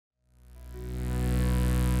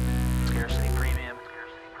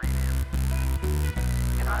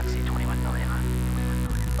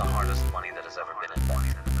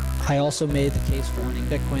I also made the case for owning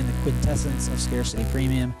Bitcoin, the quintessence of scarcity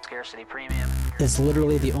premium. It's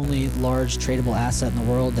literally the only large tradable asset in the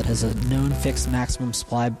world that has a known fixed maximum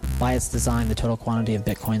supply. By its design, the total quantity of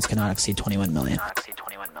Bitcoins cannot exceed 21 million.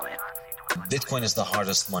 Bitcoin is the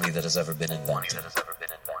hardest money that has ever been invented.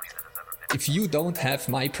 If you don't have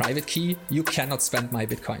my private key, you cannot spend my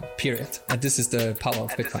Bitcoin, period. And this is the power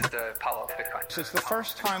of Bitcoin. It's the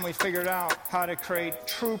first time we figured out how to create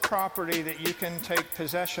true property that you can take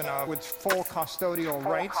possession of with full custodial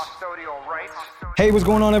rights. Hey, what's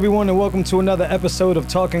going on, everyone, and welcome to another episode of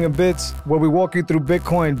Talking in Bits, where we walk you through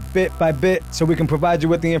Bitcoin bit by bit so we can provide you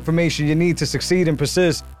with the information you need to succeed and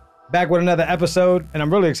persist. Back with another episode, and I'm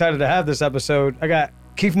really excited to have this episode. I got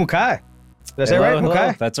Keith Mukai. Did I say right,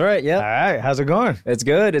 Mukai? That's right, yeah. All right, how's it going? It's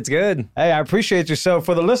good, it's good. Hey, I appreciate you. So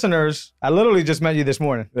for the listeners, I literally just met you this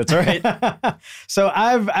morning. That's right. So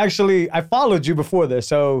I followed you before this,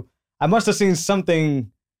 so I must have seen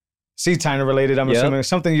something Seedsigner related, I'm assuming,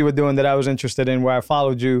 something you were doing that I was interested in where I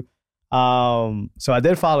followed you. So I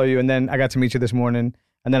did follow you, and then I got to meet you this morning,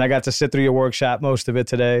 and then I got to sit through your workshop, most of it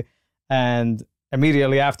today, and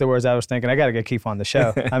immediately afterwards, I was thinking, I got to get Keith on the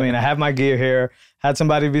show. I mean, I have my gear here, had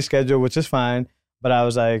somebody reschedule, which is fine. But I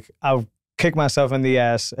was like, I'll kick myself in the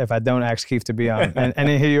ass if I don't ask Keith to be on. And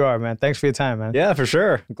then here you are, man. Thanks for your time, man. Yeah, for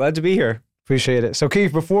sure. Glad to be here. Appreciate it. So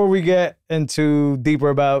Keith, before we get into deeper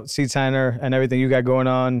about Seedsigner and everything you got going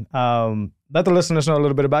on, let the listeners know a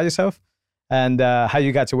little bit about yourself and how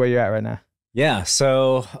you got to where you're at right now. Yeah,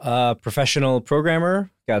 so professional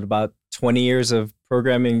programmer, got about 20 years of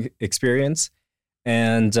programming experience.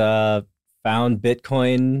 And found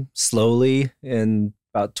Bitcoin slowly in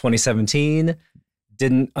about 2017.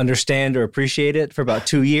 Didn't understand or appreciate it for about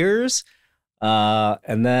 2 years.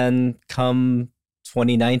 And then come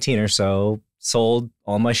 2019 or so, sold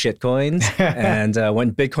all my shitcoins and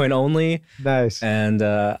went Bitcoin only. Nice. And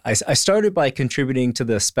I started by contributing to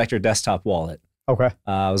the Spectre desktop wallet. Okay.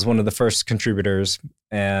 I was one of the first contributors.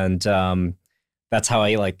 And that's how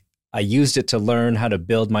I used it to learn how to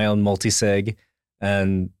build my own multisig.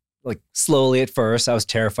 And like slowly at first, I was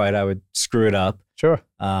terrified I would screw it up. Sure.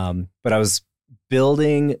 But I was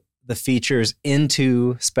building the features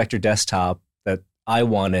into Spectre Desktop that I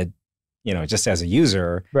wanted, just as a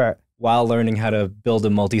user, right, while learning how to build a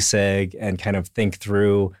multisig and kind of think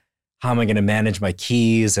through how am I going to manage my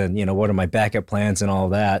keys and, what are my backup plans and all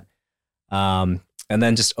that. And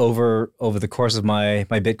then just over the course of my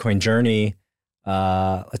Bitcoin journey,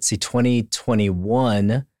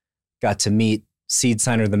 2021, got to meet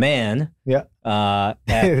Seedsigner the man, at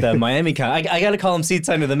the Miami Con. I got to call him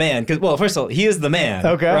Seedsigner the man because, well, first of all, he is the man,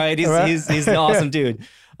 right? He's an awesome dude,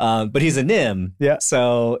 but he's a NIM,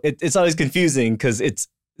 So it's always confusing because it's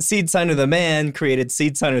Seedsigner the man created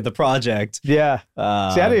Seedsigner the project. Yeah. See,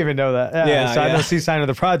 I didn't even know that. So I know Seedsigner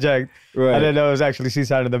the project. Right. I didn't know it was actually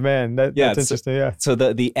Seedsigner the man. That's interesting. Yeah. So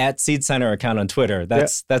the at Seedsigner account on Twitter,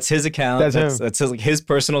 that's his account. That's his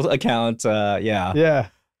personal account. Yeah.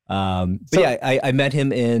 I met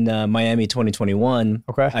him in Miami 2021.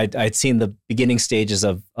 Okay. I'd seen the beginning stages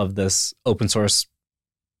of this open source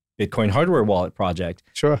Bitcoin hardware wallet project.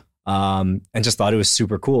 Sure. And just thought it was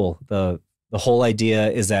super cool. The whole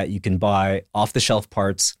idea is that you can buy off the shelf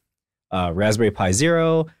parts, Raspberry Pi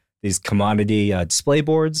Zero, these commodity display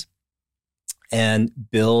boards, and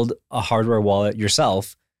build a hardware wallet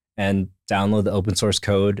yourself and download the open source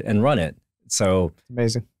code and run it. So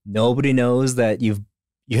amazing. Nobody knows that you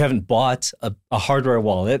haven't bought a hardware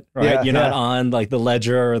wallet, right? Yeah, You're not on like the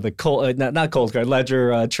Ledger or the not Coldcard,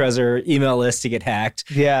 Ledger, Trezor email list to get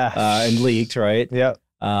hacked, and leaked, right? Yeah.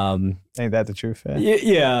 Ain't that the truth? And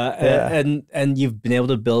you've been able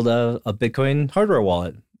to build a Bitcoin hardware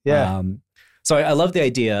wallet. Yeah. So I love the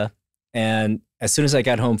idea, and as soon as I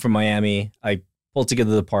got home from Miami, I pulled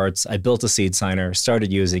together the parts. I built a Seedsigner,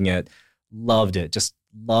 started using it, loved it, just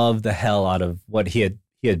loved the hell out of what he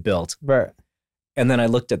had built. Right. And then I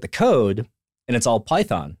looked at the code, and it's all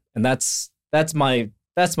Python, and that's my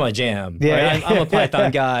jam. Yeah, right? I'm a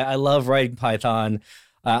Python guy. I love writing Python.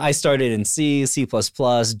 I started in C, C++,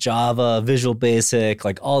 Java, Visual Basic,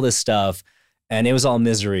 like all this stuff, and it was all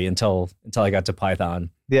misery until I got to Python.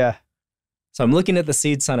 Yeah. So I'm looking at the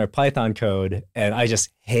Seedsigner Python code, and I just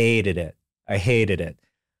hated it. I hated it.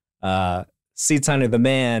 Seedsigner the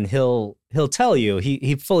man, he'll tell you,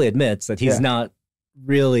 he fully admits that he's not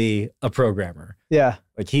really a programmer. Yeah.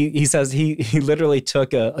 Like he says he literally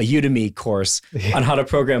took a Udemy course on how to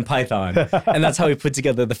program Python. And that's how he put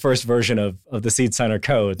together the first version of the Seedsigner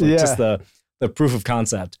code. Like just the proof of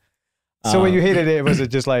concept. So when you hated it, was it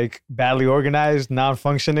just like badly organized,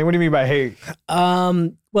 non-functioning? What do you mean by hate?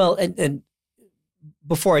 Well, and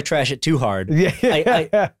before I trash it too hard,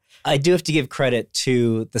 I do have to give credit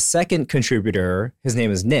to the second contributor. His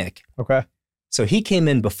name is Nick. Okay. So he came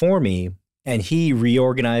in before me and he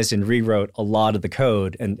reorganized and rewrote a lot of the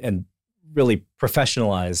code and really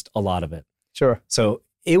professionalized a lot of it. Sure. So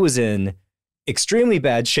it was in extremely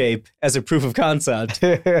bad shape as a proof of concept.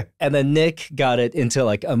 And then Nick got it into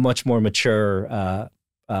like a much more mature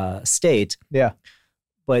state. Yeah.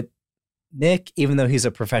 But Nick, even though he's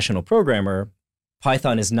a professional programmer,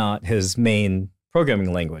 Python is not his main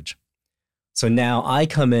programming language. So now I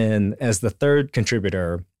come in as the third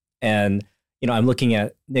contributor and, I'm looking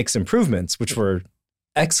at Nick's improvements, which were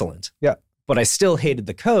excellent. Yeah. But I still hated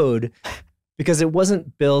the code because it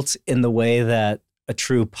wasn't built in the way that a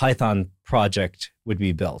true Python project would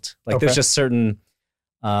be built. Like there's just certain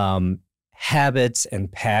habits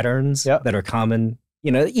and patterns that are common.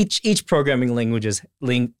 Each programming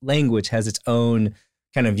language has its own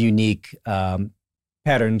kind of unique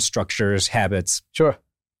pattern structures, habits. Sure.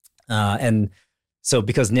 And so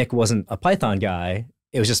because Nick wasn't a Python guy,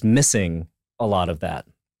 it was just missing a lot of that.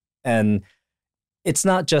 And it's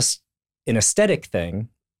not just an aesthetic thing.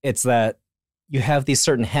 It's that you have these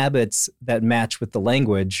certain habits that match with the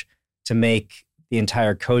language to make the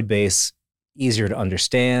entire code base easier to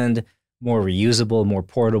understand, more reusable, more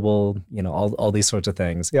portable, all these sorts of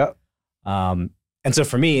things. Yeah. And so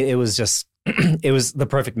for me, it was just, it was the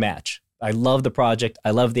perfect match. I love the project.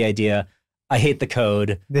 I love the idea. I hate the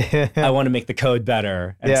code. I want to make the code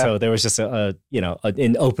better. And so there was just an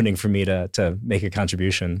opening for me to make a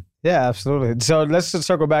contribution. Yeah, absolutely. So let's just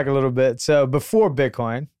circle back a little bit. So before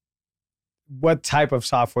Bitcoin, what type of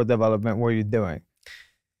software development were you doing?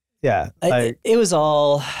 Yeah. It was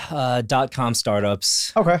all .com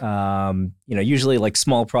startups. Okay. Usually like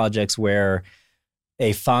small projects where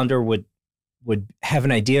a founder would have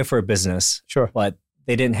an idea for a business. Sure. But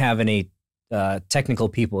they didn't have any technical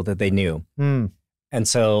people that they knew. Mm. And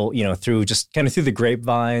so, through the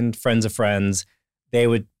grapevine, friends of friends, they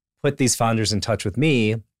would put these founders in touch with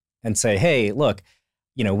me and say, hey, look,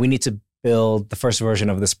 we need to build the first version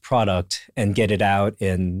of this product and get it out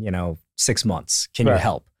in, 6 months. Can you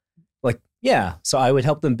help? Like, yeah. So I would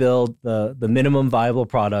help them build the minimum viable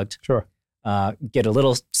product. Sure. Get a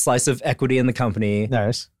little slice of equity in the company.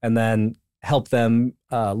 Nice. And then help them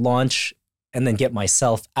launch and then get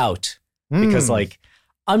myself out. Because like,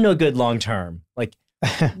 I'm no good long-term. Like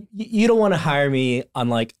you don't want to hire me on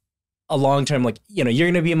like a long-term, like, you're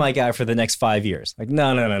going to be my guy for the next 5 years. Like,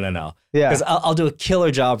 no. Yeah. Because I'll do a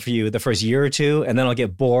killer job for you the first year or two, and then I'll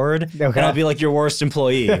get bored and I'll be like your worst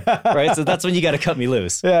employee. Right. So that's when you got to cut me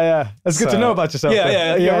loose. Yeah. That's good to know about yourself.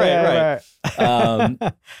 Yeah. You're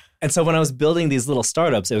right. And so when I was building these little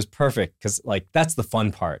startups, it was perfect because like that's the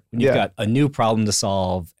fun part. When you've got a new problem to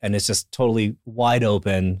solve and it's just totally wide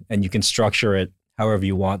open and you can structure it however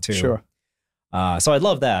you want to. Sure. So I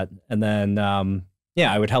love that. And then,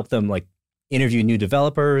 I would help them like interview new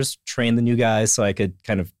developers, train the new guys so I could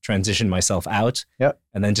kind of transition myself out. Yep.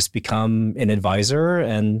 And then just become an advisor.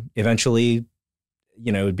 And eventually,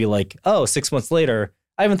 it would be like, 6 months later,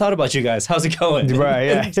 I haven't thought about you guys. How's it going?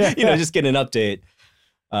 Right. Yeah. Just get an update.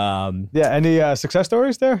 Any success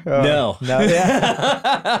stories there? No.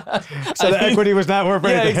 Yeah. So the equity was not worth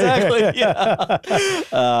anything. Exactly. Yeah.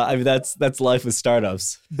 That's life with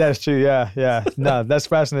startups. That's true. Yeah. No, that's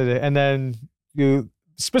fascinating. And then you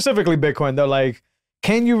specifically Bitcoin though, like,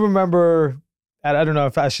 can you remember, I don't know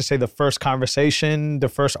if I should say the first conversation, the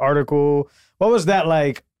first article, what was that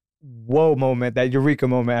like, whoa moment, that eureka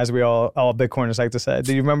moment, as we all Bitcoiners like to say?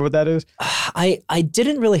 Do you remember what that is? I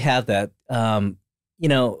didn't really have that.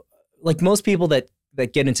 Like most people that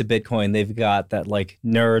get into Bitcoin, they've got that like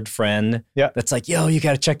nerd friend that's like, yo, you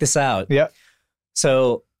got to check this out. Yeah.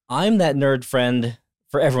 So I'm that nerd friend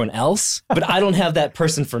for everyone else, but I don't have that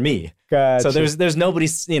person for me. Gotcha. So there's nobody,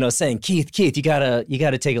 saying, Keith, you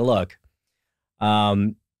gotta take a look.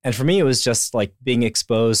 And for me, it was just like being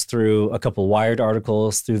exposed through a couple Wired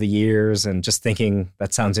articles through the years and just thinking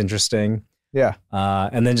that sounds interesting. Yeah.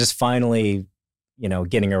 And then just finally,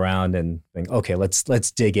 getting around and think, okay,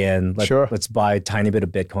 let's dig in. Let's buy a tiny bit of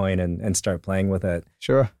Bitcoin and start playing with it.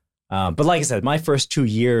 Sure. But like I said, my first 2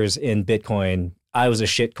 years in Bitcoin, I was a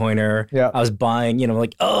shitcoiner. Yeah. I was buying,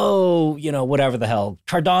 whatever the hell.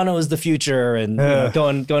 Cardano is the future and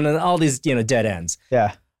going on all these, dead ends.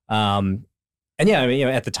 Yeah. And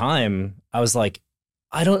at the time, I was like,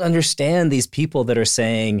 I don't understand these people that are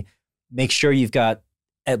saying, make sure you've got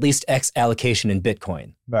at least X allocation in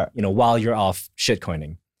Bitcoin, right, while you're off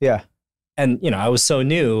shitcoining. Yeah. And, I was so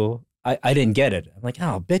new, I didn't get it. I'm like,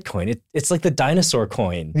 oh, Bitcoin, it's like the dinosaur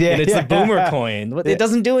coin. Yeah. And it's the boomer coin. It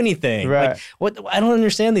doesn't do anything. Right. Like, I don't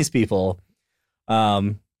understand these people.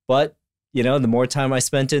 But you know, the more time I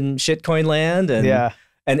spent in shitcoin land, and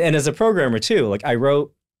as a programmer too, like I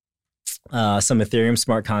wrote some Ethereum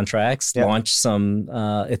smart contracts, launched some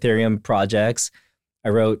Ethereum projects. I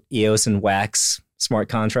wrote EOS and Wax smart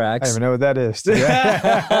contracts. I don't even know what that is.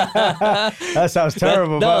 That sounds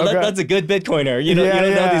terrible. That's a good Bitcoiner. You don't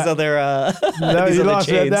know these other no, these you other lost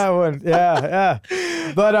me at chains. that one. Yeah.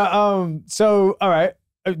 But so all right.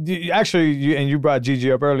 Actually, you brought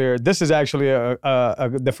Gigi up earlier. This is actually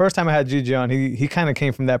the first time I had Gigi on. He kind of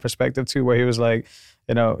came from that perspective too, where he was like,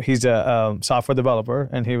 you know, he's a software developer,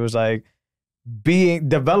 and he was like,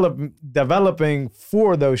 developing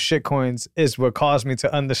for those shitcoins is what caused me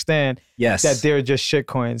to understand that they're just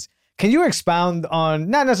shitcoins. Can you expound on,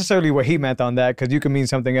 not necessarily what he meant on that, because you can mean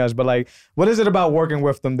something else, but like, what is it about working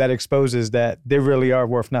with them that exposes that they really are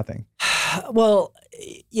worth nothing? Well,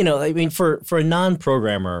 you know, I mean, for a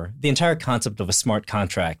non-programmer, the entire concept of a smart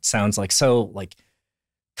contract sounds like so like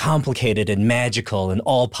complicated and magical and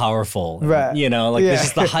all powerful. Right. You know, like there's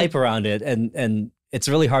just the hype around it, and it's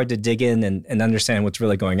really hard to dig in and understand what's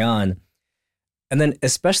really going on. And then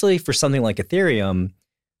especially for something like Ethereum,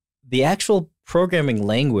 the actual programming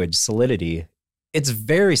language, Solidity, it's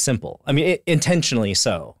very simple. I mean, intentionally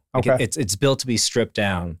so. Like it's built to be stripped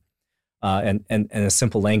down and a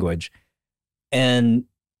simple language. And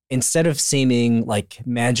instead of seeming like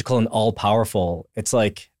magical and all powerful, it's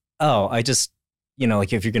like, oh, I just, you know,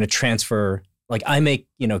 like if you're going to transfer, like I make,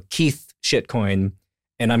 you know, Keith shitcoin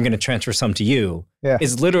and I'm going to transfer some to you. Yeah.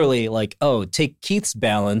 Is literally like, oh, take Keith's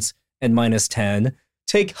balance and minus 10,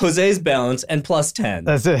 take Jose's balance and plus 10.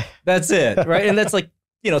 That's it. Right. And that's like,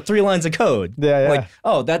 you know, 3 lines of code. Yeah. Like,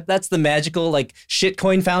 oh, that's the magical like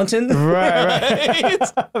shitcoin fountain. Right.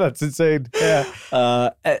 That's insane.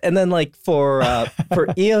 Yeah. And then like for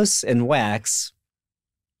EOS and Wax,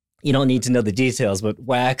 you don't need to know the details, but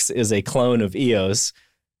Wax is a clone of EOS.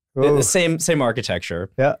 Ooh. The same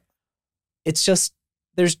architecture. Yeah. It's just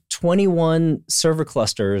there's 21 server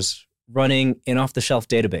clusters running an off-the-shelf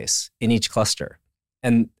database in each cluster.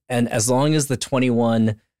 And as long as the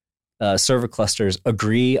 21 server clusters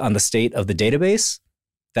agree on the state of the database,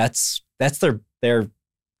 that's their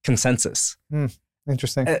consensus.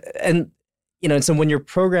 Interesting. And you know, so when you're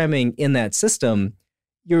programming in that system,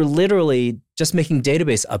 you're literally just making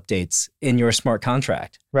database updates in your smart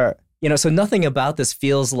contract. Right. You know, so nothing about this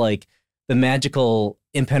feels like the magical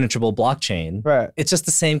impenetrable blockchain. Right. It's just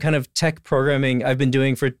the same kind of tech programming I've been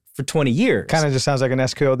doing for 20 years. Kind of just sounds like an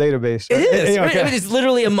SQL database. Right? It is. Right? I mean, it's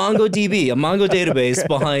literally a MongoDB, a Mongo database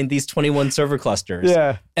behind these 21 server clusters.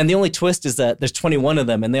 Yeah. And the only twist is that there's 21 of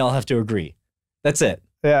them and they all have to agree. That's it.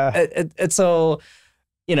 Yeah. And so,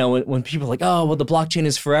 you know, when people are like, oh, well, the blockchain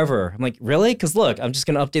is forever. I'm like, really? Because look, I'm just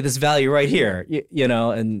going to update this value right here, you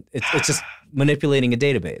know, and it's just manipulating a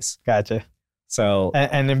database. Gotcha. So,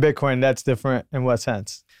 and in Bitcoin, that's different in what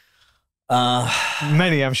sense?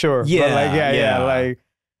 Many, I'm sure. Yeah. But like,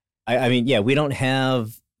 like, I mean, yeah, we don't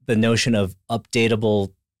have the notion of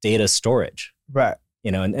updatable data storage. Right.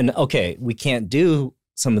 You know, and okay, we can't do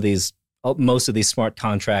most of these smart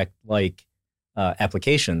contract like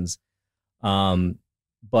applications.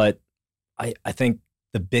 But I think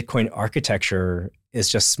the Bitcoin architecture is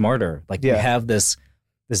just smarter. Like you have this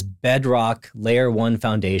bedrock layer 1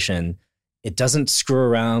 foundation. It doesn't screw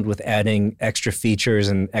around with adding extra features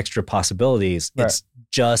and extra possibilities. Right. It's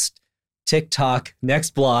just tick-tock,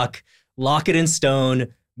 next block, lock it in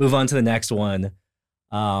stone, move on to the next one.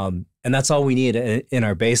 And that's all we need in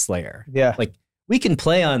our base layer. Yeah. Like we can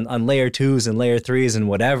play on layer 2s and layer 3s and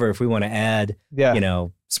whatever if we want to add, you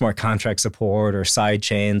know, smart contract support or side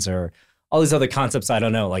chains or all these other concepts. I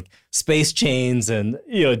don't know, like space chains and,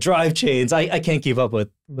 you know, drive chains. I can't keep up with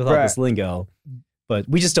all this lingo. But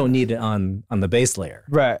we just don't need it on the base layer.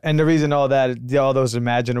 Right. And the reason all those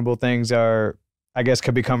imaginable things are, I guess,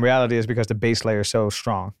 could become reality is because the base layer is so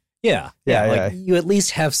strong. Yeah. Like you at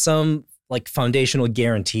least have some like foundational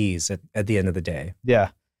guarantees at the end of the day.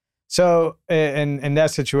 Yeah. So in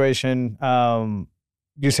that situation,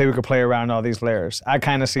 you say we could play around all these layers. I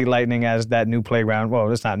kind of see Lightning as that new playground. Well,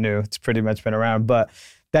 it's not new. It's pretty much been around. But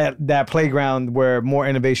that playground where more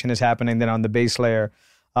innovation is happening than on the base layer.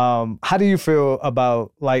 How do you feel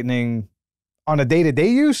about Lightning on a day-to-day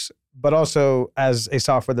use, but also as a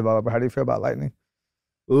software developer? How do you feel about Lightning?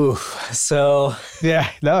 Ooh, so yeah,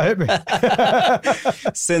 no, hit me.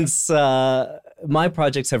 Since my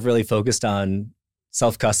projects have really focused on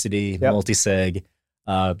self-custody, multi-sig,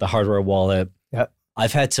 the hardware wallet,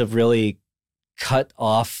 I've had to really cut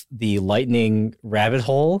off the Lightning rabbit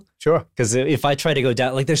hole. Sure. Because if I try to go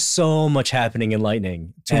down, like there's so much happening in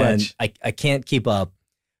Lightning. Too much. I can't keep up.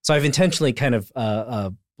 So I've intentionally kind of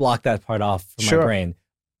blocked that part off from my brain.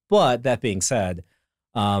 But that being said,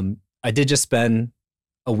 I did just spend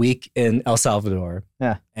a week in El Salvador.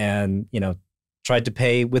 Yeah. And, tried to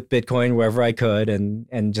pay with Bitcoin wherever I could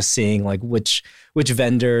and just seeing like which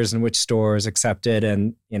vendors and which stores accepted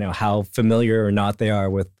and, how familiar or not they are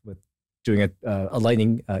with doing a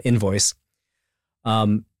Lightning invoice.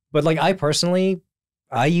 But like I personally,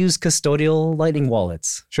 I use custodial Lightning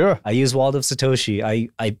wallets. Sure. I use Wallet of Satoshi.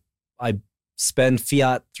 I spend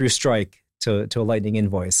fiat through Strike to a Lightning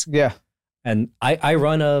invoice. Yeah. And I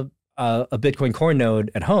run a Bitcoin Core node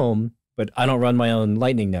at home, but I don't run my own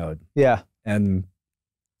Lightning node. Yeah. And,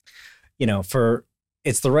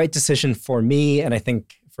 it's the right decision for me. And I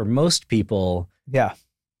think for most people. Yeah.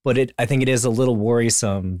 But I think it is a little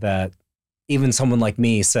worrisome that even someone like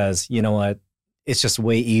me says, you know what, it's just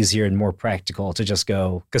way easier and more practical to just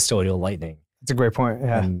go custodial Lightning. That's a great point.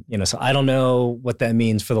 Yeah. And, so I don't know what that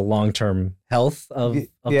means for the long-term health of the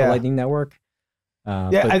Lightning network.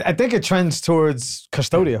 I think it trends towards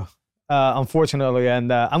custodial, unfortunately.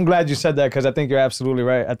 And I'm glad you said that because I think you're absolutely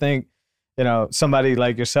right. I think, somebody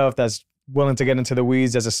like yourself that's willing to get into the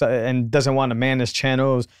weeds and doesn't want to manage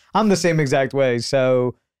channels. I'm the same exact way.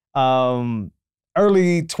 So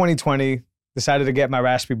early 2020, decided to get my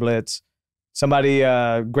Raspberry Blitz. Somebody,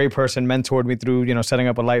 great person, mentored me through, setting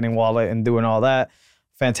up a Lightning wallet and doing all that.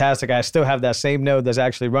 Fantastic. I still have that same node that's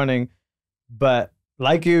actually running. But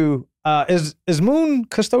like you, is Moon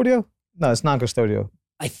custodial? No, it's non-custodial.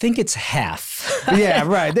 I think it's half. Yeah,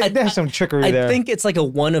 right. There's some trickery there. I think it's like a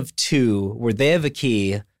one of two where they have a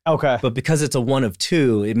key. Okay. But because it's a one of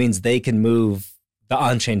two, it means they can move the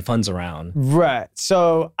on-chain funds around. Right.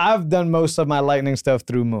 So I've done most of my Lightning stuff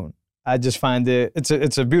through Moon. I just find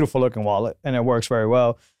it's a beautiful looking wallet and it works very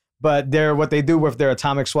well. But what they do with their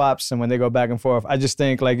atomic swaps and when they go back and forth, I just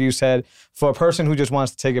think, like you said, for a person who just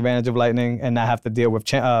wants to take advantage of Lightning and not have to deal with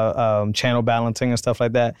channel balancing and stuff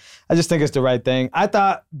like that, I just think it's the right thing. I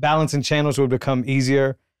thought balancing channels would become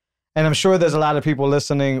easier. And I'm sure there's a lot of people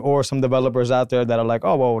listening or some developers out there that are like,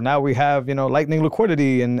 oh, well, now we have, Lightning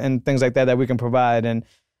liquidity and things like that we can provide.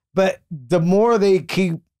 But the more they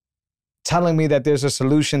keep telling me that there's a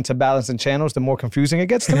solution to balancing channels, the more confusing it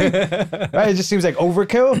gets to me. Right? It just seems like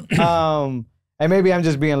overkill. And maybe I'm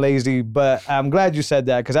just being lazy, but I'm glad you said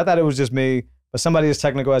that because I thought it was just me. But somebody as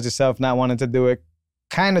technical as yourself not wanting to do it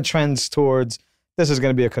kind of trends towards this is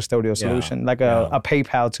going to be a custodial solution, like a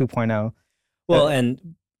PayPal 2.0. Well, and,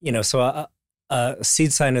 so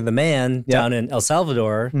Seed Signer the man down in El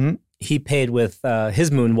Salvador, he paid with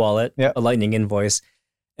his Moon wallet, a Lightning invoice,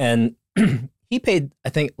 and he paid, I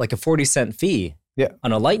think, like a 40-cent fee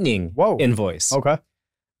on a Lightning invoice. Okay.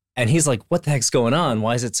 And he's like, what the heck's going on?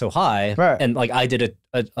 Why is it so high? Right. And like I did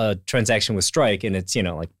a transaction with Strike and it's,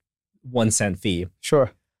 like 1 cent fee.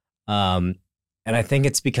 Sure. And I think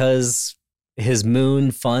it's because his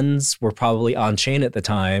Moon funds were probably on chain at the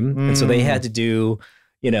time. And so they had to do,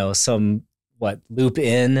 some loop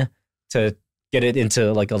in to get it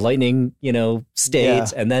into like a Lightning,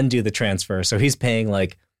 state and then do the transfer. So he's paying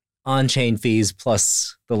like on-chain fees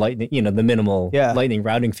plus the Lightning, the minimal Lightning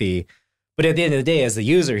routing fee. But at the end of the day, as the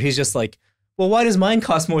user, he's just like, well, why does mine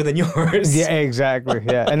cost more than yours? Yeah, exactly.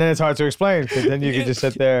 Yeah. And then it's hard to explain because then you can just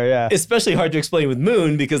sit there. Yeah. Especially hard to explain with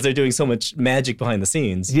Moon because they're doing so much magic behind the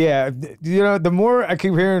scenes. Yeah. The more I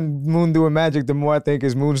keep hearing Moon doing magic, the more I think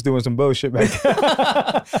is Moon's doing some bullshit back there.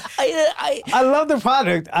 I love the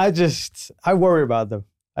product. I worry about them.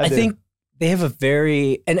 I think they have a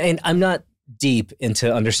very, and I'm not deep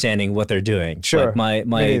into understanding what they're doing. Sure. But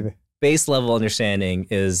my base level understanding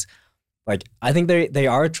is like, I think they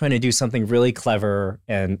are trying to do something really clever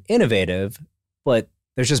and innovative, but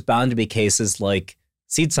there's just bound to be cases like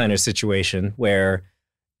Seed Signer's situation where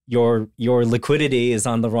your liquidity is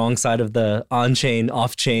on the wrong side of the on-chain,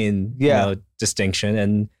 off-chain distinction,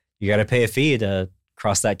 and you got to pay a fee to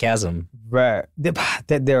cross that chasm. Right.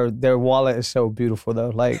 Their wallet is so beautiful though,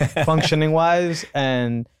 like functioning wise,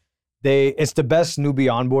 and it's the best newbie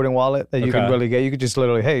onboarding wallet that you can really get. You could just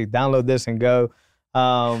literally, hey, download this and go.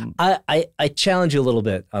 I challenge you a little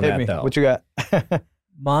bit on that though. What you got?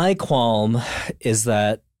 My qualm is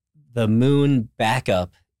that the Moon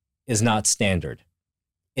backup is not standard.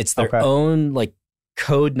 It's their own like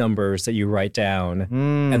code numbers that you write down,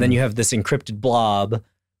 and then you have this encrypted blob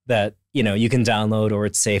that you can download or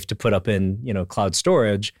it's safe to put up in cloud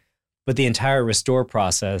storage. But the entire restore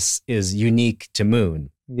process is unique to Moon.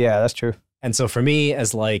 Yeah, that's true. And so for me,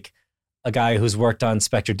 as like a guy who's worked on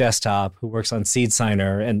Spectre Desktop, who works on Seed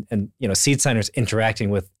Signer, and Seed Signer's interacting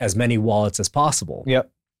with as many wallets as possible. Yep.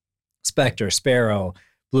 Spectre, Sparrow,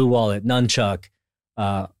 Blue Wallet, Nunchuck,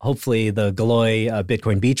 hopefully the Galoy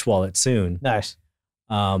Bitcoin Beach wallet soon. Nice.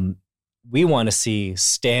 we want to see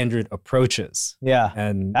standard approaches. Yeah.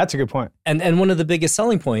 And That's a good point. and one of the biggest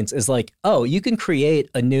selling points is like, oh, you can create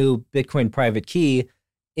a new Bitcoin private key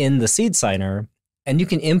in the seed signer and you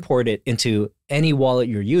can import it into any wallet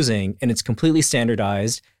you're using and it's completely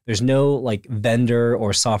standardized. There's no like vendor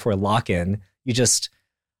or software lock-in. You just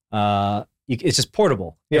it's just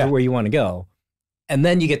portable everywhere you want to go. And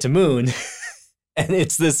then you get to Moon and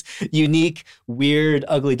it's this unique, weird,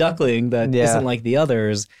 ugly duckling that isn't like the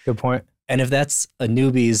others. Good point. And if that's a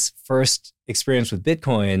newbie's first experience with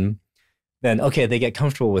Bitcoin, then okay, they get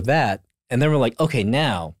comfortable with that. And then we're like, okay,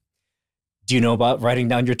 now, do you know about writing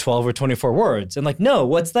down your 12 or 24 words? And like, no,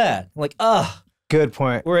 what's that? I'm like, good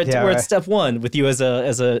point. We're at step one with you as a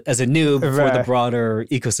noob for the broader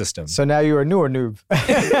ecosystem. So now you're a newer noob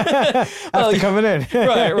after coming in.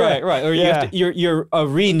 right. Or you're a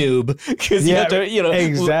re-noob because you have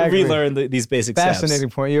to relearn these basic steps. Fascinating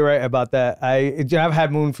point. You're right about that. I've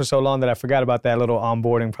had Moon for so long that I forgot about that little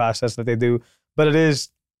onboarding process that they do, but it is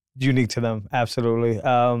unique to them. Absolutely.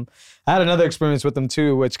 I had another experience with them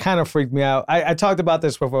too, which kind of freaked me out. I talked about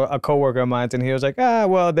this with a coworker of mine, and he was like,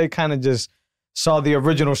 well, they kind of just saw the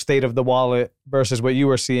original state of the wallet versus what you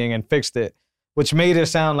were seeing and fixed it, which made it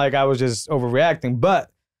sound like I was just overreacting. But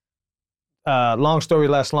long story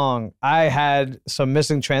less long, I had some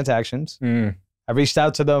missing transactions. I reached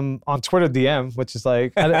out to them on Twitter DM, which is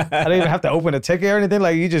like, I didn't even have to open a ticket or anything.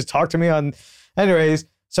 Like, you just talk to me on, anyways.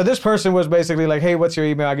 So this person was basically like, hey, what's your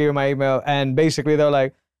email? I gave you my email. And basically they're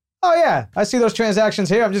like, oh yeah, I see those transactions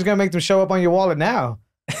here. I'm just going to make them show up on your wallet now.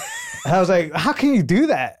 And I was like, how can you do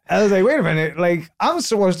that? I was like, wait a minute. Like, I'm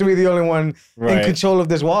supposed to be the only one in control of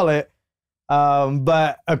this wallet.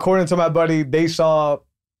 But according to my buddy, they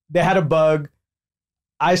had a bug.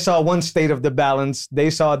 I saw one state of the balance. They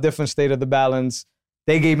saw a different state of the balance.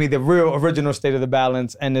 They gave me the real original state of the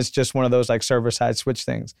balance. And it's just one of those like server side switch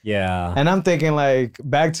things. Yeah. And I'm thinking like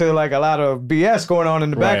back to like a lot of BS going on in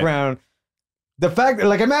the background. The fact that,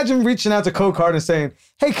 like, imagine reaching out to CodeCard and saying,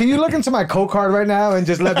 hey, can you look into my CodeCard right now and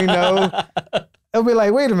just let me know? It'll be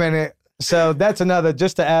like, wait a minute. So that's another,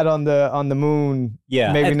 just to add on the Moon,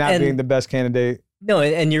 maybe not being the best candidate. No,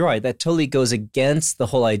 and you're right. That totally goes against the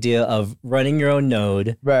whole idea of running your own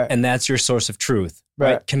node. Right. And that's your source of truth.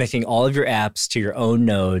 Right. Connecting all of your apps to your own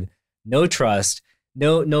node. No trust.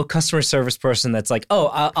 No customer service person that's like,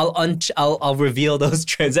 oh, I'll reveal those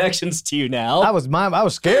transactions to you now. I was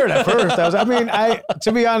scared at first.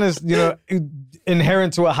 To be honest,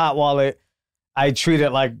 inherent to a hot wallet, I treat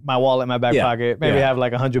it like my wallet in my back pocket. Maybe have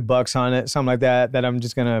like $100 on it, something like that I'm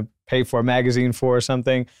just gonna pay for a magazine for or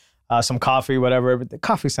something. Some coffee, whatever. But the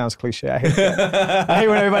coffee sounds cliche. I hate that. I hate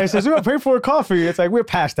when everybody says, we're going to pay for a coffee. It's like, we're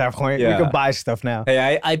past that point. We can buy stuff now.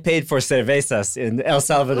 Hey, I paid for cervezas in El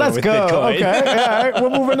Salvador with go. Bitcoin. Okay, all right.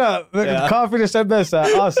 We're moving up. Coffee to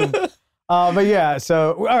cerveza. Awesome. But yeah,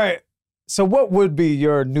 so, all right. So what would be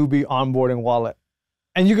your newbie onboarding wallet?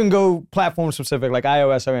 And you can go platform specific, like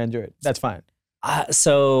iOS or Android. That's fine.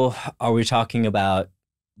 So are we talking about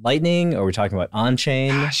Lightning? Or are we talking about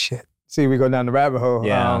on-chain? Shit. See, we go down the rabbit hole.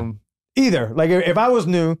 Yeah. Either. Like, if I was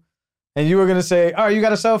new and you were going to say, all right, you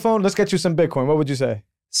got a cell phone? Let's get you some Bitcoin. What would you say?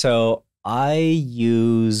 So I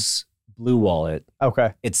use Blue Wallet.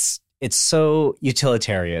 Okay. It's so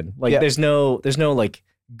utilitarian. Like, there's no like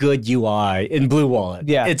good UI in Blue Wallet.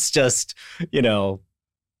 Yeah. It's just, here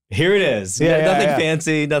it is. Nothing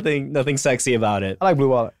fancy, nothing sexy about it. I like Blue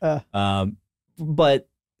Wallet. But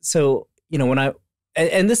so, when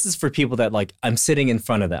and this is for people that like, I'm sitting in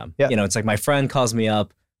front of them. Yep. It's like my friend calls me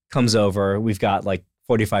up, comes over. We've got like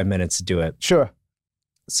 45 minutes to do it. Sure.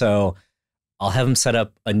 So I'll have him set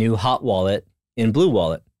up a new hot wallet in Blue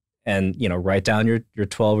Wallet and, write down your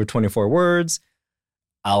 12 or 24 words.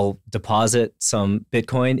 I'll deposit some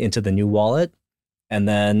Bitcoin into the new wallet and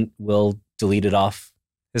then we'll delete it off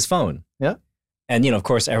his phone. Yeah. And, of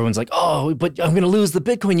course, everyone's like, oh, but I'm going to lose the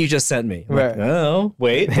Bitcoin you just sent me. I'm like, oh,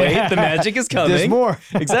 wait, the magic is coming. There's more.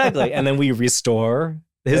 Exactly. And then we restore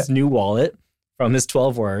his new wallet from his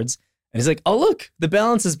 12 words. And he's like, oh, look, the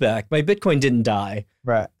balance is back. My Bitcoin didn't die.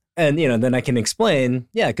 Right. And, then I can explain,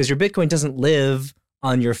 because your Bitcoin doesn't live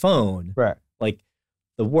on your phone. Right. Like,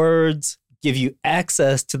 the words give you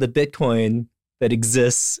access to the Bitcoin that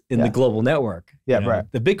exists in the global network. Yeah, right.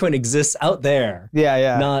 The Bitcoin exists out there.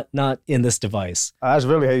 Yeah. Not in this device. That's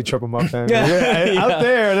really how you trip them up, then. Out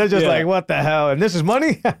there, they're just like, what the hell? And this is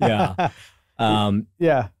money? Yeah. And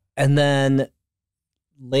then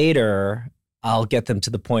later, I'll get them to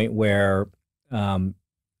the point where it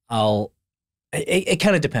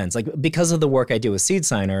kind of depends. Like, because of the work I do with Seed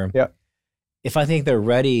Signer, if I think they're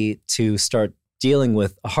ready to start dealing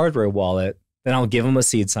with a hardware wallet, then I'll give them a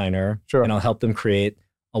Seed Signer and I'll help them create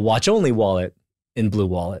a watch-only wallet in Blue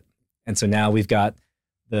Wallet. And so now we've got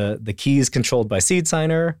the keys controlled by Seed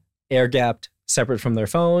Signer, air-gapped, separate from their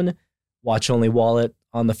phone, watch-only wallet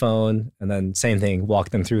on the phone, and then same thing, walk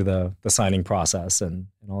them through the signing process and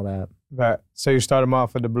all that. Right. So you start them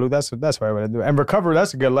off with the Blue. That's what I would do. And recovery,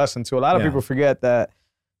 that's a good lesson too. A lot of people forget that,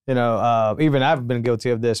 even I've been guilty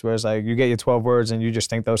of this, where it's like you get your 12 words and you just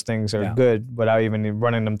think those things are good without even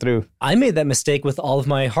running them through. I made that mistake with all of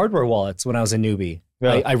my hardware wallets when I was a newbie.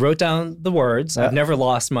 Yeah. I wrote down the words. Yeah. I've never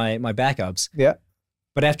lost my backups. Yeah.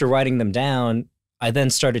 But after writing them down, I then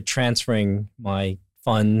started transferring my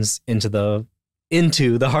funds into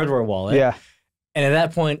the hardware wallet. Yeah. And at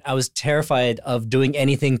that point, I was terrified of doing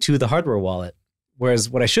anything to the hardware wallet. Whereas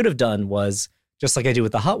what I should have done was, just like I do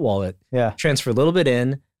with the hot wallet, transfer a little bit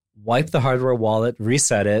in, wipe the hardware wallet,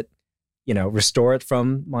 reset it, restore it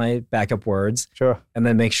from my backup words. Sure. And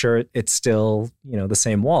then make sure it's still, the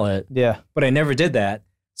same wallet. Yeah. But I never did that.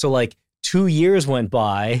 So like 2 years went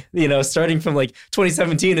by, starting from like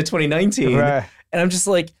 2017 to 2019. Right. And I'm just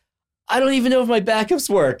like, I don't even know if my backups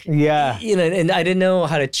work. Yeah. And I didn't know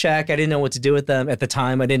how to check. I didn't know what to do with them. At the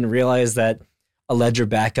time, I didn't realize that a Ledger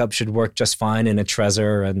backup should work just fine in a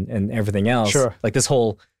Trezor and everything else. Sure. Like this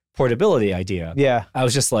whole portability idea. Yeah. I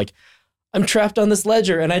was just like, I'm trapped on this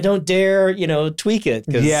Ledger and I don't dare, tweak it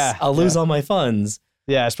because I'll lose all my funds.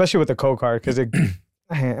 Yeah, especially with the code card, because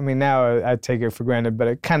now I take it for granted, but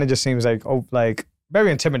it kind of just seems like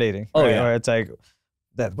very intimidating. Oh, right? yeah. Where it's like,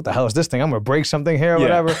 what the hell is this thing? I'm going to break something here or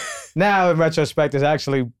whatever. Now, in retrospect, it's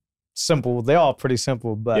actually simple. They're all pretty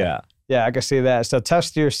simple, but yeah, I can see that. So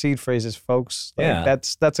test your seed phrases, folks.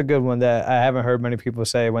 That's a good one that I haven't heard many people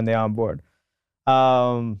say when they're on board.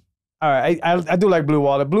 All right, I do like Blue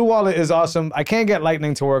Wallet. Blue Wallet is awesome. I can't get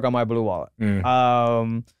Lightning to work on my Blue Wallet.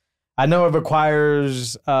 I know it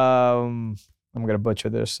requires, I'm going to butcher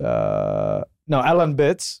this. LN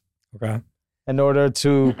bits. Okay. In order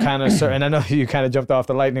to kind of, and I know you kind of jumped off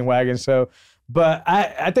the Lightning wagon, but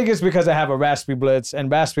I think it's because I have a Raspberry Blitz,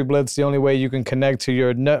 and Raspberry Blitz, the only way you can connect to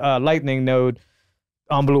your Lightning node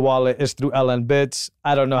on Blue Wallet is through LN bits.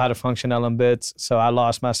 I don't know how to function LN bits, so I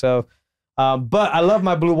lost myself. But I love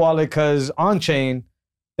my Blue Wallet because on-chain,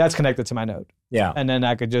 that's connected to my node. Yeah. And then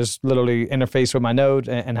I could just literally interface with my node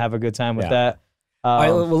and have a good time with that. All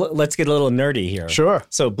right, well, let's get a little nerdy here. Sure.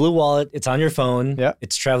 So Blue Wallet, it's on your phone. Yeah.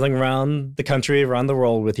 It's traveling around the country, around the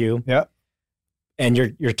world with you. Yeah. And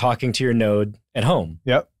you're talking to your node at home.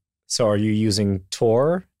 Yep. So are you using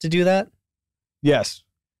Tor to do that? Yes.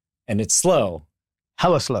 And it's slow.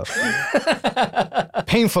 Hella slow.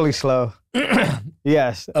 Painfully slow.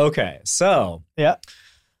 Yes. Okay. So the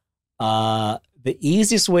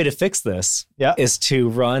easiest way to fix this is to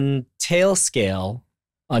run Tailscale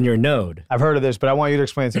on your node. I've heard of this, but I want you to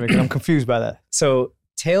explain it to me because I'm confused by that. So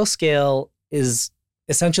Tailscale is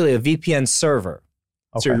essentially a VPN server.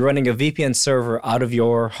 Okay. So you're running a VPN server out of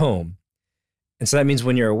your home. And so that means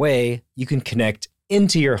when you're away, you can connect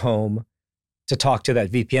into your home to talk to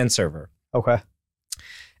that VPN server. Okay.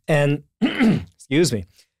 And, excuse me,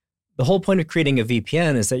 the whole point of creating a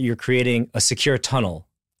VPN is that you're creating a secure tunnel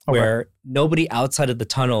where nobody outside of the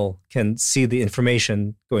tunnel can see the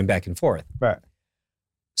information going back and forth. Right.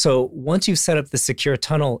 So once you've set up the secure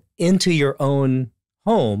tunnel into your own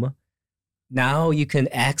home, now you can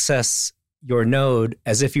access your node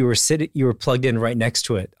as if you were plugged in right next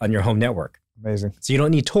to it on your home network. Amazing. So you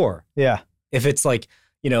don't need Tor. Yeah. If it's like,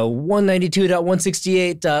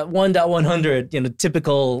 192.168.1.100,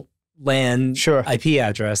 typical LAN IP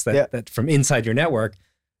address that from inside your network,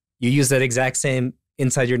 you use that exact same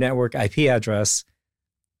inside your network IP address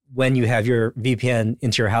when you have your VPN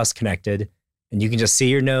into your house connected, and you can just see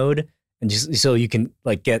your node, and so you can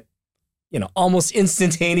get almost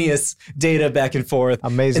instantaneous data back and forth.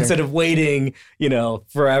 Amazing. Instead of waiting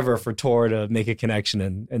forever for Tor to make a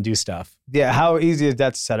connection and do stuff. Yeah. How easy is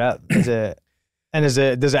that to set up? Does it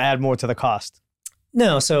add more to the cost?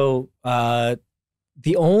 No. So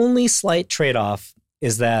the only slight trade-off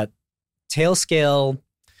is that Tailscale,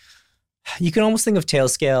 you can almost think of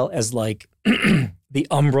Tailscale as like the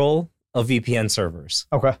Umbrel of VPN servers.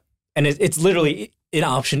 Okay. And it's literally an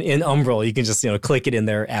option in Umbrel. You can just click it in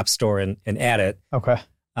their app store and add it. Okay.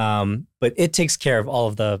 But it takes care of all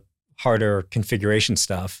of the harder configuration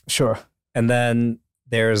stuff. Sure. And then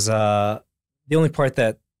there's the only part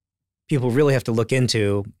that people really have to look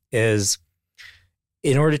into is,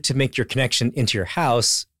 in order to make your connection into your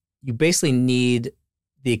house, you basically need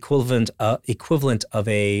the equivalent of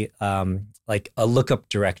a lookup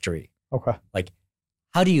directory. Okay. Like,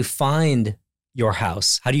 how do you find your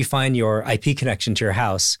house? How do you find your IP connection to your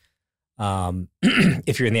house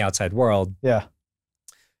if you're in the outside world? Yeah.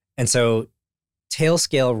 And so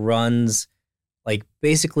Tailscale runs like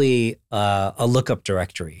basically a lookup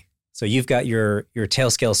directory. So you've got your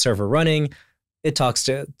Tailscale server running. It talks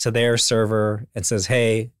to their server and says,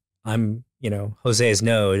 "Hey, I'm Jose's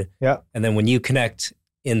node." Yeah. And then when you connect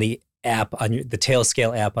in the app on the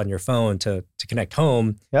Tailscale app on your phone to connect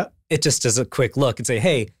home, yeah, it just does a quick look and say,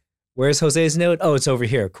 "Hey, where's Jose's node? Oh, it's over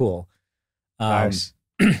here. Cool." Nice.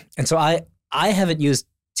 And so I haven't used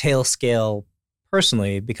Tailscale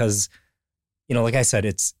personally because, like I said,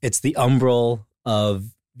 it's the Umbrel of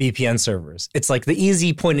VPN servers. It's like the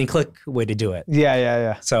easy point and click way to do it.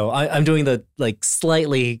 Yeah. So I'm doing the like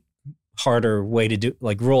slightly harder way to do,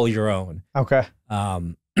 like roll your own. Okay.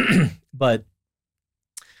 But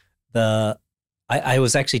I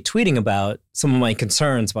was actually tweeting about some of my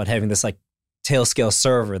concerns about having this like Tailscale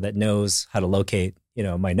server that knows how to locate,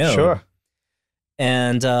 my node. Sure.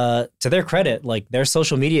 And to their credit, like their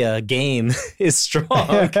social media game is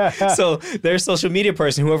strong. So their social media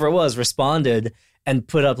person, whoever it was, responded and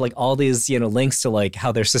put up like all these, links to like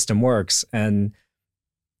how their system works. And,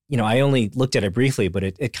 I only looked at it briefly, but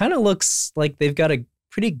it kind of looks like they've got a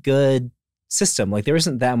pretty good system. Like there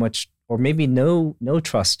isn't that much, or maybe no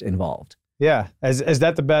trust involved. Yeah. Is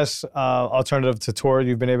that the best alternative to Tor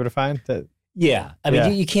you've been able to find? Yeah. I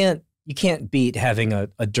mean, you can't beat having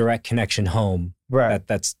a direct connection home. Right.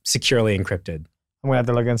 That's securely encrypted. I'm gonna have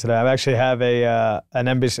to look into that. I actually have an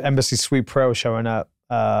Embassy Suite Pro showing up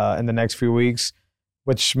in the next few weeks,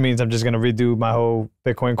 which means I'm just gonna redo my whole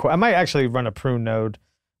Bitcoin core. I might actually run a prune node,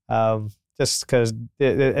 just because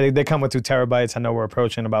they come with 2 terabytes. I know we're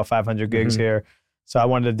approaching about 500 gigs here, so I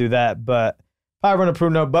wanted to do that. But if I run a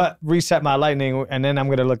prune node, but reset my Lightning, and then I'm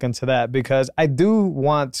gonna look into that because I do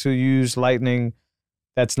want to use Lightning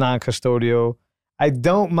that's non-custodial. I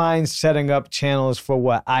don't mind setting up channels for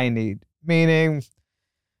what I need. Meaning,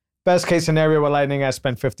 best case scenario with Lightning, I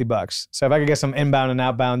spend $50. So if I could get some inbound and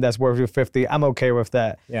outbound that's worth you $50, I'm okay with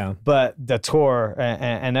that. Yeah. But the Tor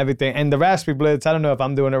and everything, and the Raspberry Blitz, I don't know if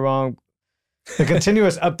I'm doing it wrong. The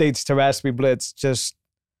continuous updates to Raspberry Blitz just,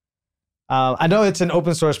 I know it's an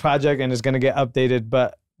open source project and it's going to get updated,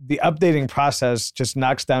 but the updating process just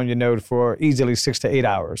knocks down your node for easily 6 to 8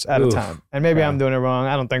 hours at a time. And maybe I'm doing it wrong.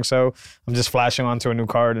 I don't think so. I'm just flashing onto a new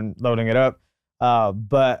card and loading it up.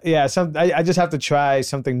 But yeah, I just have to try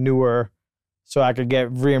something newer so I could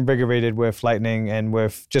get reinvigorated with Lightning and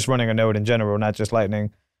with just running a node in general, not just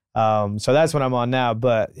Lightning. So that's what I'm on now.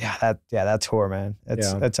 But that Tor, man,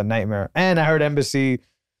 it's a nightmare. And I heard Embassy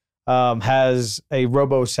has a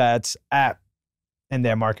RoboSats app in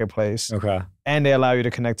their marketplace. Okay. And they allow you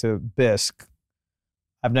to connect to Bisq.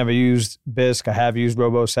 I've never used Bisq. I have used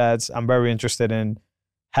RoboSats. I'm very interested in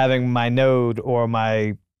having my node or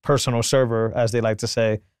my personal server, as they like to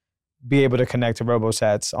say, be able to connect to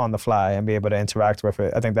RoboSats on the fly and be able to interact with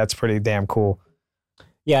it. I think that's pretty damn cool.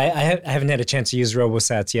 Yeah, I haven't had a chance to use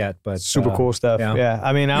RoboSats yet, but super cool stuff. Yeah.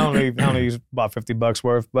 I mean, I only use about $50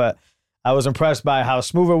 worth, but I was impressed by how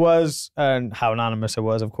smooth it was and how anonymous it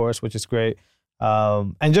was, of course, which is great.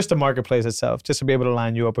 And just the marketplace itself, just to be able to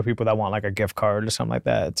line you up with people that want like a gift card or something like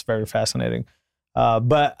that. It's very fascinating.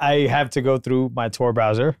 But I have to go through my Tor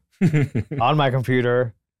browser on my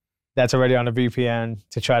computer that's already on a VPN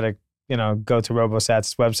to try to, go to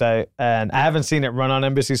RoboSats' website. And I haven't seen it run on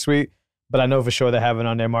Embassy Suite, but I know for sure they have it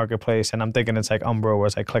on their marketplace. And I'm thinking it's like Umbro where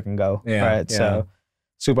it's like click and go. Yeah, right. yeah. So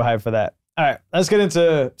super hyped for that. All right, let's get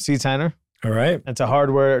into SeedSigner. All right. Into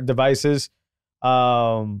hardware devices.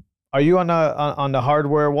 Are you on the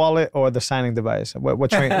hardware wallet or the signing device? What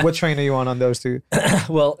train are you on those two?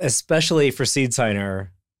 Well, especially for SeedSigner,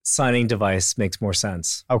 signing device makes more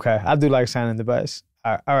sense. Okay, I do like signing device.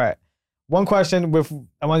 All right. One question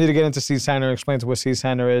I want you to get into SeedSigner, explain to what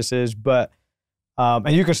SeedSigner is, but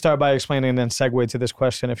and you can start by explaining and then segue to this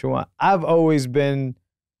question if you want. I've always been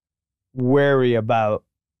wary about,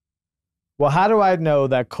 well, how do I know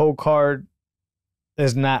that ColdCard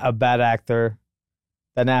is not a bad actor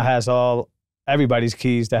that now has everybody's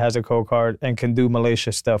keys that has a ColdCard and can do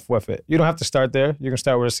malicious stuff with it? You don't have to start there. You can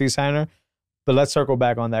start with a SeedSigner, but let's circle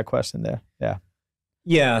back on that question there. Yeah.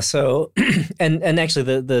 Yeah. So, and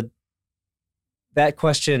actually that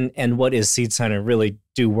question and what is SeedSigner really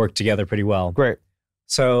do work together pretty well. Great.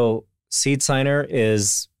 So SeedSigner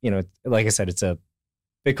is, like I said, it's a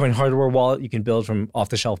Bitcoin hardware wallet you can build from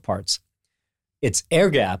off-the-shelf parts. It's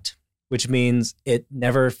air-gapped, which means it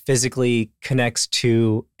never physically connects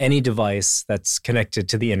to any device that's connected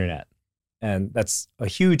to the internet. And that's a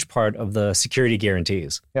huge part of the security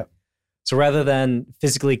guarantees. Yep. So rather than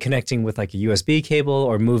physically connecting with like a USB cable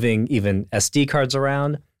or moving even SD cards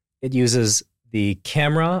around, it uses the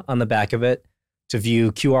camera on the back of it to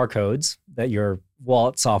view QR codes that your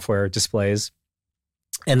wallet software displays.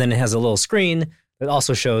 And then it has a little screen that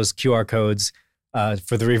also shows QR codes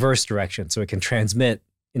for the reverse direction. So it can transmit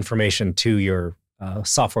information to your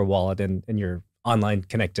software wallet and your online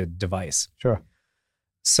connected device. Sure.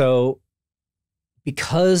 So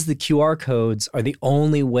because the QR codes are the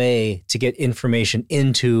only way to get information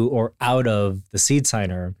into or out of the seed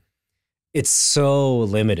signer, it's so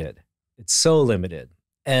limited. It's so limited.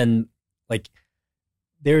 And like,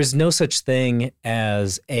 there's no such thing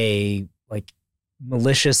as a like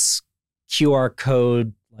malicious QR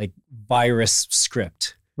code, like virus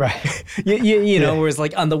script. Right. you know, whereas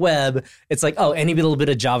like on the web, it's like, oh, any little bit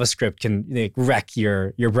of JavaScript can like, wreck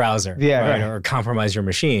your browser, right? Or compromise your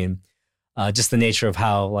machine. Just the nature of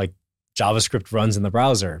how like JavaScript runs in the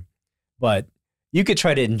browser. But you could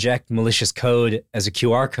try to inject malicious code as a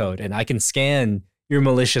QR code, and I can scan your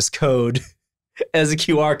malicious code as a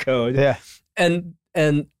QR code. Yeah. And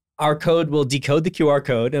our code will decode the QR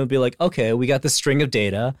code and it'll be like, okay, we got this string of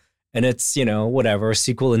data. And it's, you know, whatever,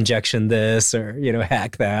 SQL injection this or, you know,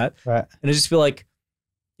 hack that. Right. And it just be like,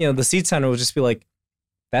 you know, the seed signer will just be like,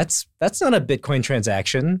 that's not a Bitcoin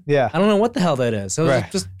transaction. Yeah. I don't know what the hell that is. So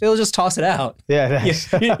they'll just toss it out. Yeah.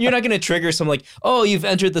 You're not going to trigger some like, oh, you've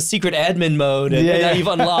entered the secret admin mode and now you've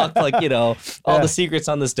unlocked like, you know, all the secrets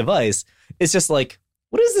on this device. It's just like,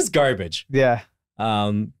 what is this garbage? Yeah.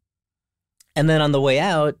 And then on the way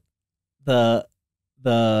out, the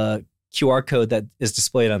QR code that is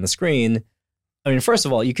displayed on the screen, I mean, first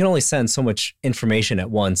of all, you can only send so much information at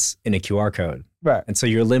once in a QR code. Right. And so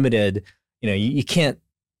you're limited, you know, you can't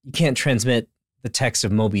transmit the text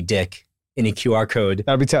of Moby Dick in a QR code.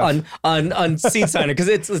 That'd be tough. On Seed Signer, because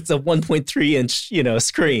it's a 1.3 inch, you know,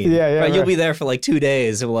 screen. Yeah, right? You'll be there for like 2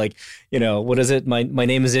 days. And like, you know, what is it? My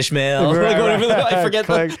name is Ishmael. Right, like whatever. I forget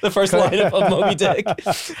the first line of Moby Dick.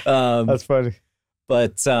 That's funny.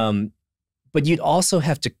 But you'd also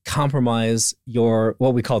have to compromise your,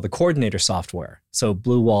 what we call the coordinator software. So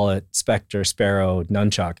Blue Wallet, Spectre, Sparrow,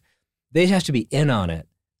 Nunchuck, they'd have to be in on it,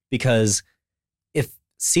 because if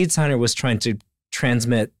Seed Signer was trying to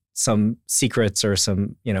transmit some secrets or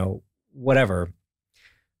some, you know, whatever,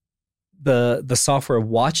 the software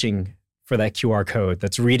watching for that QR code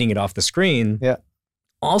that's reading it off the screen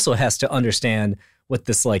also has to understand what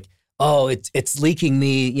this like, oh, it's leaking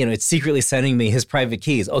me, you know, it's secretly sending me his private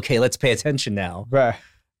keys. Okay, let's pay attention now. Right.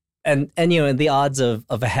 And you know, and the odds of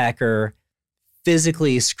a hacker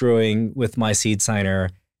physically screwing with my Seed Signer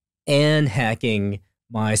and hacking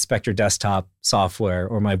my Spectre desktop software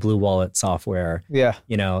or my Blue Wallet software,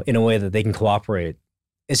 you know, in a way that they can cooperate,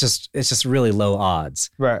 it's just really low odds.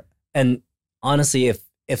 Right. And honestly,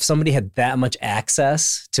 if somebody had that much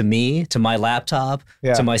access to me, to my laptop,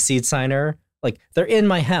 to my Seed Signer, like they're in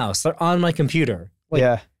my house, they're on my computer.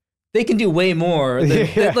 Like, they can do way more.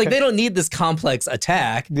 Like they don't need this complex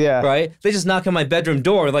attack, right? They just knock on my bedroom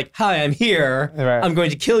door, like, "Hi, I'm here. Right. I'm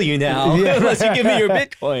going to kill you now unless you give me your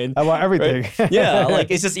Bitcoin." I want everything. Right? Yeah,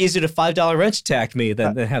 like it's just easier to $5 wrench attack me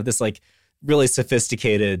than have this like really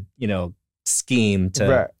sophisticated, you know, scheme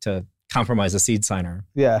to compromise a Seed Signer.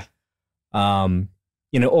 Yeah.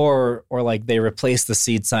 You know, or like they replace the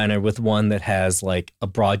Seed Signer with one that has like a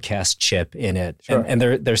broadcast chip in it, and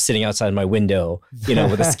they're sitting outside my window, you know,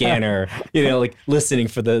 with a scanner, you know, like listening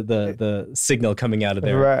for the signal coming out of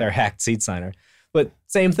their hacked Seed Signer. But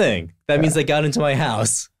same thing. That means they got into my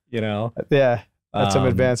house, you know. Yeah, that's some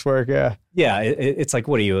advanced work. Yeah. Yeah, it's like,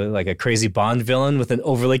 what are you, like a crazy Bond villain with an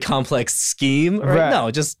overly complex scheme? Or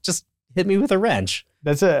no, just hit me with a wrench.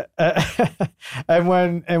 That's it. And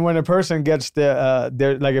when a person gets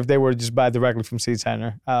their like if they were just buy directly from Seed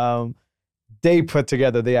Signer, they put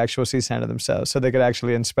together the actual Seed Signer themselves, so they could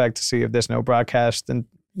actually inspect to see if there's no broadcast. And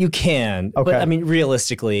you can, but I mean,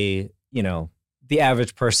 realistically, you know, the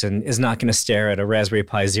average person is not going to stare at a Raspberry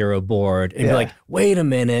Pi Zero board and be like, "Wait a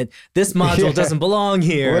minute, this module doesn't belong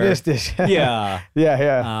here. What is this?" Yeah.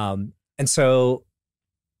 And so.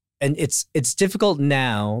 And it's difficult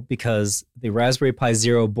now because the Raspberry Pi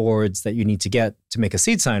Zero boards that you need to get to make a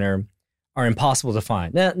Seed Signer are impossible to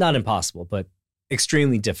find. Not impossible, but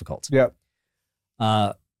extremely difficult. Yep.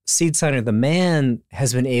 Seed Signer, the man,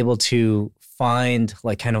 has been able to find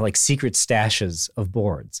like kind of like secret stashes of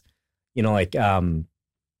boards. You know, like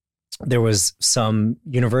there was some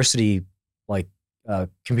university like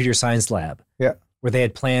computer science lab where they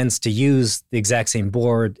had plans to use the exact same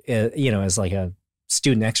board, you know, as like a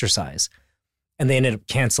student exercise, and they ended up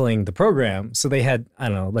canceling the program. So they had, I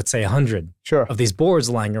don't know, let's say 100 of these boards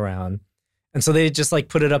lying around. And so they just like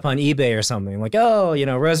put it up on eBay or something like, oh, you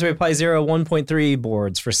know, Raspberry Pi Zero 1.3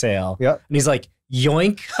 boards for sale. Yep. And he's like,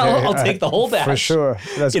 yoink, I'll take the whole batch. For sure.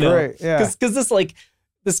 That's great. Yeah. Because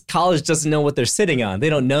this college doesn't know what they're sitting on. They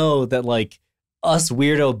don't know that like us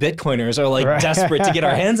weirdo Bitcoiners are like desperate to get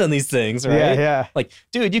our hands on these things, right? Yeah. Like,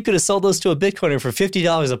 dude, you could have sold those to a Bitcoiner for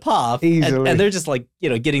 $50 a pop. Easily. And they're just like,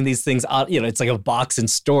 getting these things out, it's like a box in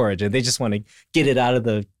storage and they just want to get it out of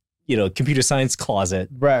the, computer science closet.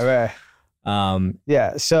 Right.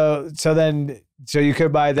 Yeah. So you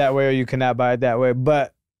could buy it that way or you cannot buy it that way.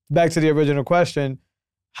 But back to the original question,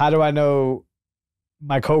 how do I know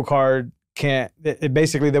my code card can't,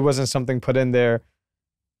 basically there wasn't something put in there.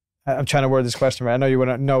 I'm trying to word this question right. I know you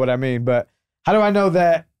want to know what I mean, but how do I know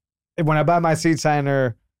that when I buy my seed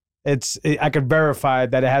signer, I could verify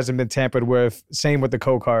that it hasn't been tampered with? Same with the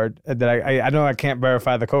code card. That I know I can't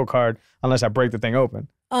verify the code card unless I break the thing open.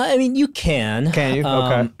 You can. Can you?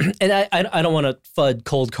 Okay. And I don't want to FUD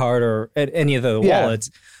Cold Card or any of the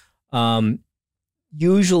wallets.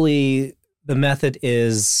 Usually the method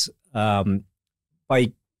is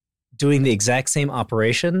by doing the exact same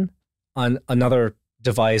operation on another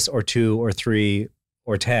device or 2 or 3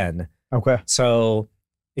 or 10. Okay. So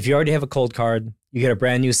if you already have a cold card, you get a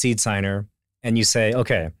brand new seed signer and you say,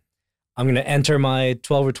 okay, I'm going to enter my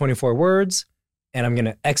 12 or 24 words and I'm going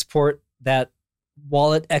to export that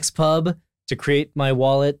wallet XPub to create my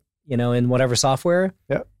wallet, in whatever software.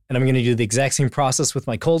 Yep. And I'm going to do the exact same process with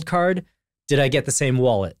my cold card. Did I get the same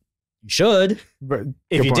wallet? You should. But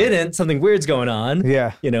if you didn't, something weird's going on.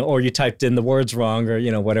 Yeah. Or you typed in the words wrong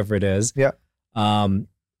or, whatever it is. Yeah. And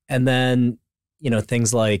then,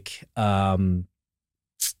 things like there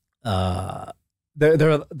are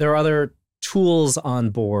other tools on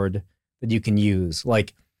board that you can use.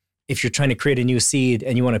 Like if you're trying to create a new seed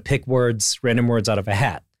and you want to pick random words out of a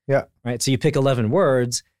hat. Yeah. Right. So you pick 11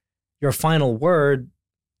 words, your final word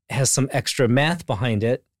has some extra math behind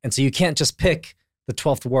it. And so you can't just pick the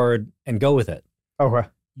 12th word and go with it. Okay.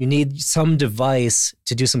 You need some device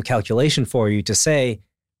to do some calculation for you to say,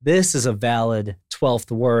 this is a valid 12th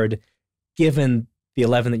word given the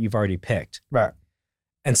 11 that you've already picked. Right.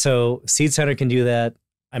 And so Seed Signer can do that.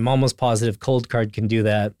 I'm almost positive Cold Card can do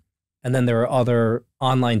that. And then there are other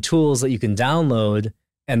online tools that you can download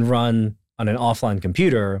and run on an offline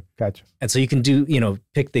computer. Gotcha. And so you can do,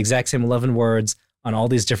 pick the exact same 11 words on all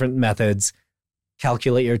these different methods,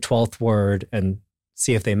 calculate your 12th word and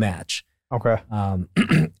see if they match. Okay.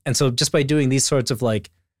 And so just by doing these sorts of like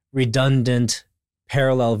redundant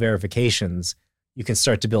parallel verifications, you can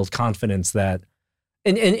start to build confidence that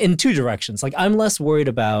in 2 directions. Like I'm less worried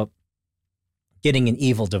about getting an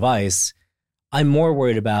evil device. I'm more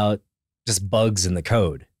worried about just bugs in the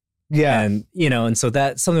code. Yeah. And, and so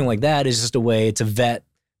that something like that is just a way to vet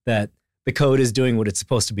that the code is doing what it's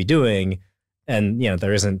supposed to be doing. And,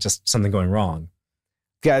 there isn't just something going wrong.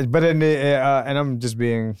 Yeah. But and I'm just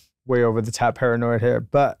being way over the top paranoid here,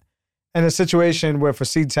 but in a situation where for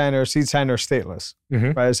seed signer is stateless,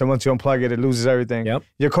 right? So once you unplug it, it loses everything. Yep.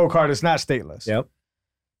 Your code card is not stateless. Yep.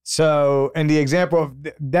 So, and the example of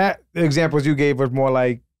the examples you gave was more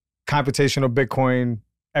like computational Bitcoin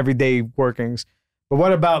everyday workings. But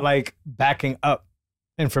what about like backing up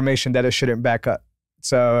information that it shouldn't back up?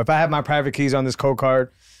 So if I have my private keys on this code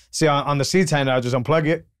card, see on the seed signer, I'll just unplug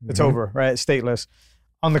it. It's over, right? It's stateless.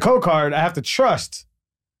 On the code card, I have to trust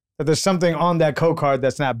that there's something on that code card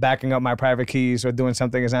that's not backing up my private keys or doing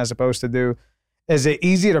something it's not supposed to do. Is it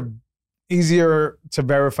easier to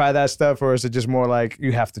verify that stuff, or is it just more like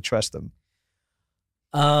you have to trust them?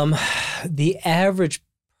 The average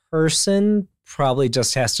person probably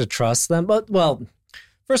just has to trust them. But, well,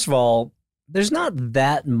 first of all, there's not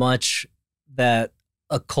that much that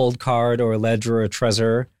a cold card or a ledger or a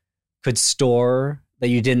Trezor could store that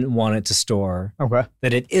you didn't want it to store. Okay.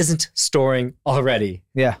 That it isn't storing already.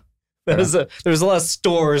 Yeah. There's a lot of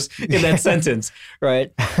stores in that sentence,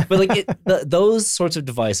 right? But like those sorts of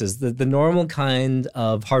devices, the normal kind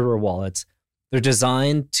of hardware wallets, they're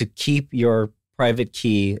designed to keep your private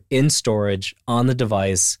key in storage on the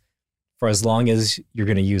device for as long as you're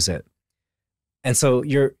going to use it. And so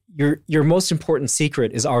your most important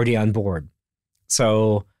secret is already on board.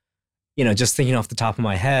 So, just thinking off the top of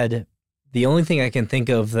my head, the only thing I can think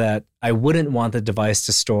of that I wouldn't want the device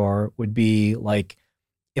to store would be like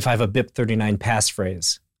if I have a BIP39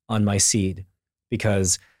 passphrase on my seed.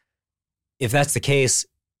 Because if that's the case,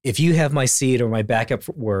 if you have my seed or my backup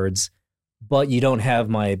words, but you don't have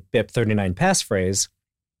my BIP39 passphrase,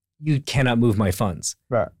 you cannot move my funds.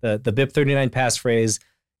 Right. The BIP39 passphrase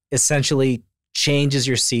essentially changes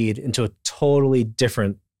your seed into a totally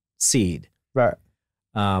different seed. Right.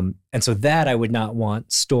 And so that I would not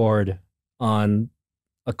want stored on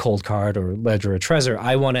a cold card or ledger or Trezor.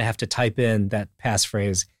 I want to have to type in that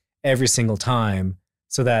passphrase every single time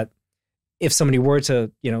so that if somebody were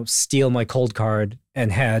to, steal my cold card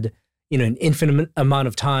and had, an infinite amount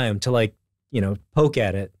of time to like poke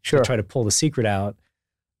at it Sure. to try to pull the secret out.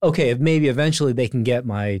 Okay, maybe eventually they can get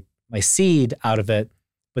my seed out of it,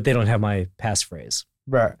 but they don't have my passphrase.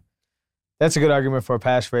 Right. That's a good argument for a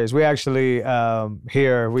passphrase. We actually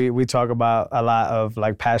here we talk about a lot of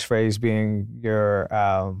like passphrase being your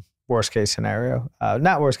worst case scenario.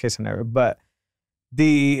 Not worst case scenario, but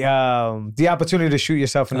the opportunity to shoot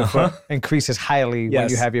yourself in the foot increases highly when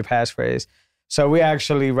you have your passphrase. So we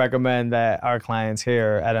actually recommend that our clients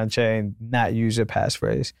here at Unchained not use a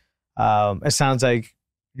passphrase. It sounds like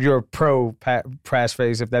you're pro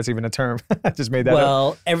passphrase, if that's even a term. I just made that up.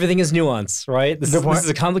 Well, everything is nuance, right? This is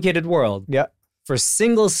a complicated world. Yeah. For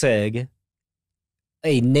single sig,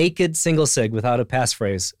 a naked single sig without a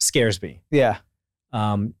passphrase scares me. Yeah.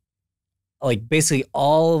 Like basically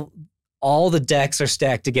all the decks are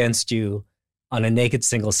stacked against you on a naked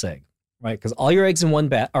single sig, right? Because all your eggs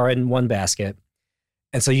are in one basket,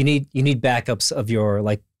 and so you need backups of your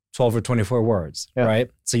like 12 or 24 words,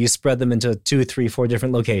 right? So you spread them into 2, 3, 4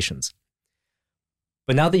 different locations.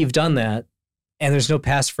 But now that you've done that, and there's no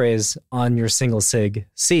passphrase on your single sig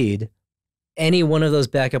seed, any one of those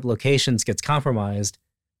backup locations gets compromised,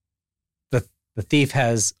 the thief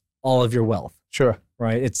has all of your wealth. Sure.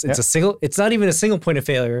 Right? It's not even a single point of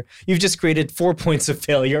failure. You've just created 4 points of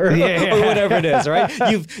failure or whatever it is, right?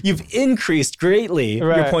 You've increased greatly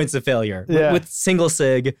your points of failure with single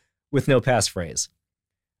sig with no passphrase.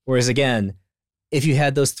 Whereas again, if you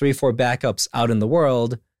had those 3, 4 backups out in the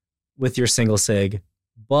world with your single sig,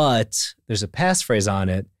 but there's a passphrase on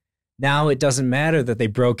it, now it doesn't matter that they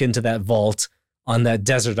broke into that vault on that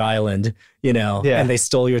desert island, and they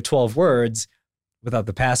stole your 12 words. Without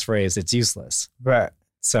the passphrase, it's useless. Right.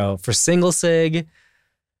 So for single sig,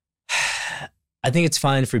 I think it's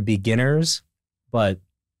fine for beginners, but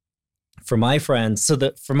for my friends,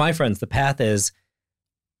 the path is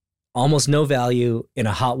almost no value in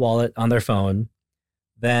a hot wallet on their phone,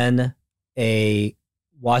 then a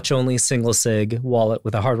watch-only single sig wallet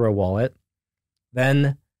with a hardware wallet,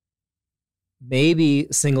 then maybe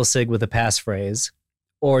single sig with a passphrase,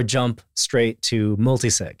 or jump straight to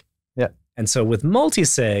multi-sig. Yeah. And so with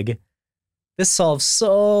multi-sig, this solves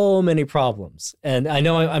so many problems. And I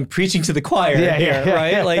know I'm preaching to the choir here,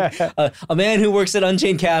 right? Like a man who works at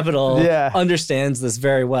Unchained Capital understands this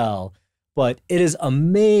very well. But it is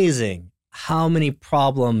amazing how many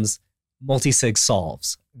problems multi-sig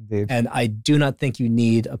solves. Indeed. And I do not think you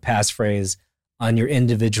need a passphrase on your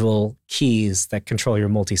individual keys that control your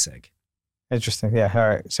multi-sig. Interesting. Yeah. All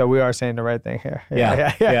right. So we are saying the right thing here.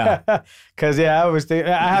 Yeah. Because I was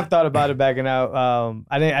thinking, I have thought about it backing out.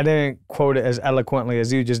 I didn't quote it as eloquently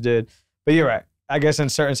as you just did, but you're right. I guess in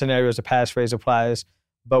certain scenarios the passphrase applies,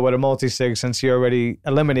 but with a multi-sig, since you already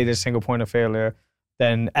eliminated a single point of failure,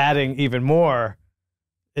 then adding even more,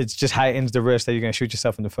 it just heightens the risk that you're going to shoot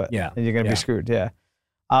yourself in the foot. Yeah. And you're going to be screwed. Yeah.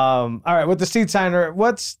 All right. With the seed signer,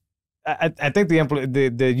 I think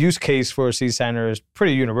the use case for a seed signer is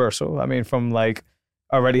pretty universal. I mean, from like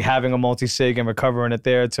already having a multi-sig and recovering it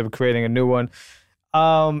there to creating a new one.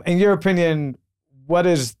 In your opinion, what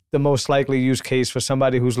is the most likely use case for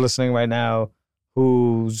somebody who's listening right now,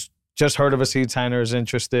 who's just heard of a seed signer, is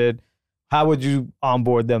interested? How would you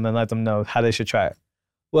onboard them and let them know how they should try it?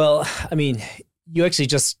 Well, I mean, you actually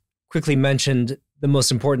just quickly mentioned the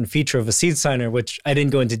most important feature of a seed signer, which I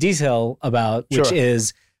didn't go into detail about, which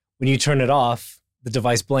is when you turn it off, the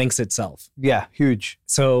device blanks itself. Yeah, huge.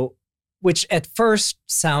 So, which at first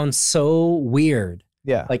sounds so weird.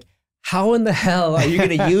 Yeah. Like, how in the hell are you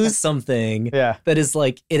going to use something that is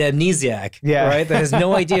like an amnesiac, right? That has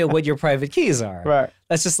no idea what your private keys are. Right.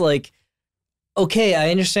 That's just like, okay,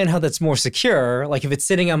 I understand how that's more secure. Like if it's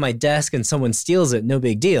sitting on my desk and someone steals it, no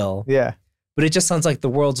big deal. Yeah. But it just sounds like the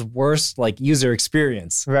world's worst like user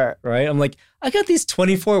experience. Right. Right. I'm like, I got these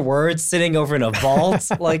 24 words sitting over in a vault.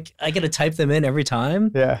 Like I got to type them in every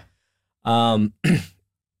time. Yeah. And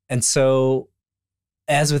so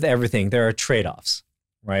as with everything, there are trade-offs,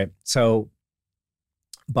 right? So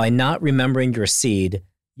by not remembering your seed,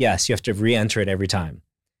 yes, you have to re-enter it every time.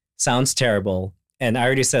 Sounds terrible. And I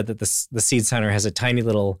already said that the seed signer has a tiny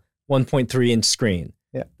little 1.3 inch screen.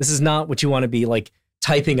 Yeah. This is not what you want to be like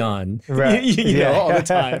typing on, you know, all the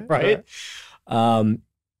time, right?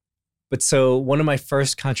 But so one of my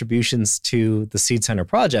first contributions to the Seed Signer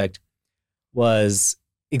project was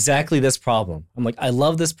exactly this problem. I'm like, I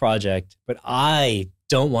love this project, but I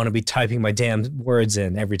don't want to be typing my damn words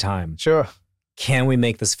in every time. Sure. Can we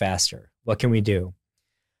make this faster? What can we do?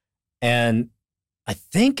 And I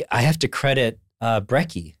think I have to credit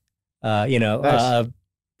Brecky,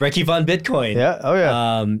 Brecky von Bitcoin. Yeah. Oh,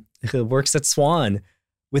 yeah. Who works at Swan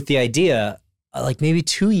with the idea, like maybe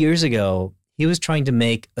 2 years ago, he was trying to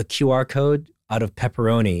make a QR code out of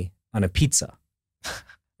pepperoni on a pizza.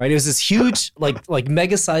 Right? It was this huge, like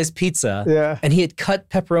mega-sized pizza. Yeah. And he had cut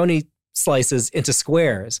pepperoni slices into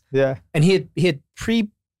squares. Yeah. And he had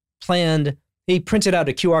pre-planned, he printed out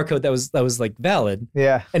a QR code that was like valid.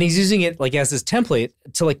 Yeah. And he's using it like as his template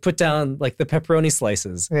to like put down like the pepperoni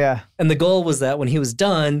slices. Yeah. And the goal was that when he was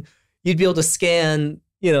done, you'd be able to scan,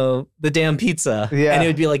 the damn pizza. Yeah. And it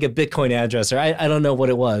would be like a Bitcoin address, or I don't know what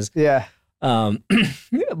it was. Yeah.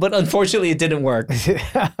 But unfortunately it didn't work.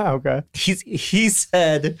 Okay. He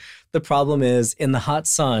said the problem is in the hot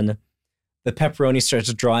sun, the pepperoni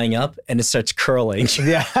starts drying up and it starts curling.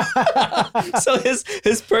 Yeah. So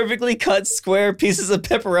his perfectly cut square pieces of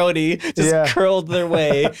pepperoni just curled their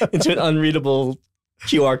way into an unreadable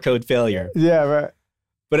QR code failure. Yeah, right.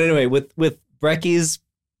 But anyway, with Brecky's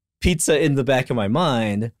pizza in the back of my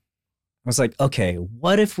mind, I was like, okay,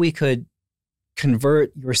 what if we could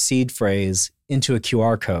convert your seed phrase into a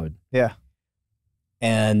QR code? Yeah.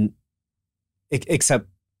 And except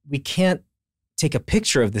we can't take a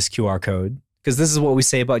picture of this QR code, because this is what we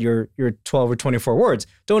say about your 12 or 24 words.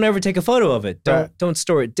 Don't ever take a photo of it. Don't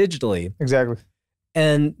store it digitally. Exactly.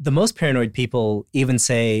 And the most paranoid people even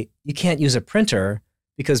say you can't use a printer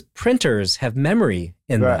because printers have memory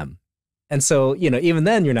in them. And so, even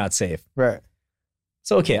then you're not safe. Right.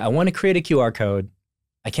 So, okay, I want to create a QR code.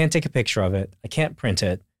 I can't take a picture of it. I can't print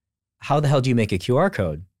it. How the hell do you make a QR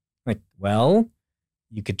code? Like, well,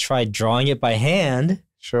 you could try drawing it by hand.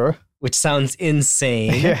 Sure. Which sounds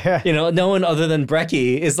insane. Yeah. No one other than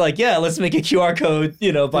Brecky is like, yeah, let's make a QR code,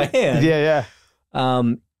 by hand. Yeah.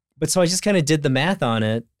 But so I just kind of did the math on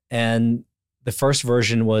it. And the first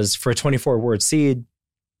version was for a 24-word seed,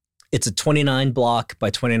 it's a 29 block by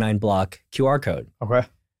 29 block QR code. Okay.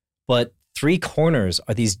 But 3 corners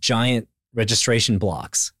are these giant registration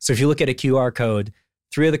blocks. So if you look at a QR code,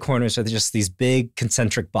 3 of the corners are just these big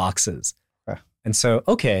concentric boxes. Okay. And so,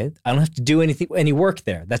 okay, I don't have to do any work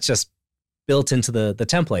there. That's just built into the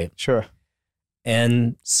template. Sure.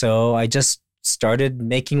 And so I just started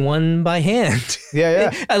making one by hand.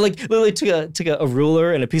 Yeah. I literally took a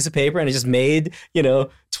ruler and a piece of paper and I just made,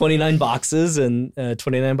 29 boxes and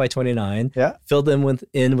 29 by 29. Yeah. Filled them with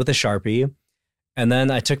a Sharpie. And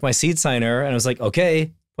then I took my seed signer and I was like,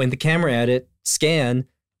 okay, point the camera at it, scan,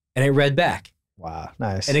 and it read back. Wow,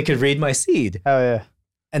 nice. And it could read my seed. Oh, yeah.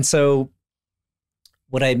 And so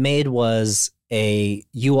what I made was a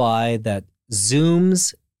UI that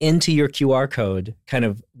zooms into your QR code, kind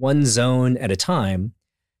of one zone at a time.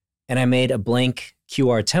 And I made a blank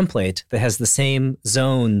QR template that has the same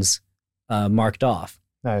zones marked off.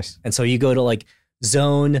 Nice. And so you go to like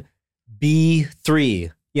zone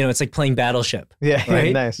B3, it's like playing Battleship. Yeah,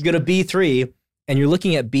 right? Nice. You go to B3 and you're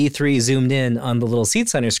looking at B3 zoomed in on the little seed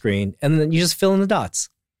signer screen, and then you just fill in the dots.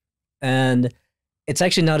 And it's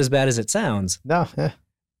actually not as bad as it sounds. No, yeah.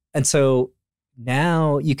 And so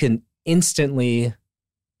now you can instantly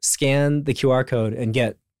scan the QR code and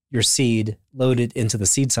get your seed loaded into the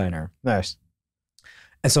seed signer. Nice.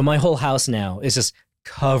 And so my whole house now is just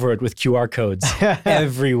covered with QR codes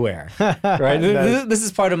everywhere. Right? Nice. This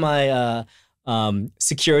is part of my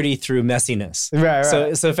security through messiness. Right.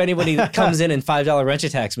 So if anybody comes in and $5 wrench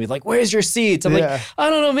attacks me, like, where's your seeds? I'm like, I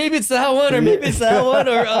don't know, maybe it's that one, or maybe it's that one,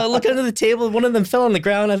 or look under the table. One of them fell on the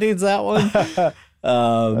ground. I think it's that one.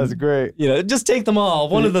 That's great. Just take them all.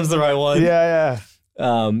 One of them's the right one. Yeah.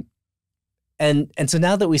 And so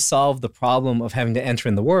now that we solved the problem of having to enter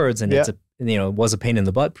in the words, and it was a pain in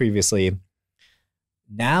the butt previously,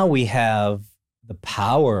 now we have the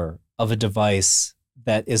power of a device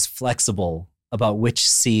that is flexible about which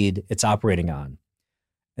seed it's operating on.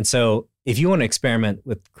 And so if you want to experiment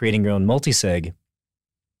with creating your own multisig,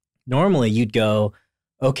 normally you'd go,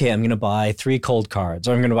 okay, I'm going to buy 3 cold cards,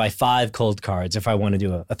 or I'm going to buy 5 cold cards if I want to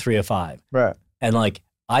do a 3 of 5. Right. And like,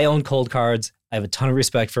 I own cold cards. I have a ton of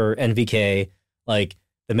respect for NVK. Like,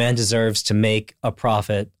 the man deserves to make a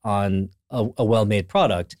profit on a well-made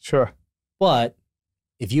product. Sure. But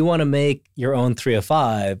if you want to make your own 3 of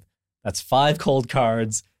 5, that's 5 cold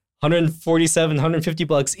cards,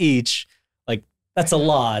 $150 each. Like, that's a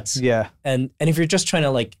lot. Yeah. And if you're just trying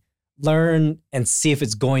to like learn and see if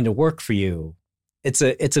it's going to work for you, it's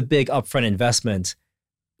a big upfront investment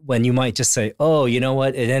when you might just say, oh, you know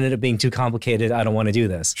what? It ended up being too complicated. I don't want to do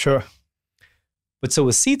this. Sure. But so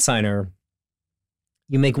with Seed Signer,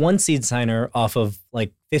 you make one Seed Signer off of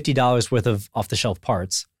like $50 worth of off-the-shelf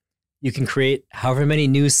parts. You can create however many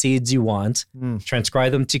new seeds you want,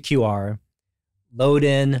 transcribe them to QR, load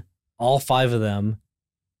in all 5 of them,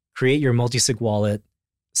 create your multisig wallet,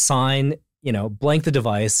 sign, blank the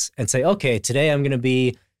device and say, okay, today I'm going to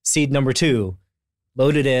be seed number 2,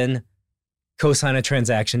 load it in, co-sign a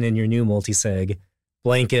transaction in your new multisig,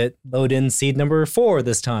 blanket, load in seed number 4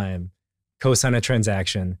 this time, co-sign a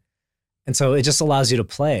transaction. And so it just allows you to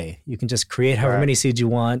play. You can just create however many seeds you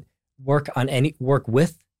want, work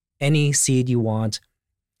with any seed you want,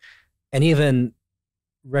 and even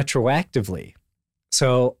retroactively.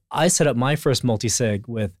 So I set up my first multisig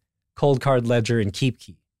with Cold Card Ledger and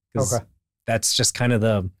KeepKey. Okay. That's just kind of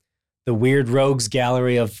the weird rogues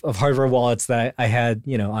gallery of hardware wallets that I had,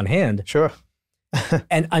 on hand. Sure.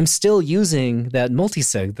 And I'm still using that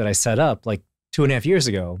multisig that I set up like 2.5 years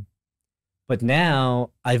ago. But now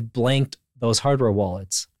I've blanked those hardware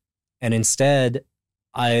wallets. And instead,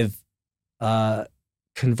 I've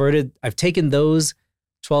taken those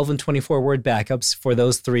 12 and 24 word backups for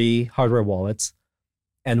those 3 hardware wallets.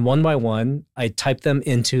 And one by one, I typed them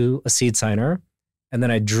into a seed signer. And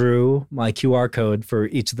then I drew my QR code for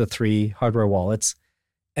each of the 3 hardware wallets.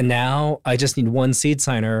 And now I just need one seed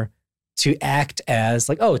signer to act as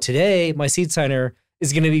like, oh, today my seed signer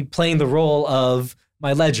is going to be playing the role of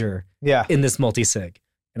my ledger in this multisig.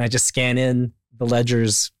 And I just scan in the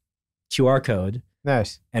ledger's QR code.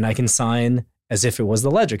 Nice. And I can sign as if it was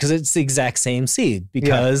the ledger because it's the exact same seed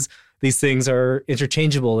because these things are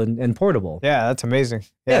interchangeable and portable. Yeah, that's amazing.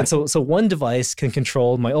 Yeah. And so one device can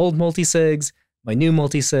control my old multisigs, my new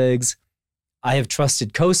multisigs. I have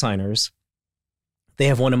trusted co-signers. They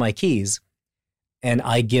have one of my keys and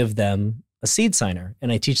I give them a seed signer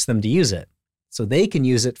and I teach them to use it so they can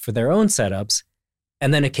use it for their own setups.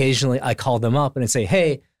 And then occasionally I call them up and I say,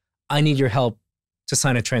 hey, I need your help to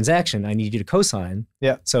sign a transaction. I need you to co-sign.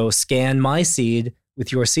 Yeah. So scan my seed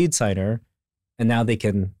with your seed signer and now they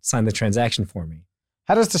can sign the transaction for me.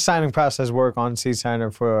 How does the signing process work on seed signer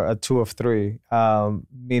for a 2 of 3?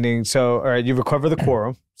 Meaning, so all right, you recover the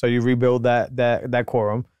quorum, so you rebuild that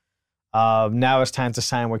quorum. Now it's time to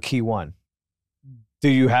sign with key 1. Do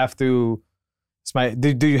you have to?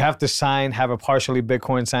 Do you have to sign? Have a partially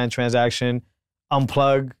Bitcoin signed transaction,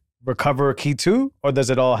 unplug, recover key 2, or does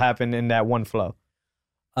it all happen in that one flow?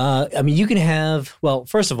 I mean, you can have. Well,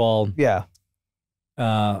 first of all,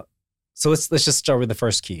 so let's just start with the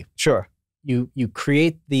first key. Sure. You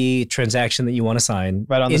create the transaction that you want to sign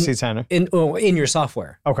right on the seed signer in your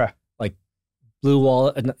software. Okay. Like Blue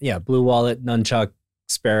Wallet, Nunchuck,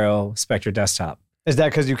 Sparrow, Spectre Desktop. Is that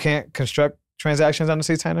because you can't construct transactions on the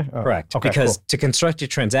seed signer? Oh. Correct. Okay, because to construct a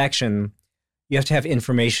transaction, you have to have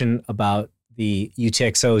information about the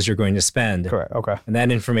UTXOs you're going to spend. Correct. Okay. And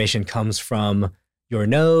that information comes from your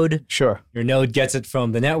node. Sure. Your node gets it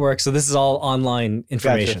from the network. So this is all online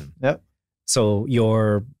information. Gotcha. Yep. So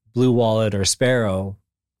your Blue Wallet or Sparrow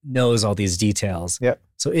knows all these details. Yep.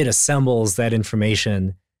 So it assembles that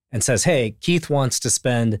information and says, hey, Keith wants to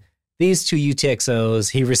spend these 2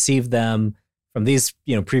 UTXOs. He received them from these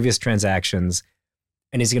previous transactions,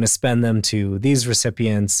 and he's going to spend them to these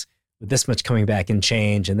recipients with this much coming back in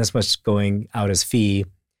change and this much going out as fee.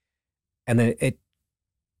 And then it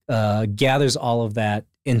gathers all of that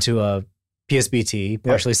into a PSBT,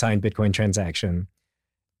 partially signed Bitcoin transaction.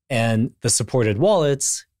 And the supported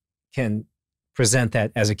wallets can present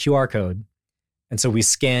that as a QR code. And so we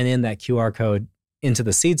scan in that QR code into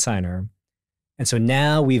the seed signer. And so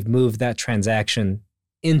now we've moved that transaction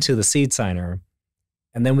into the seed signer.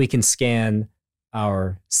 And then we can scan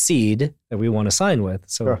our seed that we want to sign with.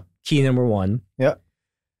 So key number 1. Yeah.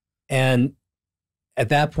 And at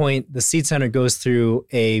that point, the seed signer goes through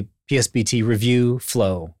a PSBT review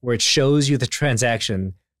flow where it shows you the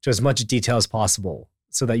transaction to as much detail as possible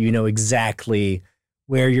so that you know exactly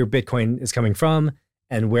where your Bitcoin is coming from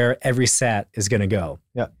and where every sat is going to go.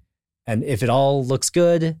 Yeah. And if it all looks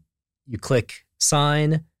good, you click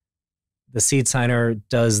sign. The seed signer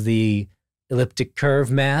does the elliptic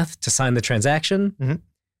curve math to sign the transaction. Mm-hmm.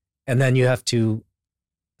 And then you have to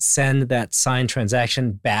send that signed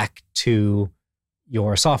transaction back to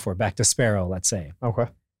your software, back to Sparrow, let's say. Okay.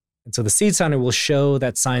 And so the seed signer will show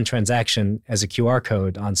that signed transaction as a QR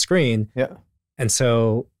code on screen. Yeah. And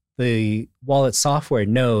so the wallet software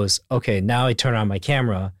knows, okay, now I turn on my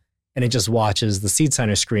camera and it just watches the seed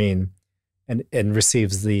signer screen and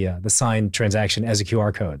receives the signed transaction as a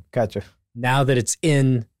QR code. Gotcha. Now that it's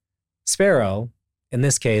in Sparrow, in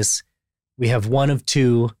this case, we have one of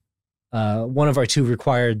our 2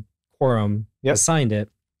 required quorum has signed it.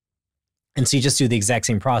 And so you just do the exact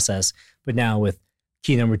same process, but now with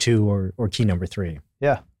key number 2 or key number 3.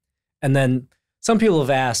 Yeah. And then some people have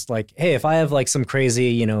asked, like, hey, if I have like some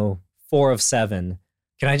crazy, 4 of 7,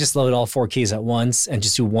 can I just load all 4 keys at once and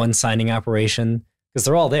just do one signing operation? Because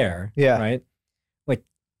they're all there. Yeah. Right? Like,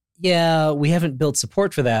 yeah, we haven't built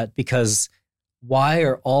support for that because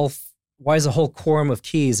why why is a whole quorum of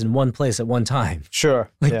keys in one place at one time?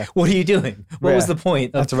 Sure. Like, yeah. what are you doing? What was the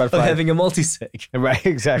point of having a multi-sig? Right,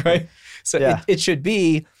 exactly. Right? So it should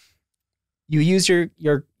be, you use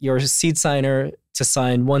your seed signer to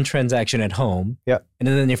sign one transaction at home. Yeah. And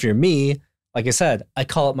then if you're me, like I said, I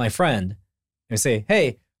call up my friend and I say,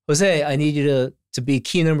 hey, Jose, I need you to be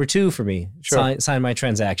key number 2 for me. Sure. Sign my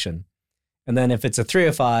transaction. And then if it's a 3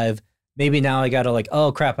 of 5, maybe now I got to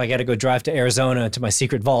oh crap, I got to go drive to Arizona to my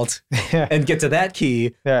secret vault and get to that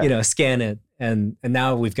key, scan it. And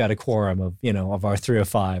now we've got a quorum of our 3 of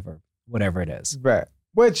 5 or whatever it is. Right.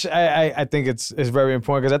 Which I think it's very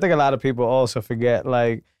important, because I think a lot of people also forget,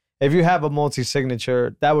 like, if you have a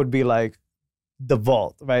multi-signature, that would be like the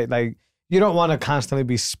vault, right? Like, you don't want to constantly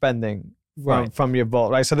be spending from your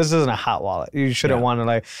vault, right? So this isn't a hot wallet. You shouldn't want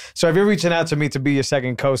to so if you're reaching out to me to be your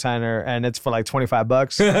second cosigner and it's for like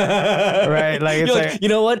 $25, right? Like, it's like, you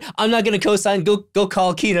know what? I'm not going to cosign. Go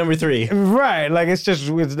call key number 3. Right. Like, it's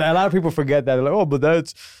a lot of people forget that. They're like, oh, but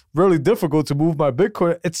that's really difficult to move my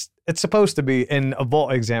Bitcoin. It's supposed to be in a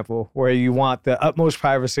vault example where you want the utmost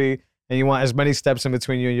privacy and you want as many steps in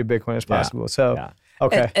between you and your Bitcoin as possible.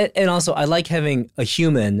 Okay. And also, I like having a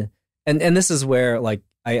human, and this is where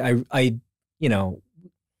I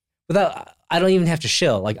without, I don't even have to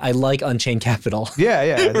shill. Like, I like Unchained Capital.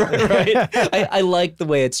 Yeah. right. I like the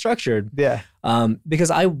way it's structured. Yeah.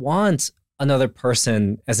 Because I want another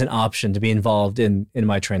person as an option to be involved in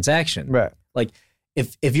my transaction. Right. Like,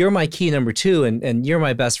 if you're my key number 2 and you're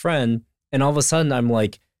my best friend, and all of a sudden I'm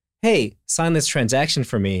like, hey, sign this transaction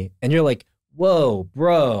for me, and you're like, whoa,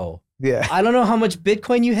 bro. Yeah. I don't know how much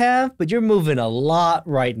Bitcoin you have, but you're moving a lot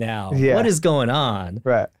right now. Yeah. What is going on?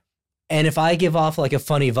 Right. And if I give off like a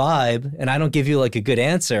funny vibe and I don't give you like a good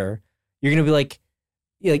answer, you're going to be like,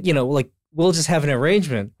 we'll just have an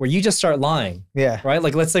arrangement where you just start lying. Yeah. Right?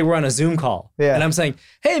 Like, let's say we're on a Zoom call. Yeah. And I'm saying,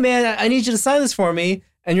 hey, man, I need you to sign this for me.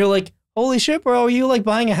 And you're like, holy shit, bro, are you like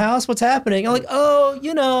buying a house? What's happening? I'm like,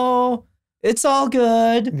 oh, it's all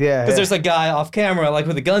good. Yeah. Because there's a guy off camera, like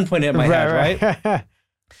with a gun pointed at my head, right?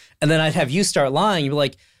 And then I'd have you start lying. You're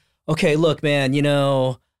like, okay, look, man,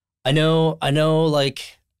 I know,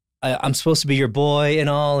 like, I'm supposed to be your boy and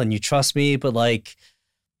all, and you trust me, but like,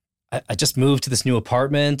 I just moved to this new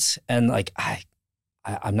apartment, and like,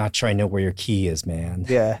 I'm not sure I know where your key is, man.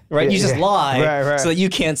 Yeah. Right? You just lie right. so that you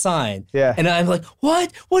can't sign. Yeah. And I'm like,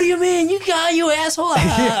 what? What do you mean? You asshole.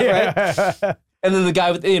 Right? And then the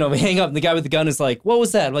guy with, we hang up, and the guy with the gun is like, what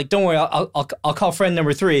was that? I'm like, don't worry, I'll call friend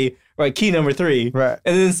number 3, right? Key number 3. Right.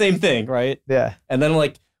 And then the same thing, right? Yeah. And then I'm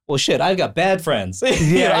like, well, shit, I've got bad friends. I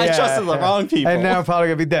trusted the wrong people. And now I'm probably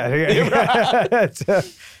going to be dead.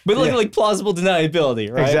 But like plausible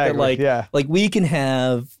deniability, right? Exactly. Like we can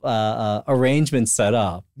have arrangements set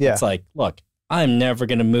up. Yeah. It's like, look, I'm never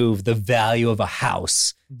going to move the value of a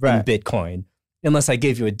house in Bitcoin unless I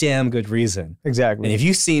give you a damn good reason. Exactly. And if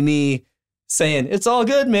you see me saying, it's all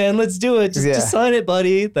good, man, let's do it, just sign it,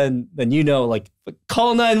 buddy, then like,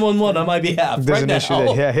 call 911 on my behalf. There's right an now.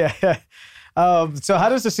 issue there. Yeah. So how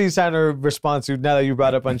does the seed signer respond to, now that you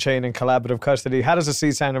brought up Unchained and collaborative custody, how does the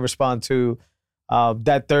seed signer respond to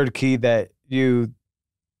that third key that you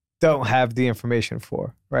don't have the information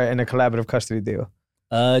for, right, in a collaborative custody deal?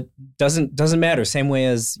 Doesn't matter. Same way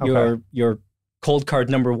as your cold card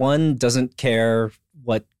number 1 doesn't care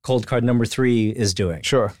what cold card number 3 is doing.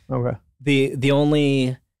 Sure. Okay. The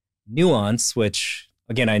only nuance, which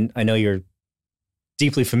again I know you're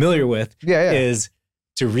deeply familiar with, is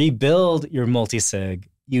to rebuild your multisig,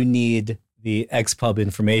 you need the XPub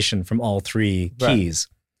information from all 3 keys.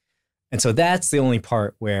 And so that's the only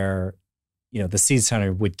part where, the seed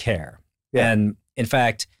signer would care. Yeah. And in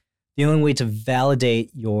fact, the only way to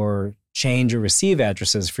validate your change or receive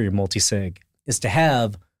addresses for your multisig is to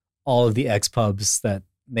have all of the XPubs that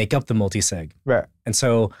make up the multisig. Right. And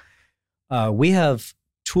so we have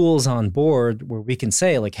tools on board where we can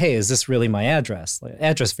say like, hey, is this really my address? Like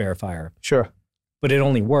address verifier. Sure. But it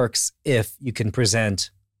only works if you can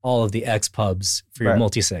present all of the XPubs for your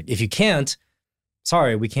multisig. If you can't,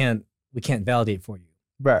 sorry, we can't validate for you.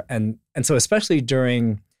 Right. And so especially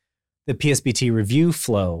during the PSBT review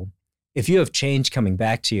flow, if you have change coming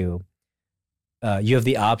back to you, you have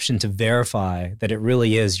the option to verify that it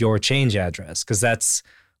really is your change address, because that's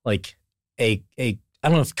like a I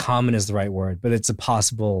don't know if common is the right word, but it's a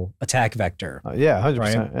possible attack vector. 100%.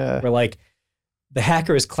 Right? Yeah. Where like the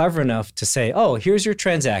hacker is clever enough to say, oh, here's your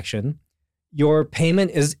transaction. Your payment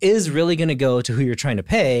is really going to go to who you're trying to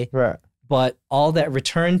pay. Right. But all that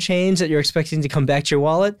return change that you're expecting to come back to your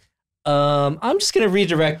wallet, I'm just going to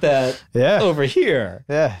redirect that over here.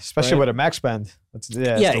 Yeah, especially with a max spend.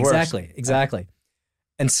 Exactly.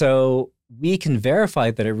 And so we can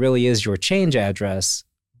verify that it really is your change address,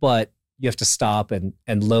 but you have to stop and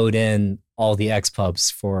load in all the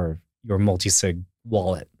XPubs for your multi-sig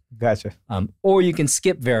wallet. Gotcha. Or you can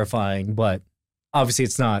skip verifying, but obviously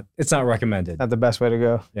it's not recommended. Not the best way to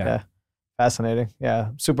go. Yeah. Fascinating. Yeah.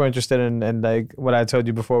 Super interested in like what I told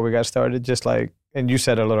you before we got started, just like, and you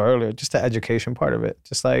said a little earlier, just the education part of it.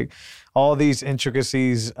 Just like all these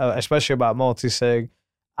intricacies, especially about multi-sig,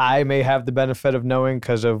 I may have the benefit of knowing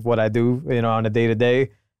because of what I do, on a day-to-day,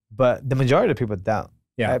 but the majority of people don't.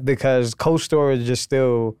 Yeah. Right? Because cold storage is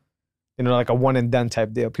still, like a one and done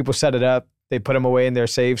type deal. People set it up, they put them away in their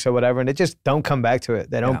safes or whatever, and they just don't come back to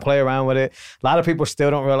it. They don't play around with it. A lot of people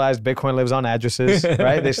still don't realize Bitcoin lives on addresses,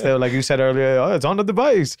 right? They still, like you said earlier, it's on the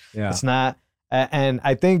device. Yeah. It's not. And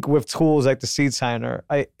I think with tools like the Seed Signer,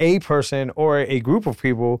 a person or a group of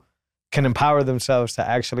people can empower themselves to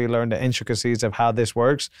actually learn the intricacies of how this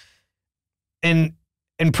works. In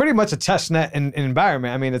pretty much a testnet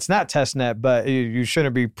environment. I mean, it's not testnet, but you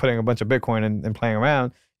shouldn't be putting a bunch of Bitcoin and playing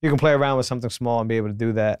around. You can play around with something small and be able to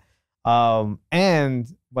do that. And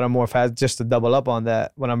what I'm more just to double up on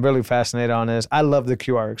that, what I'm really fascinated on is I love the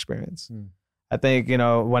QR experience. I think,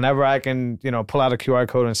 whenever I can, pull out a QR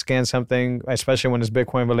code and scan something, especially when it's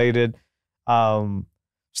Bitcoin related,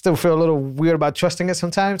 still feel a little weird about trusting it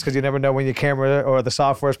sometimes because you never know when your camera or the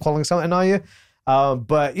software is pulling something on you.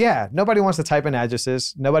 But yeah, nobody wants to type in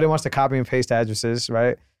addresses. Nobody wants to copy and paste addresses,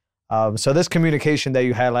 right? So this communication that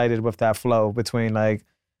you highlighted with that flow between like,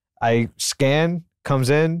 I scan,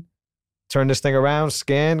 comes in, turn this thing around,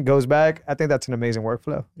 scan, goes back. I think that's an amazing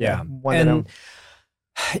workflow. Yeah.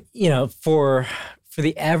 For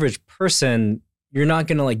the average person, you're not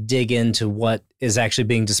going to like dig into what is actually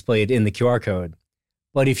being displayed in the QR code.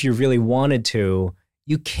 But if you really wanted to,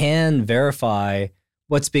 you can verify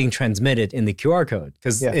what's being transmitted in the QR code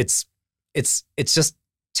because it's just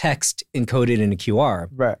text encoded in a QR.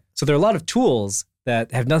 Right. So there are a lot of tools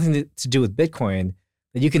that have nothing to do with Bitcoin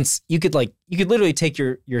that you could literally take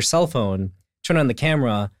your cell phone, turn on the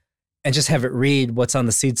camera, and just have it read what's on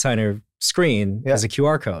the Seed Signer screen as a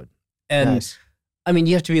QR code. And nice. I mean,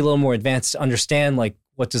 you have to be a little more advanced to understand like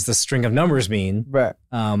what does the string of numbers mean. Right.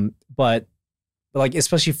 But like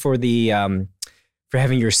especially for the for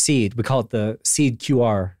having your seed, we call it the seed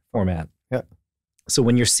QR format. Yeah. So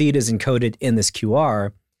when your seed is encoded in this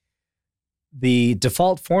QR, the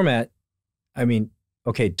default format, I mean,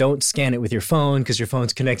 okay, don't scan it with your phone because your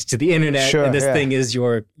phone's connected to the internet and this thing is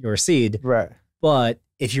your seed. Right. But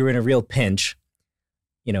if you're in a real pinch,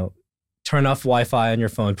 turn off Wi-Fi on your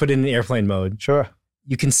phone, put it in airplane mode. Sure.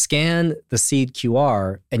 You can scan the seed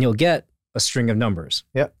QR and you'll get a string of numbers.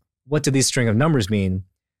 Yep. What do these string of numbers mean?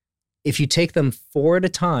 If you take them 4 at a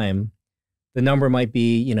time, the number might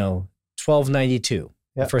be, 1292,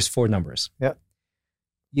 the first 4 numbers. Yep.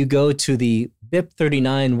 You go to the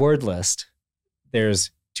BIP39 word list. There's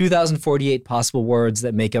 2,048 possible words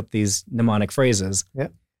that make up these mnemonic phrases.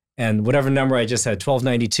 Yep. And whatever number I just said,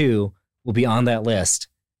 1292, will be on that list.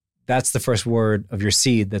 That's the first word of your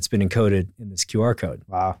seed that's been encoded in this QR code.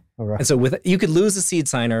 Wow. All right. And so you could lose the Seed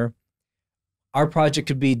Signer. Our project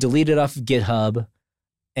could be deleted off of GitHub,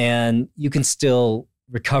 and you can still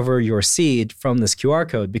recover your seed from this QR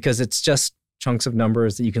code because it's just chunks of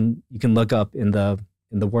numbers that you can look up in the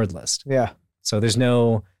word list. Yeah. So there's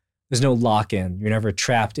no lock-in. You're never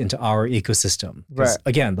trapped into our ecosystem. Right.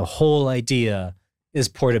 Again, the whole idea is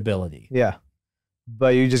portability. Yeah.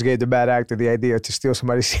 But you just gave the bad actor the idea to steal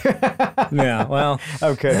somebody's. Yeah. Well.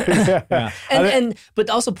 Okay. Yeah. But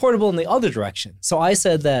also portable in the other direction. So I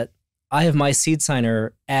said that I have my Seed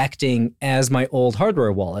Signer acting as my old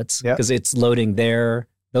hardware wallets because it's loading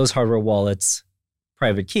those hardware wallets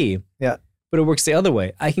private key. Yeah. But it works the other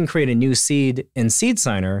way. I can create a new seed in Seed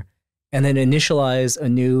Signer and then initialize a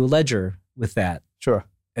new ledger with that. Sure.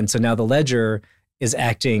 And so now the ledger is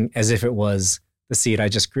acting as if it was the seed I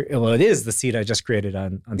just created. Well, it is the seed I just created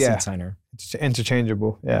on Seed Signer. It's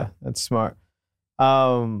interchangeable. Yeah, that's smart.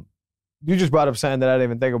 You just brought up something that I didn't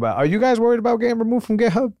even think about. Are you guys worried about getting removed from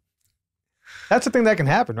GitHub? That's a thing that can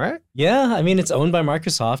happen, right? Yeah, I mean, it's owned by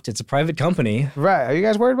Microsoft. It's a private company. Right. Are you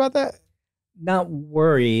guys worried about that? Not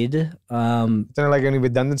worried. Is there like any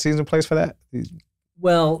redundancies in place for that?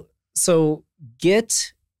 Well, so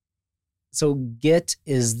Git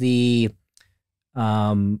is the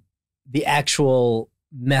actual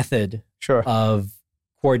method of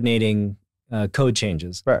coordinating code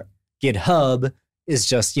changes. Right. GitHub is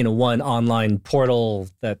just, one online portal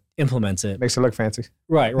that implements it. Makes it look fancy.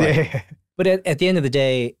 Right. Yeah. But at the end of the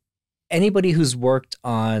day, anybody who's worked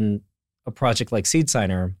on a project like Seed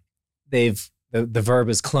Signer, the verb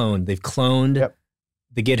is cloned. They've cloned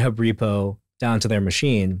the GitHub repo down to their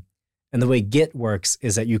machine. And the way Git works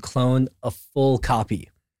is that you clone a full copy.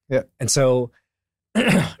 Yeah. And so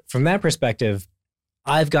from that perspective,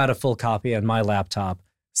 I've got a full copy on my laptop.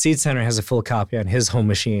 Seed Center has a full copy on his home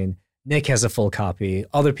machine. Nick has a full copy.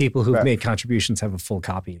 Other people who've made contributions have a full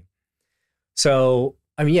copy. So,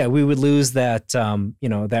 I mean, yeah, we would lose that,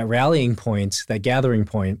 that rallying point, that gathering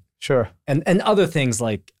point. Sure. And other things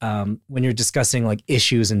like when you're discussing like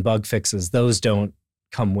issues and bug fixes, those don't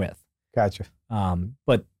come with. Gotcha.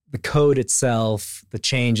 But the code itself, the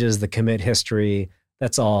changes, the commit history,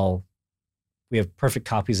 that's all. We have perfect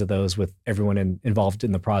copies of those with everyone involved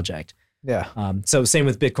in the project. Yeah. So same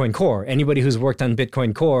with Bitcoin Core. Anybody who's worked on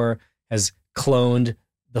Bitcoin Core has cloned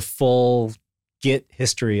the full Git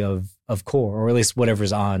history of Core, or at least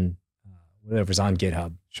whatever's on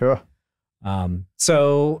GitHub. Sure.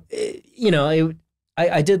 So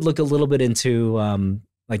I did look a little bit into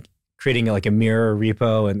like creating like a mirror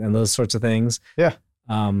repo and those sorts of things. Yeah.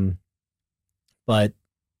 But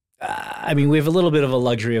I mean, we have a little bit of a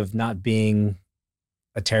luxury of not being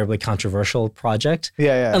a terribly controversial project.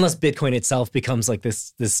 Yeah. Unless Bitcoin itself becomes like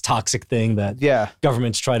this toxic thing that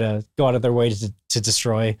governments try to go out of their way to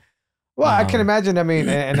destroy. Well, I can imagine. I mean,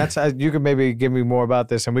 and that's you can maybe give me more about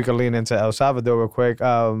this, and we can lean into El Salvador real quick.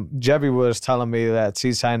 Jevy was telling me that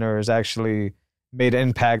Seed Signer has actually made an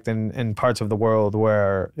impact in parts of the world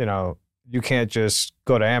where you can't just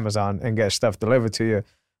go to Amazon and get stuff delivered to you.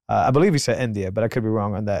 I believe he said India, but I could be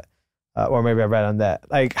wrong on that, or maybe I read on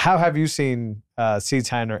that. Like, how have you seen Seed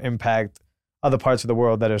Signer impact other parts of the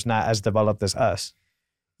world that is not as developed as us?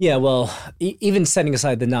 Yeah, well, even setting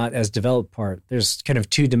aside the not as developed part, there's kind of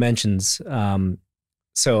two dimensions.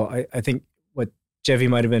 So I think what Jevy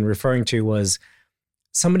might have been referring to was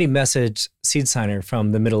somebody messaged Seed Signer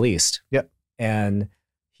from the Middle East. Yep. And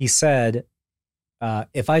he said,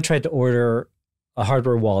 if I tried to order a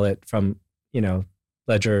hardware wallet from,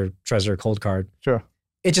 Ledger, Trezor, Coldcard, sure,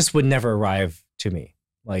 it just would never arrive to me.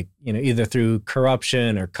 Like, either through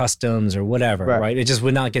corruption or customs or whatever, right? It just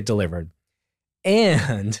would not get delivered.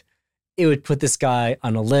 And it would put this guy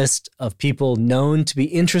on a list of people known to be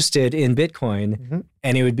interested in Bitcoin,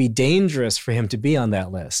 and it would be dangerous for him to be on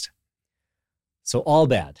that list. So all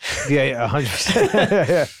bad. Yeah, 100%.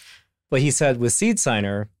 Yeah. But he said with Seed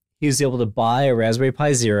Signer, he was able to buy a Raspberry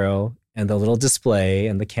Pi Zero and the little display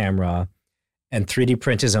and the camera and 3D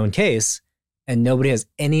print his own case, and nobody has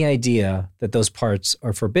any idea that those parts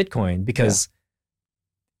are for Bitcoin because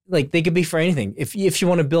like they could be for anything. If you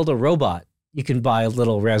want to build a robot, you can buy a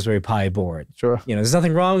little Raspberry Pi board. Sure. There's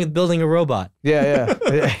nothing wrong with building a robot. Yeah.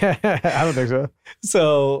 I don't think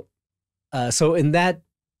so. So in that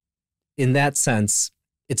sense,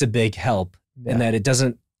 it's a big help in that it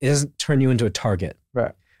doesn't turn you into a target.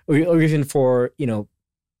 Right. Or even for,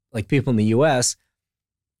 like people in the US,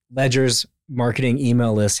 Ledger's marketing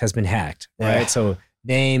email list has been hacked, right? Yeah. So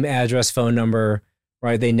name, address, phone number,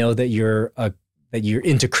 right? They know that you're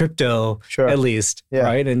into crypto, at least,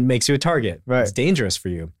 right? And makes you a target. Right. It's dangerous for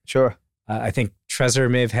you. Sure. I think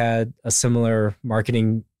Trezor may have had a similar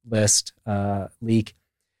marketing list leak.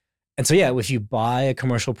 And so, if you buy a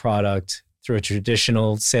commercial product through a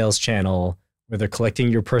traditional sales channel where they're collecting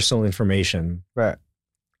your personal information, right,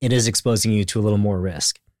 it is exposing you to a little more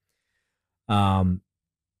risk.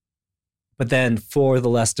 But then for the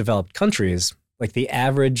less developed countries, like the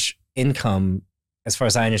average income, as far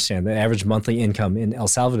as I understand, the average monthly income in El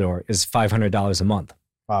Salvador is $500 a month.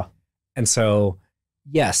 Wow. And so,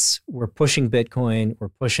 yes, we're pushing Bitcoin. We're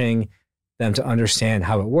pushing them to understand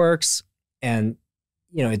how it works. And,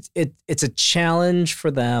 it's a challenge for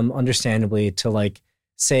them, understandably, to like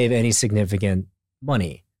save any significant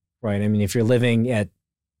money, right? I mean, if you're living at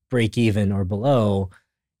break even or below,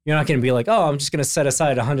 you're not going to be like, oh, I'm just going to set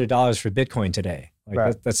aside $100 for Bitcoin today.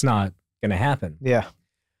 Like that's not going to happen. Yeah.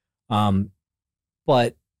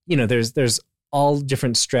 But there's all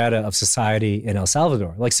different strata of society in El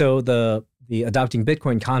Salvador. Like, so the Adopting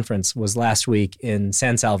Bitcoin conference was last week in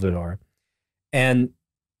San Salvador, and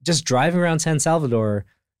just driving around San Salvador,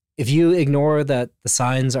 if you ignore that the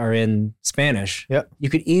signs are in Spanish, you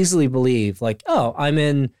could easily believe like, oh, I'm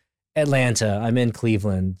in Atlanta, I'm in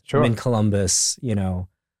Cleveland, I'm in Columbus, it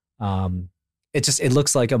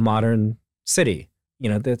looks like a modern city.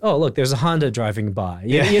 Oh, look, there's a Honda driving by.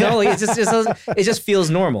 It just feels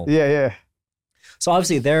normal. Yeah. So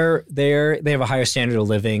obviously they have a higher standard of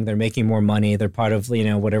living. They're making more money. They're part of,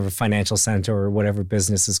 whatever financial center or whatever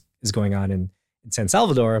business is going on in San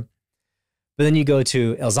Salvador. But then you go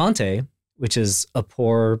to El Zonte, which is a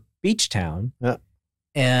poor beach town. Yeah.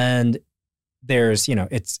 And there's,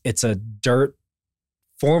 it's a dirt,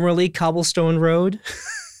 formerly cobblestone road.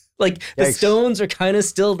 Like the stones are kind of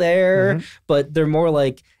still there, but they're more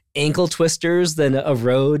like ankle twisters than a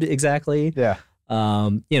road exactly. Yeah.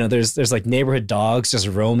 There's like neighborhood dogs just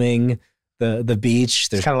roaming the beach.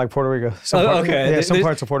 There's It's kind of like Puerto Rico. okay. Yeah, some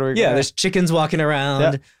parts of Puerto Rico. Yeah, there's chickens walking around.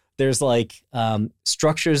 Yeah. There's like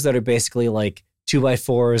structures that are basically like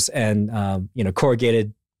 2x4s and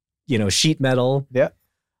corrugated, sheet metal. Yeah.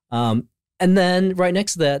 And then right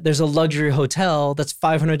next to that, there's a luxury hotel that's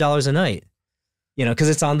 $500 a night, because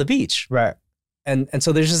it's on the beach. Right. And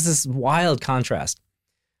so there's just this wild contrast.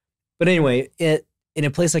 But anyway, in a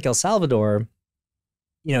place like El Salvador,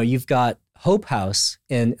 you've got Hope House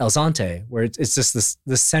in El Zonte, where it's just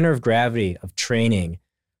this center of gravity of training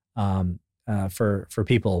for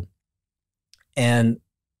people. And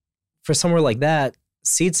for somewhere like that,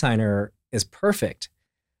 SeedSigner is perfect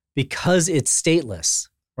because it's stateless,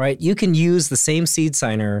 right? You can use the same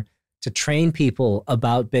SeedSigner to train people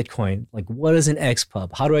about Bitcoin. Like, what is an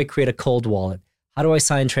XPub? How do I create a cold wallet? How do I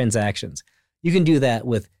sign transactions? You can do that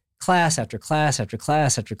with class after class after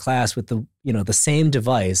class after class with the same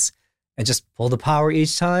device, and just pull the power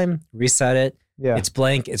each time, reset it. Yeah. It's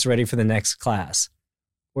blank. It's ready for the next class.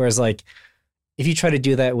 Whereas like if you try to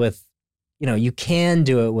do that with, you can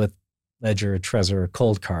do it with Ledger, Trezor,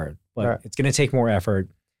 Cold Card, but right. It's going to take more effort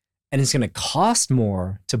and it's going to cost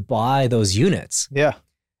more to buy those units. Yeah.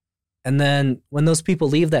 And then when those people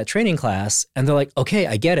leave that training class and they're like, okay,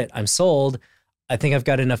 I get it. I'm sold. I think I've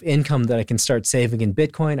got enough income that I can start saving in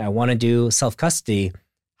Bitcoin. I want to do self-custody.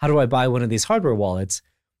 How do I buy one of these hardware wallets?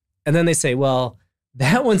 And then they say, well,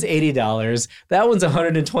 that one's $80. That one's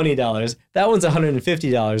 $120. That one's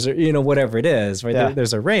 $150 or, whatever it is, right? Yeah.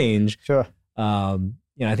 There's a range. Sure.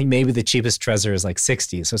 I think maybe the cheapest Trezor is like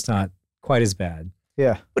 60. So it's not quite as bad.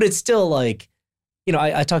 Yeah. But it's still like,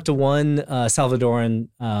 I talked to one Salvadoran,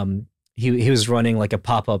 he was running like a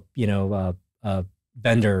pop-up,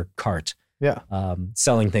 vendor cart. Yeah.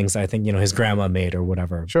 Selling things I think, his grandma made or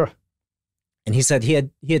whatever. Sure. And he said he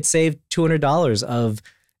had saved $200 of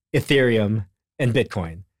Ethereum and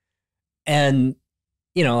Bitcoin. And,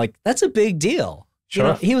 like that's a big deal.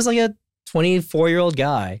 Sure. He was like a 24-year-old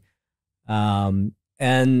guy. And,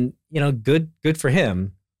 good for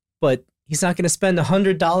him. But he's not going to spend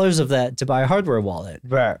 $100 of that to buy a hardware wallet.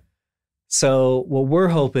 Right. So what we're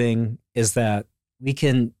hoping is that we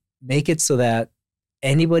can make it so that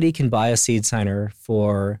anybody can buy a SeedSigner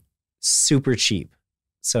for super cheap.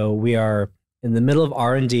 So we are in the middle of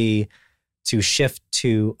R&D to shift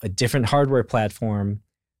to a different hardware platform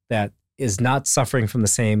that is not suffering from the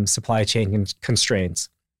same supply chain constraints.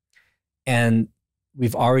 And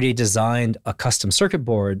we've already designed a custom circuit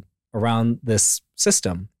board around this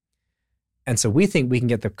system. And so we think we can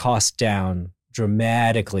get the cost down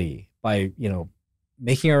dramatically by,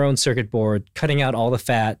 making our own circuit board, cutting out all the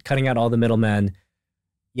fat, cutting out all the middlemen.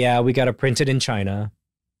 Yeah, we got to print it in China,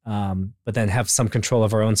 but then have some control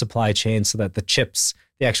of our own supply chain so that the chips,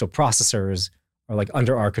 the actual processors are like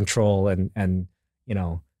under our control and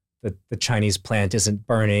the Chinese plant isn't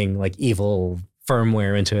burning like evil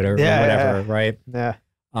firmware into it or whatever, right? Yeah.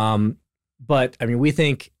 But I mean, we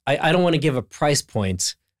think, I don't want to give a price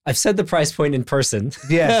point. I've said the price point in person.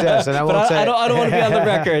 Yes, and I won't say. I don't want to be on the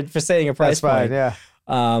record for saying a price point. That's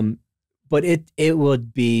fine, yeah. But it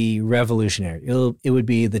would be revolutionary. It would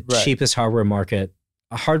be the cheapest hardware wallet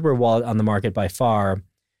on the market by far,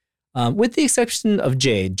 with the exception of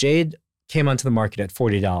Jade. Jade came onto the market at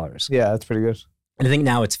 $40. Yeah, that's pretty good. And I think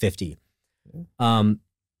now it's $50.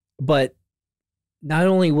 But not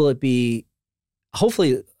only will we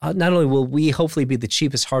hopefully be the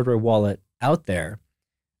cheapest hardware wallet out there,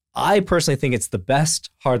 I personally think it's the best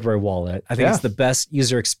hardware wallet. I think it's the best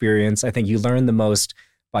user experience. I think you learn the most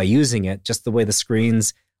by using it, just the way the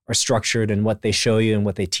screens are structured and what they show you and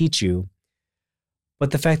what they teach you.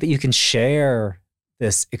 But the fact that you can share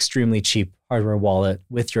this extremely cheap hardware wallet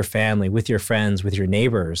with your family, with your friends, with your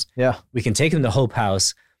neighbors. Yeah. We can take them to Hope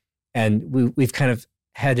House. And we've kind of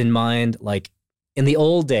had in mind, like in the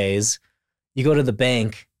old days, you go to the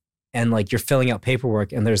bank and like you're filling out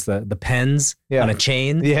paperwork and there's the pens on a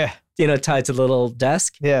chain, tied to the little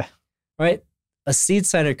desk. Yeah. Right. A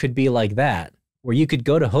SeedSigner could be like that, where you could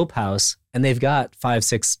go to Hope House and they've got 5,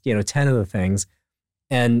 6, 10 of the things.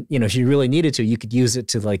 And, if you really needed to, you could use it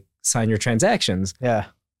to like sign your transactions. Yeah.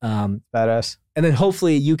 Badass. And then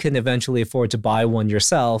hopefully you can eventually afford to buy one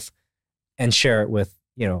yourself and share it with,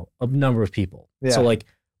 a number of people. Yeah. So like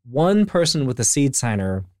one person with a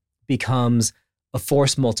SeedSigner becomes a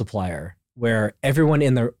force multiplier where everyone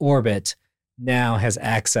in their orbit now has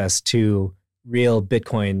access to real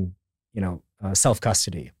Bitcoin,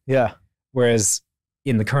 self-custody. Yeah. Whereas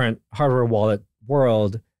in the current hardware wallet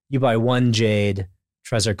world, you buy one Jade,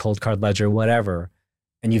 Trezor, Cold Card, Ledger, whatever,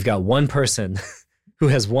 and you've got one person who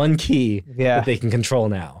has one key that they can control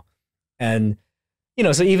now. And,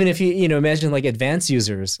 so even if you imagine like advanced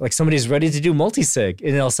users, like somebody's ready to do multi-sig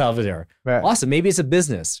in El Salvador. Right. Awesome. Maybe it's a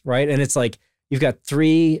business, right? And it's like you've got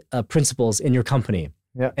 3 principals in your company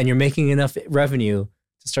and you're making enough revenue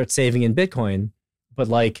to start saving in Bitcoin. But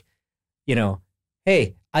like,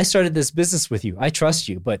 hey, I started this business with you. I trust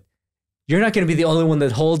you, but you're not going to be the only one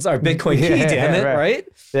that holds our Bitcoin key, damn it, right?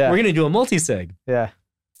 Yeah. We're going to do a multi-sig. Yeah.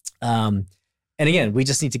 And again, we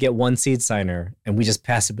just need to get one seed signer, and we just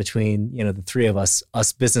pass it between the 3 of us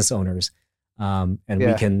business owners, and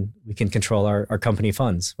we can control our company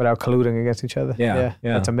funds without colluding against each other. Yeah.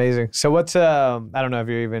 That's amazing. So what's I don't know if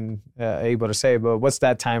you're even able to say, but what's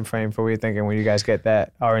that time frame for what you're thinking when you guys get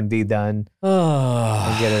that R&D done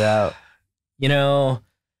and get it out?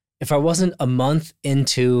 If I wasn't a month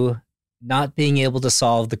into not being able to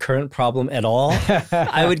solve the current problem at all,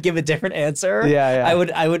 I would give a different answer. Yeah.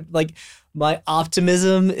 I would like, my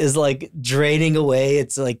optimism is like draining away.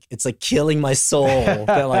 It's like killing my soul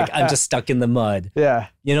that like I'm just stuck in the mud. Yeah.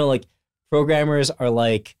 Like programmers are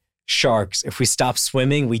like sharks. If we stop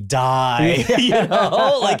swimming, we die.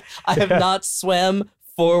 Like I have not swam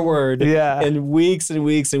forward in weeks and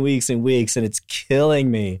weeks and weeks and weeks, and it's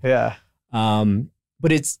killing me. Yeah.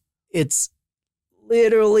 But it's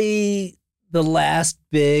literally the last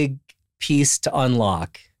big piece to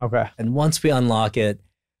unlock. Okay. And once we unlock it,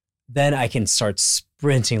 then I can start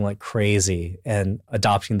sprinting like crazy and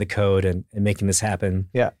adopting the code and making this happen.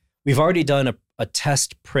 Yeah. We've already done a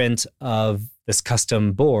test print of this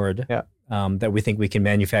custom board that we think we can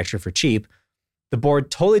manufacture for cheap. The board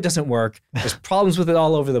totally doesn't work. There's problems with it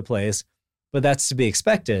all over the place, but that's to be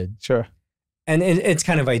expected. Sure. And it's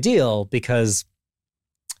kind of ideal because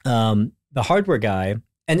the hardware guy,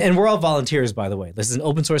 and we're all volunteers, by the way. This is an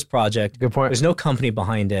open source project. Good point. There's no company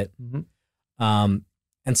behind it. Mm-hmm.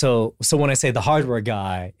 And so when I say the hardware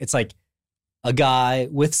guy, it's like a guy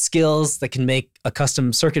with skills that can make a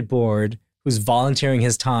custom circuit board who's volunteering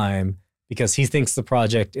his time because he thinks the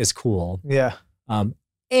project is cool. Yeah.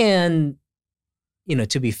 And,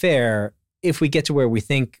 to be fair, if we get to where we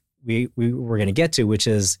think we're going to get to, which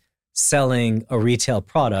is selling a retail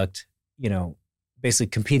product, basically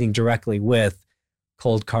competing directly with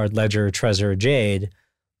Cold Card, Ledger, Trezor, Jade,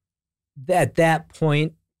 at that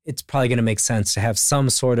point, it's probably going to make sense to have some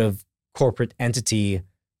sort of corporate entity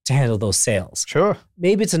to handle those sales. Sure.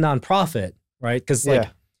 Maybe it's a nonprofit, right? Because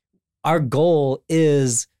our goal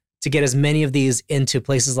is to get as many of these into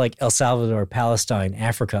places like El Salvador, Palestine,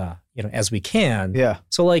 Africa, as we can. Yeah.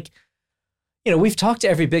 So we've talked to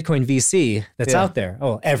every Bitcoin VC that's out there.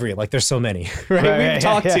 Oh, there's so many, right? We've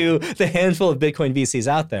talked to the handful of Bitcoin VCs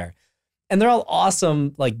out there. And they're all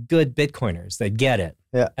awesome, like good Bitcoiners that get it.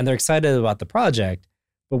 Yeah. And they're excited about the project.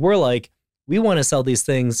 But we're like, we want to sell these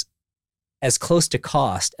things as close to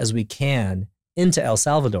cost as we can into El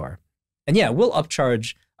Salvador. And we'll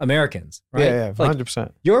upcharge Americans, right? Yeah,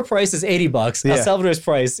 100%. Your price is $80. El Salvador's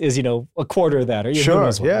price is, a quarter of that, or even sure,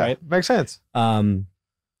 right? Makes sense.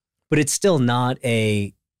 But it's still not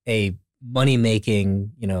a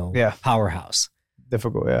money-making, powerhouse.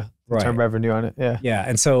 Difficult, yeah. Right. Turn revenue on it, yeah. Yeah,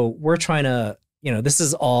 and so we're trying to, this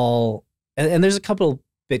is all, and there's a couple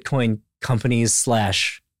Bitcoin companies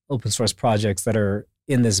 / open source projects that are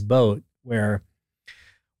in this boat where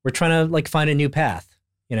we're trying to find a new path.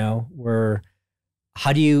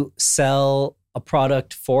 How do you sell a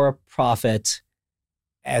product for a profit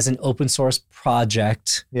as an open source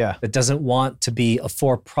project that doesn't want to be a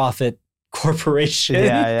for-profit corporation?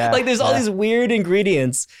 There's all these weird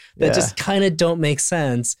ingredients that just kind of don't make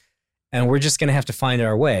sense, and we're just going to have to find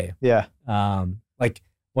our way. Yeah.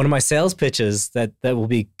 One of my sales pitches that will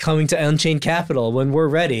be coming to Unchained Capital when we're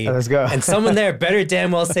ready. Let's go. And someone there better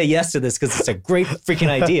damn well say yes to this because it's a great freaking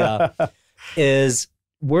idea, is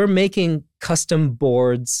we're making custom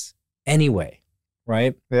boards anyway,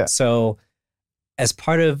 right? Yeah. So as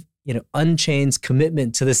part of, Unchained's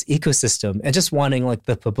commitment to this ecosystem and just wanting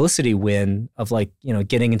the publicity win of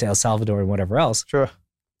getting into El Salvador and whatever else. Sure.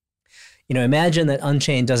 Imagine that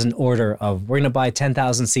Unchained does an order of, we're going to buy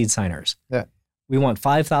 10,000 seed signers. Yeah. We want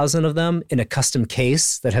 5,000 of them in a custom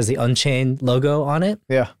case that has the Unchained logo on it.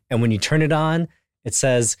 Yeah. And when you turn it on, it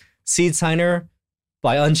says seed signer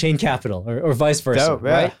by Unchained Capital or vice versa, Dope,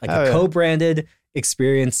 yeah. right? Like a co-branded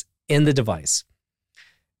experience in the device.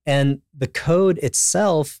 And the code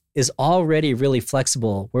itself is already really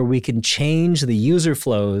flexible where we can change the user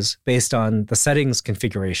flows based on the settings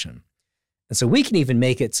configuration. And so we can even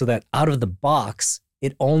make it so that out of the box,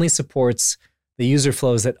 it only supports the user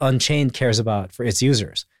flows that Unchained cares about for its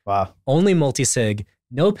users. Wow. Only multi-sig,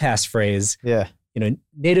 no passphrase. Yeah.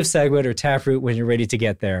 native SegWit or Taproot when you're ready to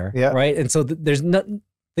get there, right? And so there's nothing.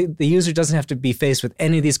 The user doesn't have to be faced with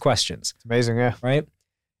any of these questions. It's amazing, yeah. Right?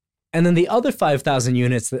 And then the other 5,000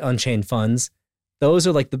 units that Unchained funds, those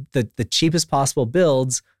are like the cheapest possible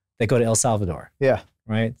builds that go to El Salvador. Yeah.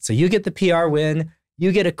 Right? So you get the PR win,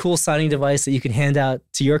 you get a cool signing device that you can hand out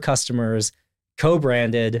to your customers,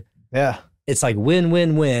 co-branded. Yeah. It's like win,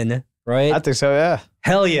 win, win, right? I think so, yeah.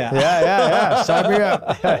 Hell yeah. Yeah. Sign me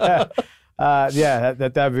up.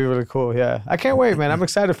 That'd be really cool. Yeah, I can't wait, man. I'm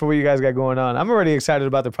excited for what you guys got going on. I'm already excited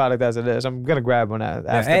about the product as it is. I'm gonna grab one after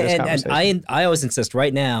this conversation. And I always insist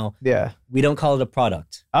right now. Yeah, we don't call it a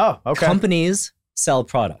product. Oh, okay. Companies sell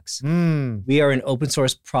products. We are an open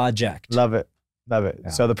source project. Love it. Yeah.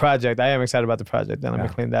 So the project, I am excited about the project. Then let me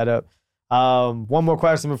clean that up. One more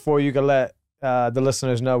question before you can let the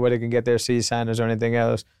listeners know where they can get their seed signers or anything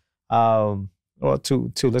else. Well,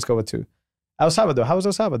 two. Let's go with two. El Salvador. How was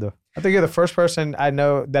El Salvador? I think you're the first person I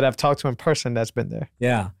know that I've talked to in person that's been there.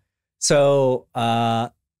 Yeah. So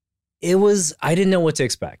it was, I didn't know what to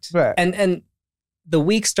expect. Right. And the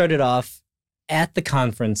week started off at the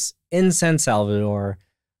conference in San Salvador.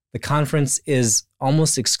 The conference is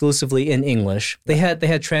almost exclusively in English. They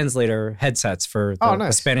had translator headsets for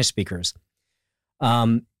the Spanish speakers.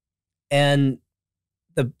 And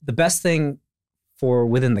the best thing for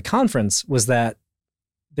within the conference was that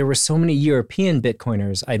there were so many European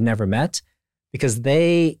Bitcoiners I'd never met because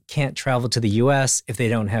they can't travel to the US if they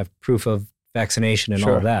don't have proof of vaccination and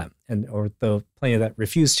all of that, or the plenty of that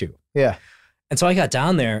refuse to. Yeah. And so I got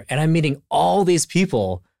down there and I'm meeting all these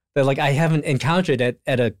people that like I haven't encountered at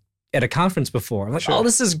a conference before. I'm like, oh,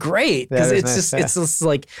 this is great. Because it's just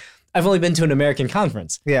like, I've only been to an American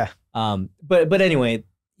conference. Yeah. But anyway,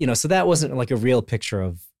 so that wasn't like a real picture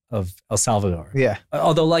of El Salvador. Yeah.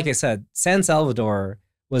 Although, like I said, San Salvador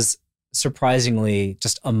was surprisingly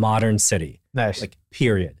just a modern city. Nice. Like,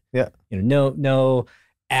 period. Yeah. No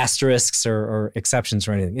asterisks or exceptions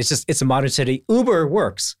or anything. It's a modern city. Uber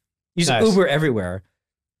works. You use Uber everywhere.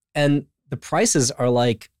 And the prices are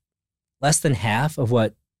like less than half of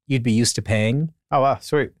what you'd be used to paying. Oh, wow.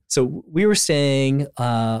 Sweet. So we were staying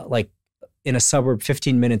like in a suburb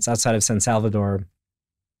 15 minutes outside of San Salvador.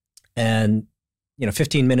 And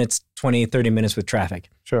 15 minutes, 20, 30 minutes with traffic.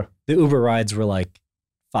 Sure. The Uber rides were like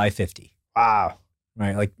 $5.50. Wow.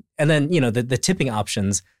 Right. Like, and then, the tipping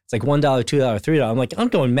options, it's like $1, $2, $3. I'm like, I'm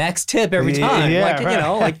going max tip every time. Yeah,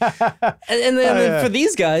 like, and then for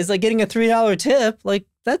these guys, like getting a $3 tip, like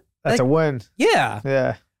that's a win. Yeah.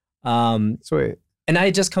 Yeah. Sweet. And I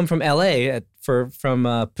had just come from LA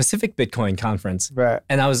from Pacific Bitcoin conference. Right.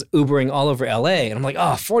 And I was Ubering all over LA. And I'm like,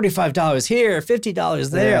 oh, $45 here,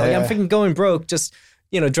 $50 there. I'm freaking going broke just,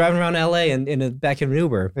 driving around LA and back in an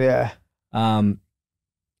Uber. Yeah.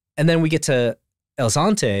 And then we get to El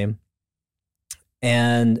Zonte.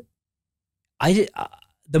 And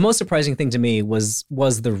the most surprising thing to me was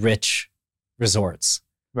the rich resorts,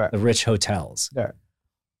 the rich hotels. Yeah.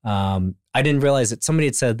 I didn't realize that somebody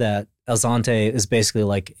had said that El Zonte is basically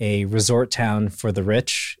like a resort town for the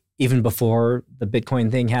rich, even before the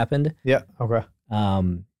Bitcoin thing happened. Yeah. Okay.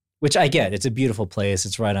 Which I get. It's a beautiful place.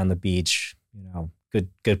 It's right on the beach.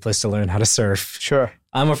 Good place to learn how to surf. Sure.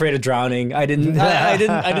 I'm afraid of drowning. I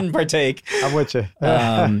didn't partake. I'm with you.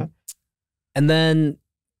 And then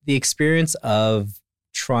the experience of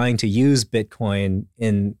trying to use Bitcoin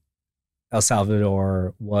in El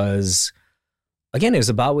Salvador was, again, it was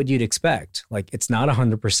about what you'd expect. Like, it's not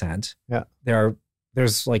 100%. Yeah.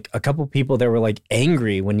 There's like a couple people that were like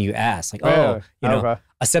angry when you asked, like,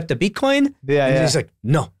 accept a Bitcoin? Yeah. And he's like,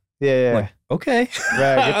 no. Yeah. Like, okay.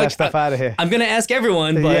 Right. Get that stuff out of here. I'm gonna ask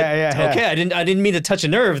everyone, but okay. I didn't mean to touch a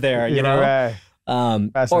nerve there. Right.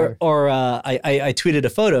 Or I tweeted a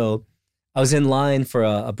photo. I was in line for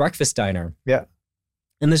a breakfast diner. Yeah.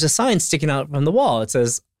 And there's a sign sticking out from the wall. It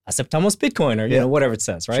says, aceptamos Bitcoin, or whatever it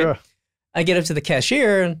says, right? Sure. I get up to the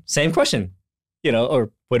cashier, and same question,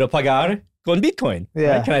 or puedo pagar con Bitcoin?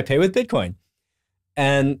 Yeah. Right? Can I pay with Bitcoin?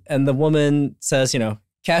 And the woman says,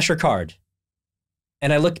 cash or card?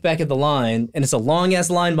 And I looked back at the line, and it's a long ass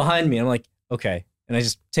line behind me. I'm like, okay. And I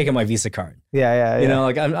just take out my Visa card. Yeah.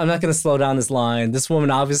 Like I'm not going to slow down this line. This woman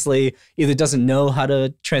obviously either doesn't know how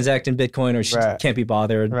to transact in Bitcoin, or she can't be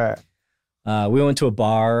bothered. Right. We went to a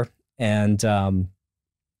bar, and the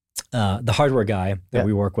hardware guy that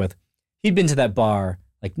we work with, he'd been to that bar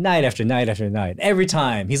like night after night after night. Every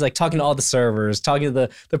time he's like talking to all the servers, talking to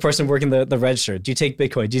the person working the register. Do you take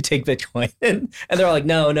Bitcoin? Do you take Bitcoin? And they're all like,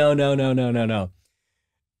 no.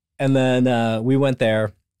 And then we went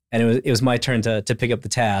there, and it was my turn to pick up the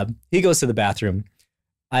tab. He goes to the bathroom.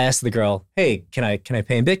 I asked the girl, hey, can I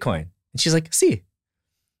pay in Bitcoin? And she's like, see.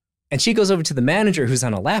 And she goes over to the manager who's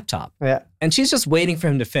on a laptop. Yeah. And she's just waiting for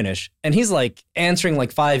him to finish. And he's like answering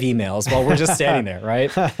like 5 emails while we're just standing there, right?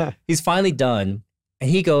 He's finally done. And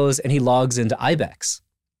he goes and he logs into Ibex.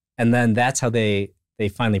 And then that's how they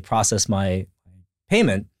finally process my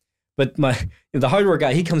payment. But the hardware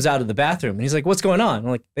guy, he comes out of the bathroom and he's like, what's going on? I'm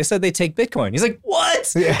like, they said they take Bitcoin. He's like,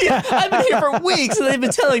 what? Yeah, I've been here for weeks and they've been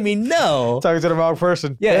telling me no. Talking to the wrong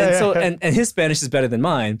person. Yeah, and his Spanish is better than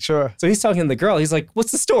mine. Sure. So he's talking to the girl. He's like,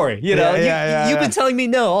 what's the story? You know, you've been telling me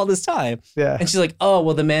no all this time. Yeah. And she's like, oh,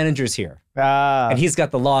 well, the manager's here. And he's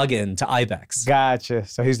got the login to Ibex. Gotcha.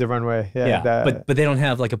 So he's the runway. Yeah. But they don't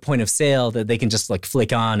have like a point of sale that they can just like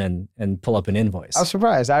flick on and pull up an invoice. I'm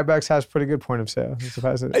surprised. Ibex has pretty good point of sale. I'm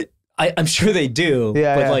surprised. I'm sure they do.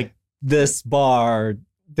 But like this bar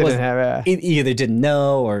didn't have either didn't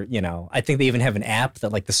know or, you know, I think they even have an app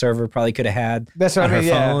that like the server probably could have had. That's what on I mean,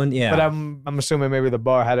 her phone. Yeah. But I'm assuming maybe the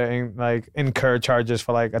bar had to incur charges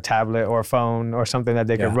for like a tablet or a phone or something that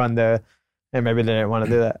they could run there, and maybe they didn't want to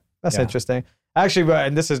do that. That's interesting. Actually,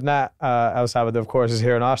 and this is not El Salvador, of course, is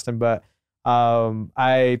here in Austin, but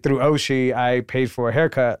I through Oshi, I paid for a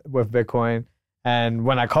haircut with Bitcoin. And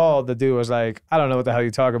when I called, the dude was like, I don't know what the hell you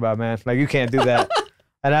talk about, man. Like, you can't do that.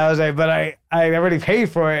 And I was like, but I already paid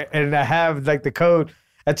for it. And I have like the code.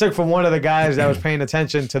 I took from one of the guys that was paying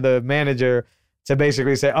attention to the manager to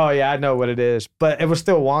basically say, oh yeah, I know what it is. But it was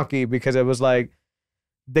still wonky because it was like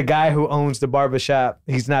the guy who owns the barbershop,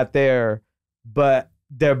 he's not there, but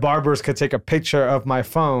their barbers could take a picture of my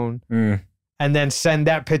phone and then send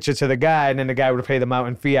that picture to the guy. And then the guy would pay them out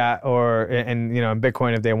in fiat or in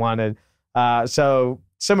Bitcoin if they wanted. So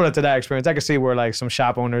similar to that experience, I could see where like some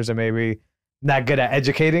shop owners are maybe not good at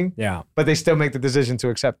educating, but they still make the decision to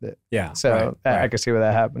accept it. Yeah. So I could see where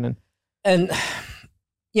that happening. And,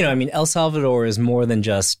 you know, I mean, El Salvador is more than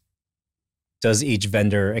just does each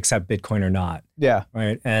vendor accept Bitcoin or not. Yeah.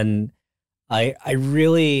 Right. And I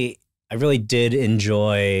really did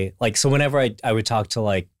enjoy, like, so whenever I would talk to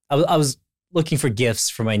like, I was looking for gifts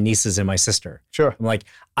for my nieces and my sister. Sure. I'm like,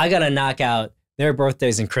 I got to knock out their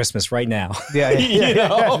birthdays and Christmas right now. Yeah. You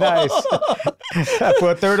know? Nice.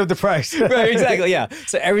 For a third of the price. Right, exactly, yeah.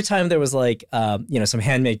 So every time there was like, some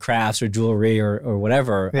handmade crafts or jewelry or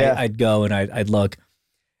whatever, I'd go and I'd look.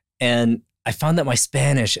 And I found that my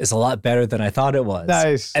Spanish is a lot better than I thought it was.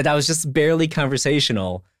 Nice. And I was just barely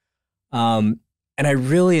conversational. And I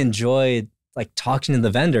really enjoyed like talking to the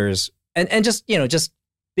vendors and just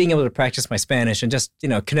being able to practice my Spanish and just,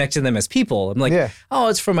 connect to them as people. I'm like, oh,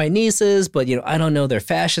 it's for my nieces, but, I don't know their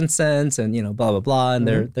fashion sense and, blah, blah, blah. And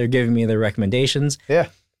they're giving me their recommendations. Yeah.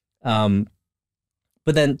 But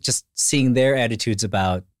then just seeing their attitudes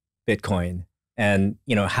about Bitcoin and,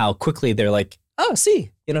 how quickly they're like, oh,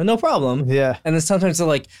 see, no problem. Yeah. And then sometimes they're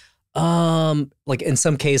like in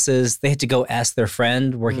some cases they had to go ask their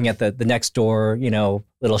friend working at the next door,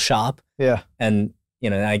 little shop. Yeah. And,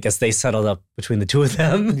 I guess they settled up between the two of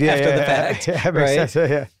them after the fact. Yeah, that makes sense.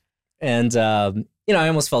 Yeah. And, I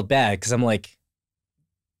almost felt bad because I'm like,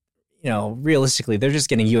 realistically, they're just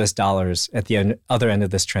getting US dollars at the other end of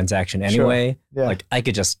this transaction anyway. Sure. Yeah. Like I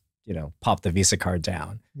could just, pop the Visa card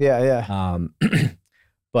down. Yeah.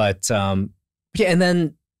 But and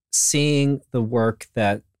then seeing the work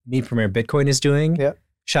that Me Premier Bitcoin is doing. Yeah.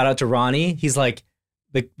 Shout out to Ronnie. He's like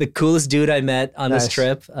the coolest dude I met on this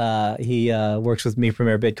trip. He works with Me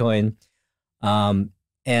Premier Bitcoin.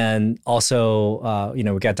 And also,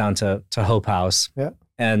 we got down to Hope House. Yeah.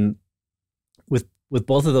 And with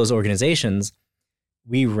both of those organizations,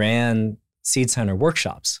 we ran Seed Signer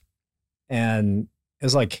workshops. And it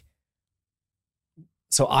was like,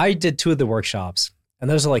 so I did 2 of the workshops, and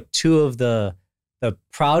those are like 2 of the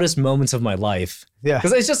proudest moments of my life. Yeah.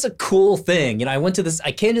 Because it's just a cool thing. I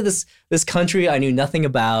came to this country I knew nothing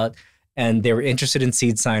about, and they were interested in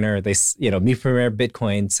Seed Signer. They, Me Premier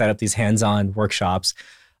Bitcoin set up these hands-on workshops.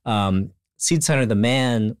 Seed Signer, the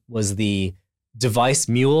man, was the device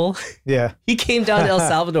mule. Yeah. He came down to El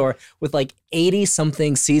Salvador with like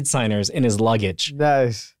 80-something Seed Signers in his luggage.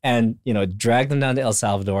 Nice. And, dragged them down to El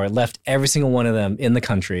Salvador, left every single one of them in the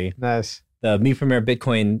country. Nice. The Me Premier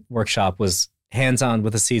Bitcoin workshop was hands-on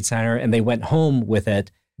with a Seed Signer, and they went home with it.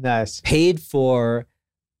 Nice. Paid for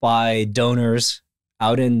by donors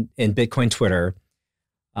out in Bitcoin Twitter.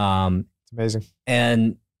 It's amazing.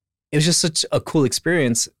 And it was just such a cool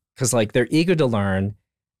experience because like they're eager to learn,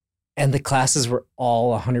 and the classes were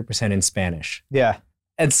all 100% in Spanish. Yeah.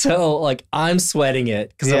 And so like I'm sweating it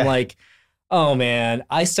because I'm like, oh man,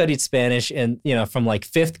 I studied Spanish from like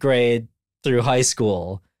 5th grade through high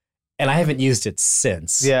school, and I haven't used it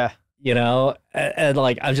since. Yeah. And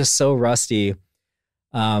like I'm just so rusty.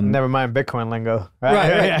 Never mind Bitcoin lingo.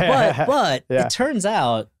 Right. But it turns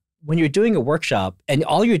out, when you're doing a workshop and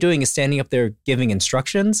all you're doing is standing up there giving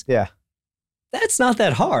instructions, Yeah. that's not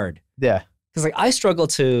that hard. Yeah. Because like I struggle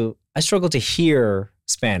to hear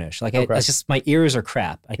Spanish. Like Okay. it's just my ears are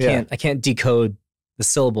crap. I can't decode the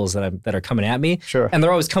syllables that are coming at me. Sure. And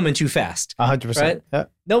they're always coming too fast. 100%. Right? Yeah.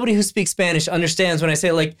 Nobody who speaks Spanish understands when I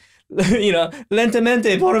say like,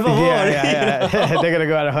 lentamente, por favor. Yeah. You know? They're gonna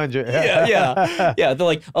go at 100. Yeah. They're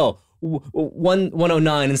like,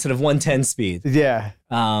 109 instead of 110 speed. Yeah.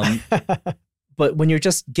 But when you're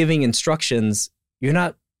just giving instructions, you're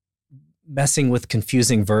not messing with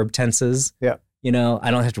confusing verb tenses. Yeah. I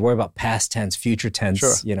don't have to worry about past tense, future tense,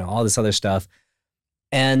 Sure. All this other stuff.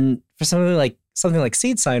 And for something like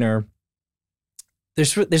Seed Signer,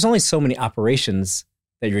 there's only so many operations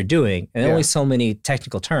that you're doing and only so many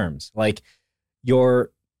technical terms. Like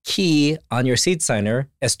your key on your Seed Signer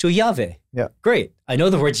es tu llave. Yeah. Great. I know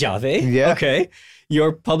the word llave. Yeah. Okay.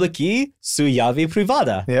 Your public key, su llave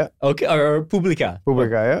privada. Yeah. Okay. Or pública.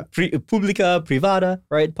 Publica, yeah. Pública, privada,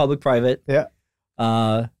 right? Public, private. Yeah.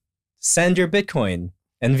 Send your Bitcoin.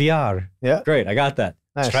 Enviar. Yeah. Great. I got that.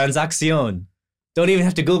 Nice. Transacción. Don't even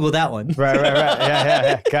have to Google that one. Right.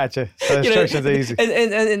 Yeah. Gotcha. So instructions are easy.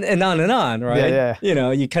 And on, right?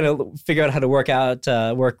 Yeah. You kind of figure out how to work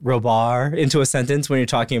robar into a sentence when you're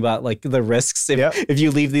talking about like the risks. If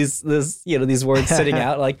you leave these words sitting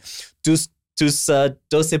out, like tus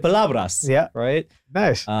 12 palabras. Yeah. Right.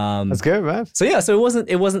 Nice. That's good, man. So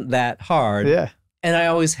it wasn't that hard. Yeah. And I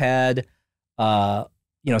always had,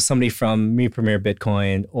 somebody from Me Premier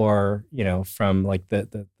Bitcoin or, from like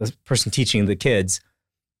the person teaching the kids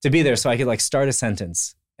to be there so I could like start a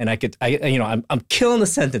sentence and I'm killing the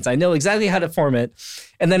sentence. I know exactly how to form it.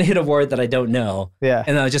 And then I hit a word that I don't know. Yeah.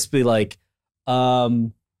 And then I'll just be like,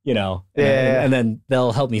 and then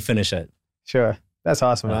they'll help me finish it. Sure. That's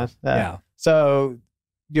awesome, man. Yeah. So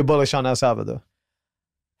you're bullish on El Salvador?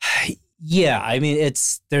 Yeah. I mean,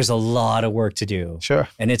 there's a lot of work to do. Sure.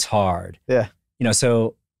 And it's hard. Yeah.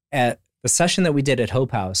 So at the session that we did at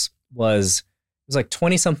Hope House was like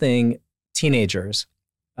 20 something teenagers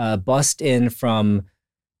bussed in from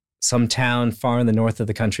some town far in the north of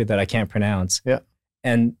the country that I can't pronounce. Yeah.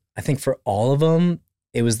 And I think for all of them,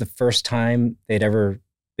 it was the first time they'd ever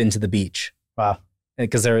been to the beach. Wow.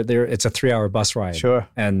 Because it's a 3-hour bus ride. Sure.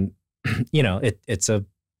 And, it's a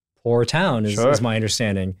poor town is my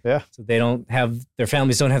understanding. Yeah. So their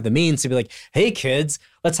families don't have the means to be like, hey kids,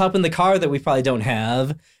 let's hop in the car that we probably don't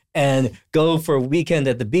have and go for a weekend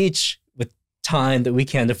at the beach with time that we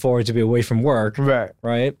can't afford to be away from work. Right.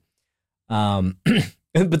 Right.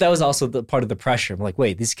 But that was also the part of the pressure. I'm like,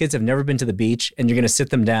 wait, these kids have never been to the beach and you're going to sit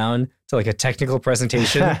them down to like a technical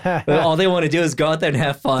presentation. All they want to do is go out there and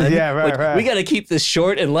have fun. Yeah, right. We got to keep this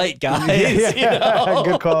short and light, guys. Yeah.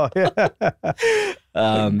 Good call.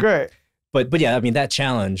 Yeah. Great. But yeah, I mean, that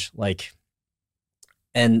challenge, like,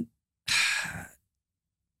 and,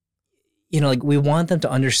 like we want them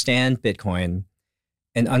to understand Bitcoin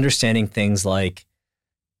and understanding things like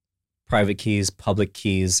private keys, public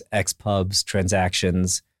keys, XPubs,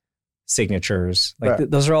 transactions, signatures. Like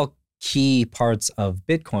those are all key parts of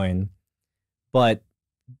Bitcoin. But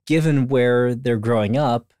given where they're growing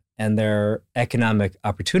up and their economic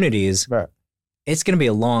opportunities, it's going to be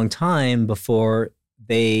a long time before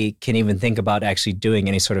they can even think about actually doing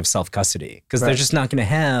any sort of self-custody because they're just not going to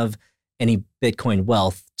have any Bitcoin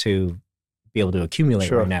wealth to be able to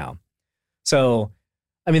accumulate right now. So,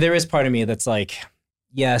 I mean, there is part of me that's like,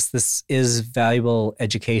 yes, this is valuable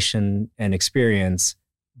education and experience,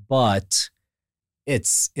 but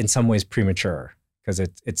it's in some ways premature because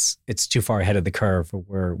it's too far ahead of the curve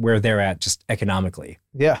where they're at just economically.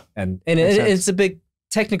 Yeah. And it's a big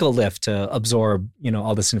technical lift to absorb,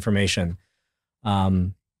 all this information.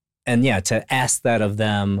 And yeah, to ask that of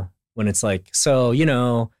them when it's like, so,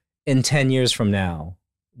 in 10 years from now,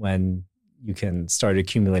 when you can start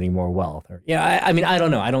accumulating more wealth or, I mean, I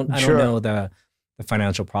don't know. I don't know the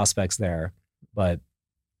financial prospects there, but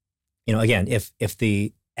again, if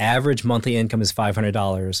the average monthly income is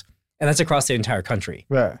 $500 and that's across the entire country.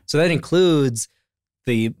 Right. So that includes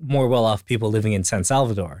the more well-off people living in San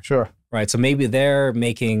Salvador. Sure. Right. So maybe they're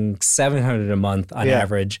making $700 a month on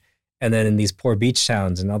average. And then in these poor beach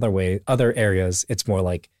towns and other areas, it's more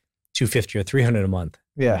like $250 or $300 a month.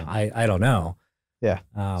 Yeah. I don't know. Yeah.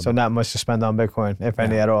 So not much to spend on Bitcoin, if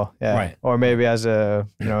any at all. Yeah. Right. Or maybe as if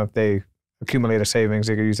they accumulate a savings,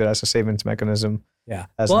 they could use it as a savings mechanism. Yeah.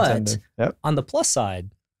 As intended. Yep. On the plus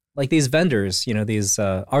side, like these vendors, these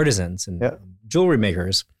artisans and jewelry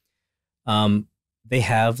makers, they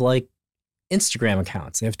have like Instagram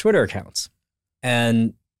accounts, they have Twitter accounts.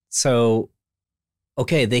 And so,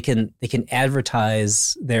 okay, they can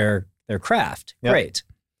advertise their craft. Yep. Great.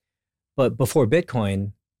 But before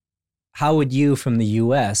Bitcoin, how would you from the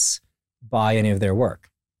US buy any of their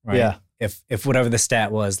work? Right? Yeah. If whatever the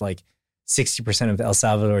stat was, like 60% of El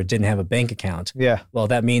Salvador didn't have a bank account. Yeah. Well,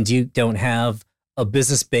 that means you don't have a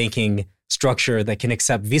business banking structure that can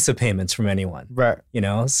accept Visa payments from anyone. Right.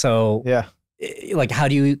 So Yeah. like, how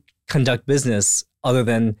do you conduct business other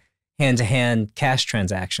than hand-to-hand cash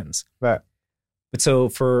transactions? Right. But so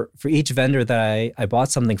for each vendor that I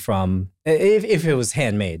bought something from, if it was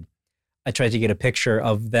handmade, I tried to get a picture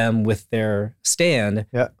of them with their stand.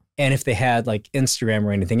 Yeah. And if they had like Instagram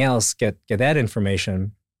or anything else, get that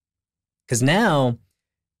information. Because now,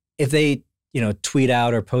 if they tweet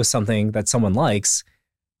out or post something that someone likes,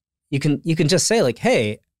 you can just say like,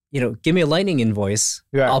 hey, give me a Lightning invoice.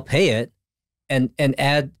 Yeah. I'll pay it, and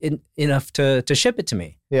add enough to ship it to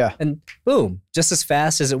me. Yeah. And boom, just as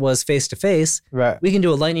fast as it was face to face, Right. we can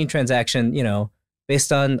do a Lightning transaction.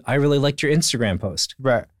 Based on I really liked your Instagram post.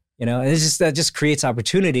 Right. And that just creates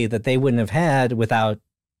opportunity that they wouldn't have had without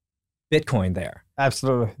Bitcoin there.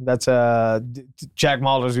 Absolutely. That's Jack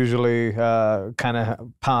Mallers usually kind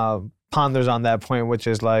of ponders on that point, which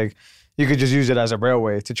is like you could just use it as a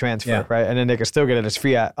railway to transfer, right? And then they could still get it as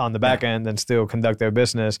fiat on the back end and still conduct their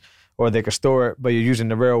business, or they could store it, but you're using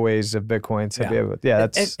the railways of Bitcoin to be able. Yeah,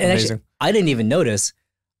 that's and amazing. Actually, I didn't even notice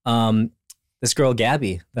this girl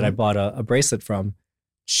Gabby that I bought a bracelet from.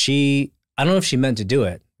 I don't know if she meant to do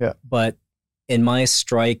it. Yeah. But in my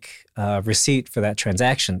Strike receipt for that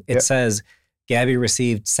transaction, it says Gabby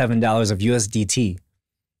received $7 of USDT.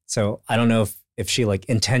 So I don't know if she like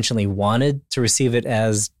intentionally wanted to receive it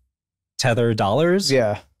as Tether dollars.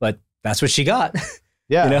 Yeah. But that's what she got.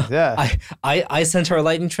 Yeah. Yeah. I sent her a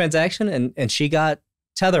Lightning transaction and she got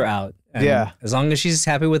Tether out. And as long as she's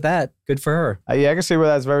happy with that, good for her. Yeah, I can see where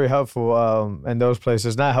that's very helpful in those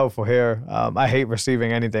places. Not helpful here. I hate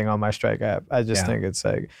receiving anything on my Strike app. I just think it's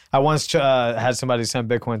like, I once had somebody send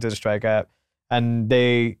Bitcoin to the Strike app and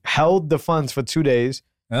they held the funds for 2 days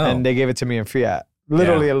and they gave it to me in fiat,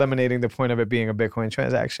 literally eliminating the point of it being a Bitcoin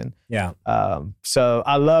transaction. Yeah. So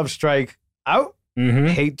I love Strike out,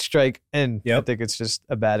 hate Strike in. Yep. I think it's just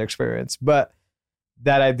a bad experience. But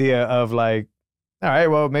that idea of like, all right,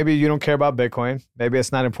 well, maybe you don't care about Bitcoin. Maybe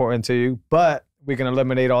it's not important to you, but we can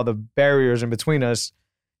eliminate all the barriers in between us,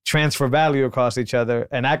 transfer value across each other,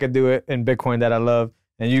 and I could do it in Bitcoin that I love,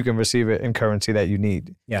 and you can receive it in currency that you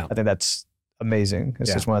need. Yeah. I think that's amazing.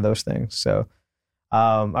 It's just one of those things. So,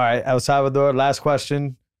 all right, El Salvador, last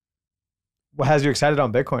question. What has you excited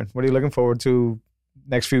on Bitcoin? What are you looking forward to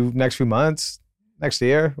next few months, next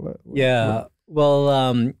year? Well,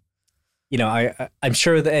 I'm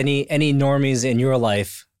sure that any normies in your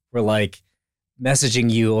life were like messaging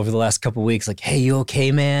you over the last couple of weeks, like, "Hey, you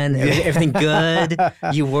okay, man? Everything good?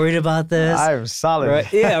 You worried about this?" I'm solid.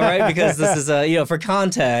 Right? Yeah, right. Because this is, for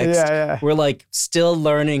context, we're like still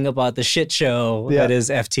learning about the shit show that is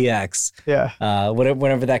FTX. Yeah.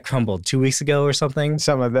 Whenever that crumbled 2 weeks ago or something.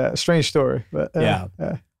 Something like that. Strange story, but yeah.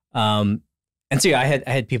 And so I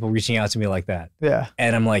had people reaching out to me like that. Yeah.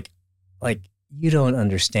 And I'm like, you don't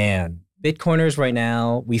understand. Bitcoiners right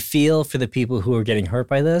now, we feel for the people who are getting hurt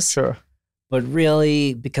by this. Sure. But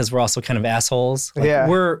really, because we're also kind of assholes,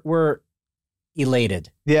 we're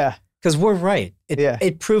elated. Yeah. Because we're right.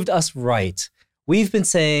 It proved us right. We've been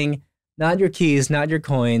saying, not your keys, not your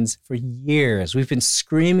coins, for years. We've been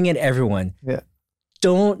screaming at everyone. Yeah.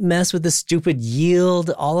 Don't mess with the stupid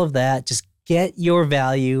yield, all of that. Just get your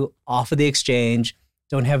value off of the exchange.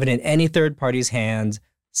 Don't have it in any third party's hands.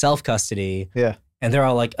 Self-custody. Yeah. And they're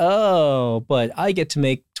all like, oh, but I get to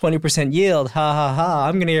make 20% yield. Ha, ha, ha.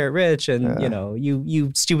 I'm going to get rich. And,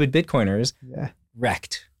 you stupid Bitcoiners,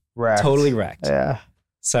 wrecked. Totally wrecked. Yeah.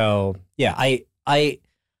 So, yeah, I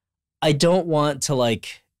don't want to,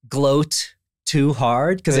 like, gloat too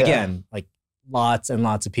hard. Because, again, like, lots and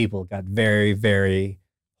lots of people got very, very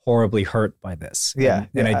horribly hurt by this. Yeah.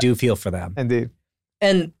 And I do feel for them. Indeed.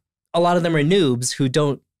 And a lot of them are noobs who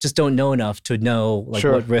don't know enough to know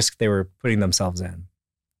what risk they were putting themselves in.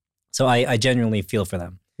 So I genuinely feel for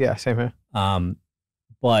them. Yeah, same here.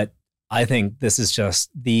 But I think this is just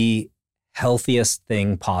the healthiest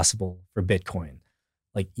thing possible for Bitcoin.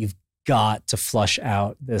 Like, you've got to flush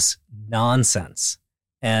out this nonsense.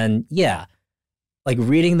 And like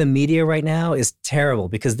reading the media right now is terrible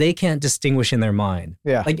because they can't distinguish in their mind.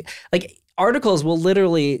 Yeah. Like articles will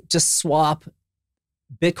literally just swap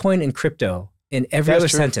Bitcoin and crypto in every other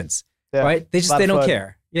sentence, right? They don't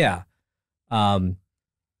care. Yeah.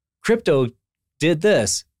 Crypto did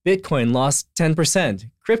this. Bitcoin lost 10%.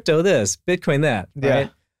 Crypto this. Bitcoin that. Right?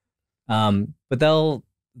 But they'll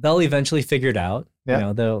eventually figure it out.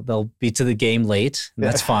 Yeah. They'll be to the game late, and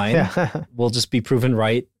that's fine. Yeah. We'll just be proven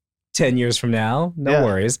right 10 years from now. No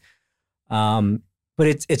worries. But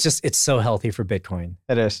it's so healthy for Bitcoin.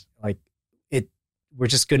 It is. Like we're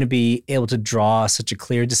just going to be able to draw such a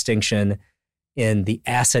clear distinction in the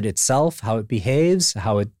asset itself, how it behaves,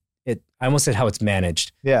 how it I almost said how it's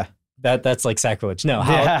managed. Yeah. That's like sacrilege. No,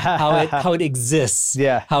 how it exists.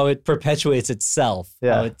 Yeah. How it perpetuates itself.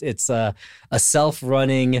 Yeah. How it's a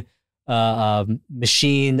self-running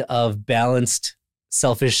machine of balanced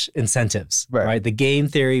selfish incentives. Right. The game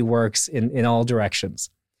theory works in all directions.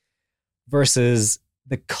 Versus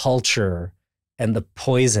the culture and the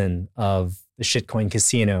poison of the shitcoin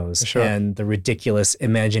casinos and the ridiculous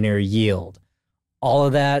imaginary yield. All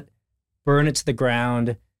of that, burn it to the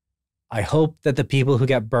ground. I hope that the people who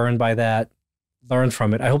got burned by that learn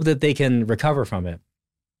from it. I hope that they can recover from it.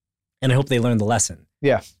 And I hope they learn the lesson.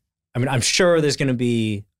 Yeah. I mean, I'm sure there's going to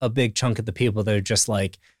be a big chunk of the people that are just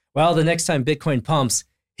like, well, the next time Bitcoin pumps,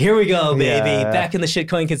 here we go, baby. Back in the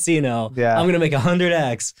shitcoin casino. Yeah. I'm going to make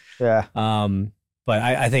 100x. Yeah. But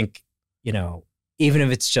I think, even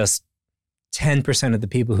if it's just 10% of the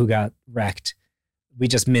people who got wrecked, we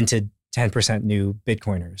just minted 10% new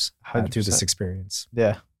Bitcoiners through this experience.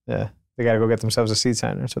 Yeah. Yeah. They got to go get themselves a seed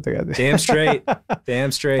signer. That's what they got to do. Damn straight.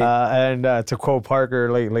 Damn straight. And to quote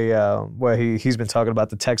Parker lately, where he's been talking about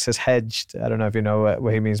the Texas hedged. I don't know if you know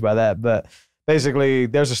what he means by that, but basically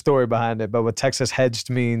there's a story behind it. But what Texas hedged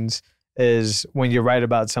means is when you're right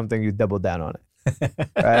about something, you double down on it.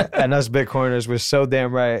 Right? And us Bitcoiners, we're so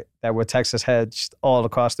damn right that we're Texas hedged all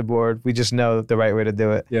across the board. We just know the right way to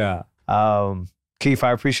do it. Yeah. Keith,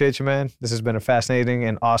 I appreciate you, man. This has been a fascinating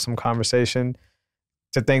and awesome conversation.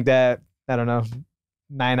 To think that, I don't know,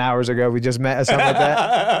 9 hours ago we just met or something like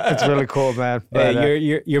that. It's really cool, man. But,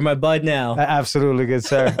 you're my bud now. Absolutely, good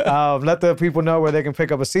sir. Let the people know where they can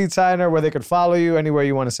pick up a seed signer, where they can follow you, anywhere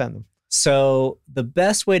you want to send them. So the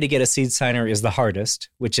best way to get a seed signer is the hardest,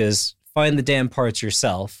 which is find the damn parts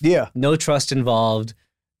yourself. Yeah. No trust involved.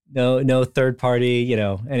 No third party,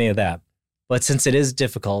 any of that. But since it is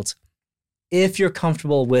difficult, if you're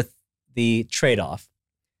comfortable with the trade-off,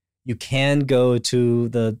 you can go to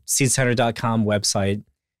the seedsigner.com website,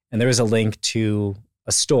 and there is a link to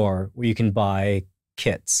a store where you can buy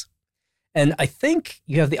kits. And I think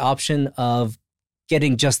you have the option of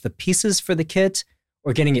getting just the pieces for the kit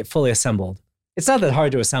or getting it fully assembled. It's not that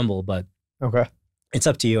hard to assemble, but okay, it's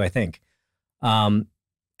up to you, I think. And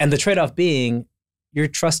the trade-off being you're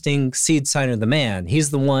trusting Seed Signer the man.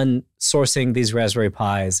 He's the one sourcing these Raspberry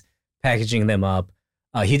Pis, packaging them up.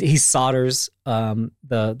 He solders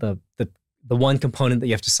the one component that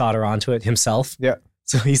you have to solder onto it himself. Yeah.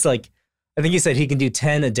 So he's like, I think he said he can do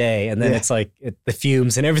 10 a day, and then it's like the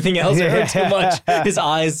fumes and everything else hurt too much. His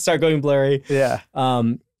eyes start going blurry. Yeah.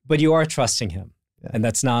 But you are trusting him, and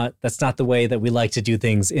that's not the way that we like to do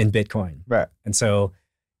things in Bitcoin. Right. And so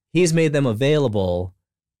he's made them available,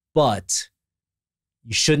 but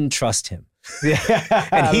you shouldn't trust him. Yeah.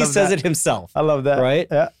 And he says it himself. I love that. Right.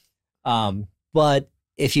 Yeah. But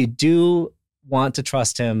if you do want to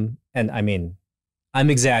trust him, and I mean, I'm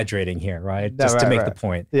exaggerating here, right? Just to make the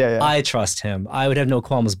point. Yeah. I trust him. I would have no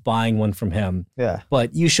qualms buying one from him. Yeah.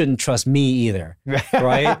 But you shouldn't trust me either,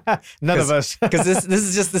 right? None of us. Because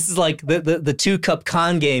this is like the 2-cup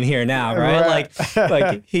con game here now, right?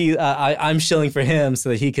 Like I'm shilling for him so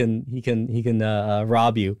that he can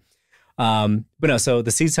rob you. But no, so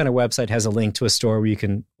the Seed Signer website has a link to a store where you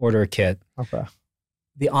can order a kit. Okay.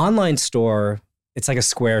 The online store, it's like a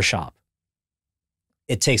Square shop.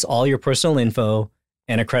 It takes all your personal info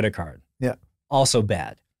and a credit card. Yeah. Also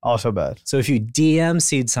bad. So if you DM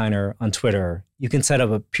Seed Signer on Twitter, you can set up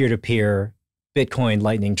a peer-to-peer Bitcoin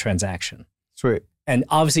Lightning transaction. Sweet. And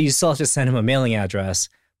obviously you still have to send him a mailing address,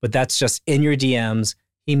 but that's just in your DMs.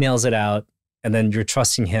 He mails it out, and then you're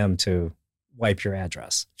trusting him to wipe your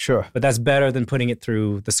address. Sure. But that's better than putting it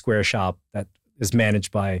through the Square shop that is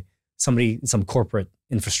managed by some corporate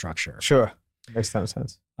infrastructure. Sure. Makes a ton of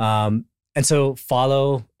sense. And so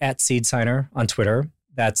follow @SeedSigner on Twitter.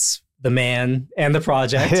 That's the man and the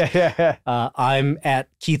project. Yeah. I'm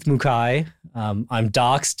 @Keith Mukai. I'm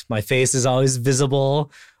doxxed. My face is always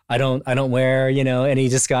visible. I don't wear, any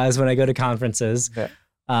disguise when I go to conferences. Yeah.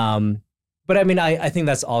 But I mean, I think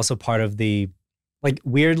that's also part of the,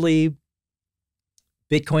 weirdly,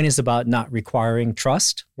 Bitcoin is about not requiring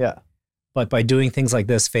trust. Yeah. But by doing things like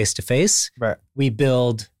this face to face, we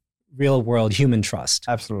build real world human trust.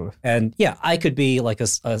 Absolutely. And yeah, I could be like a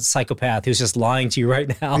psychopath who's just lying to you right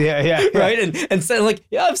now. Yeah. Right. And saying like,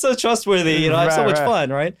 yeah, I'm so trustworthy. I have so much fun.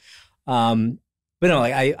 Right. But no,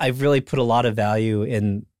 I've really put a lot of value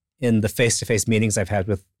in the face-to-face meetings I've had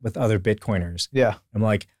with other Bitcoiners. Yeah. I'm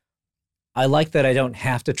like, I like that I don't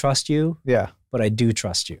have to trust you. Yeah. But I do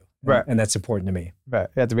trust you. Right. And that's important to me. Right.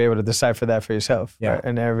 You have to be able to decipher that for yourself. Yeah. Right?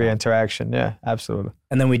 In every interaction. Yeah, absolutely.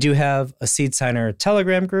 And then we do have a Seed Signer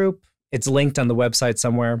Telegram group. It's linked on the website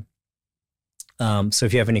somewhere. So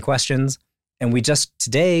if you have any questions, and we just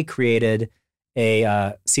today created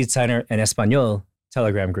a Seed Signer en Español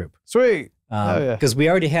Telegram group. Sweet. Yeah. Because we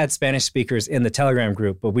already had Spanish speakers in the Telegram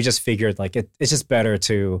group, but we just figured like it's just better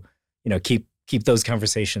to, keep those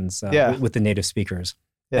conversations with the native speakers.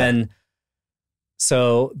 Yeah. And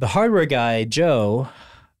so the hardware guy, Joe,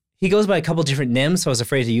 he goes by a couple different names, so I was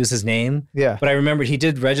afraid to use his name. Yeah. But I remembered he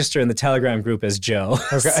did register in the Telegram group as Joe.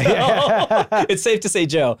 Okay. So it's safe to say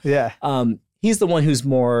Joe. Yeah. He's the one who's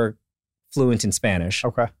more fluent in Spanish.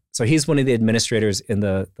 Okay. So he's one of the administrators in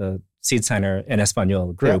the Seed Signer en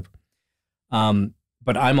Español group. Yeah.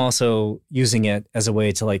 But I'm also using it as a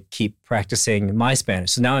way to like keep practicing my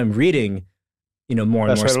Spanish. So now I'm reading, more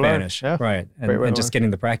and more Spanish. Yeah. Right. And just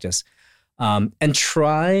getting the practice. And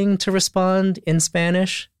trying to respond in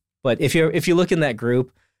Spanish. But if you look in that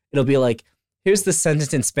group, it'll be like, here's the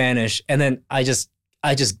sentence in Spanish, and then I just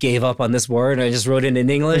gave up on this word and I just wrote it in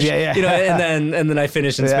English. Yeah. And then I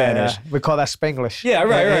finished in Spanish. Yeah. We call that Spanglish. Yeah,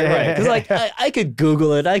 right. Because like I could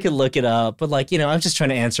Google it, I could look it up, but like, I'm just trying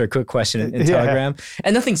to answer a quick question in Telegram.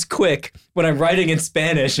 And nothing's quick when I'm writing in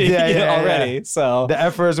Spanish already. Yeah. So the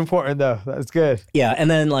effort is important though. That's good. Yeah. And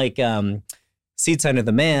then like Seed Signer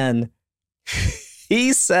the man,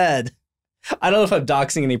 he said, I don't know if I'm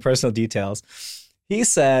doxing any personal details. He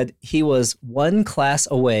said he was one class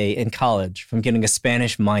away in college from getting a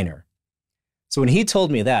Spanish minor. So when he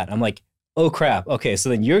told me that, I'm like, oh crap. Okay, so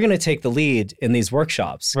then you're going to take the lead in these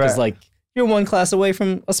workshops. Because like, you're one class away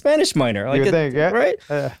from a Spanish minor. Like, you think, yeah? Right?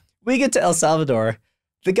 We get to El Salvador.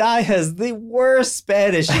 The guy has the worst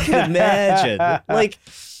Spanish you can imagine. Like,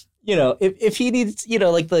 if he needs,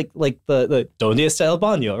 like the ¿Dónde está el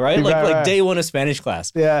baño? Right? Like day one of Spanish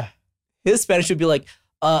class. Yeah. His Spanish would be like,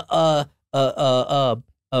 baño.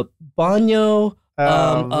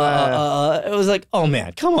 It was like, oh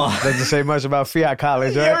man, come on. Doesn't say much about Fiat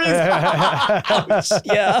College, right? Ouch.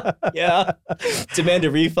 Yeah. Demand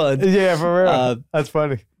a refund. Yeah, for real. That's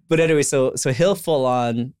funny. But anyway, so he'll full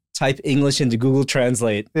on type English into Google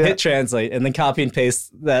Translate, hit translate, and then copy and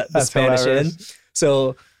paste the Spanish hilarious. In.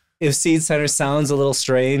 So if Seed Signer sounds a little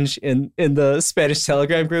strange in the Spanish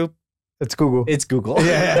Telegram group, it's Google. It's Google.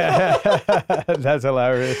 Yeah. That's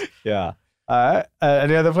hilarious. Yeah. All right.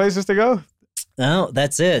 Any other places to go? No,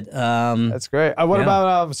 that's it. That's great. What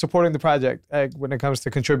about supporting the project when it comes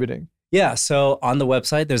to contributing? Yeah. So on the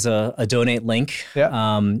website, there's a donate link.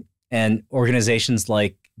 Yeah. And organizations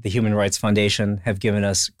like the Human Rights Foundation have given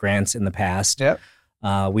us grants in the past. Yep.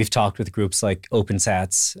 We've talked with groups like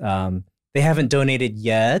OpenSats. They haven't donated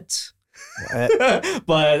yet.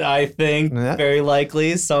 But I think very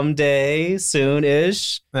likely someday,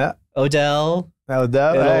 soon-ish, Odell,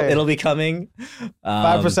 it'll be coming.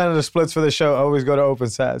 5% of the splits for the show always go to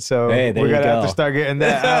OpenSat, so we're gonna have to start getting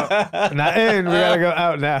that out. Not in, we gotta go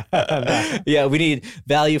out now. Yeah, we need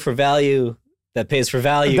value for value that pays for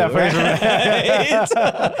value. That pays for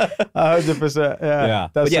 100%. Yeah,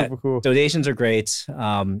 that's super cool. Donations are great,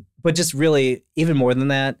 but just really, even more than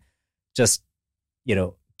that, just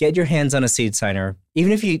get your hands on a Seed Signer.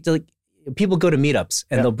 Even if people go to meetups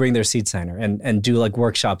and they'll bring their Seed Signer and do like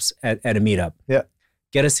workshops at a meetup. Yeah.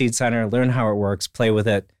 Get a Seed Signer, learn how it works, play with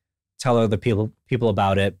it, tell other people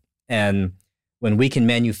about it. And when we can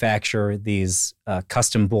manufacture these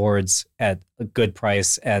custom boards at a good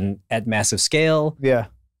price and at massive scale,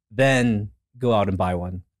 then go out and buy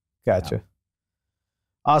one. Gotcha.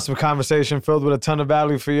 Awesome conversation filled with a ton of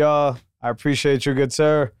value for y'all. I appreciate you, good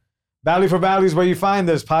sir. Value for Value is where you find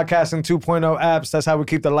us. Podcasting 2.0 apps. That's how we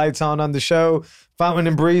keep the lights on the show. Fountain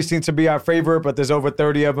and Breeze seem to be our favorite, but there's over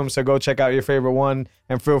 30 of them, so go check out your favorite one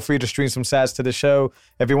and feel free to stream some sats to the show.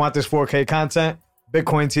 If you want this 4K content,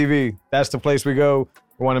 Bitcoin TV. That's the place we go.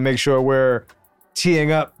 We want to make sure we're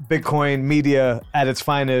teeing up Bitcoin media at its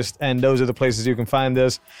finest, and those are the places you can find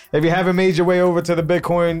us. If you haven't made your way over to the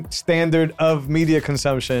Bitcoin standard of media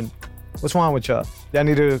consumption, what's wrong with y'all? Y'all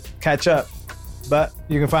need to catch up. But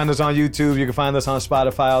you can find us on YouTube. You can find us on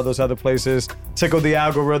Spotify, all those other places. Tickle the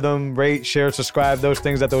algorithm, rate, share, subscribe, those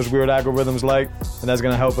things that those weird algorithms like. And that's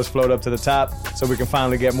going to help us float up to the top so we can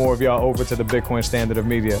finally get more of y'all over to the Bitcoin standard of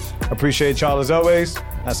media. Appreciate y'all as always.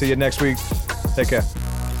 I'll see you next week. Take care.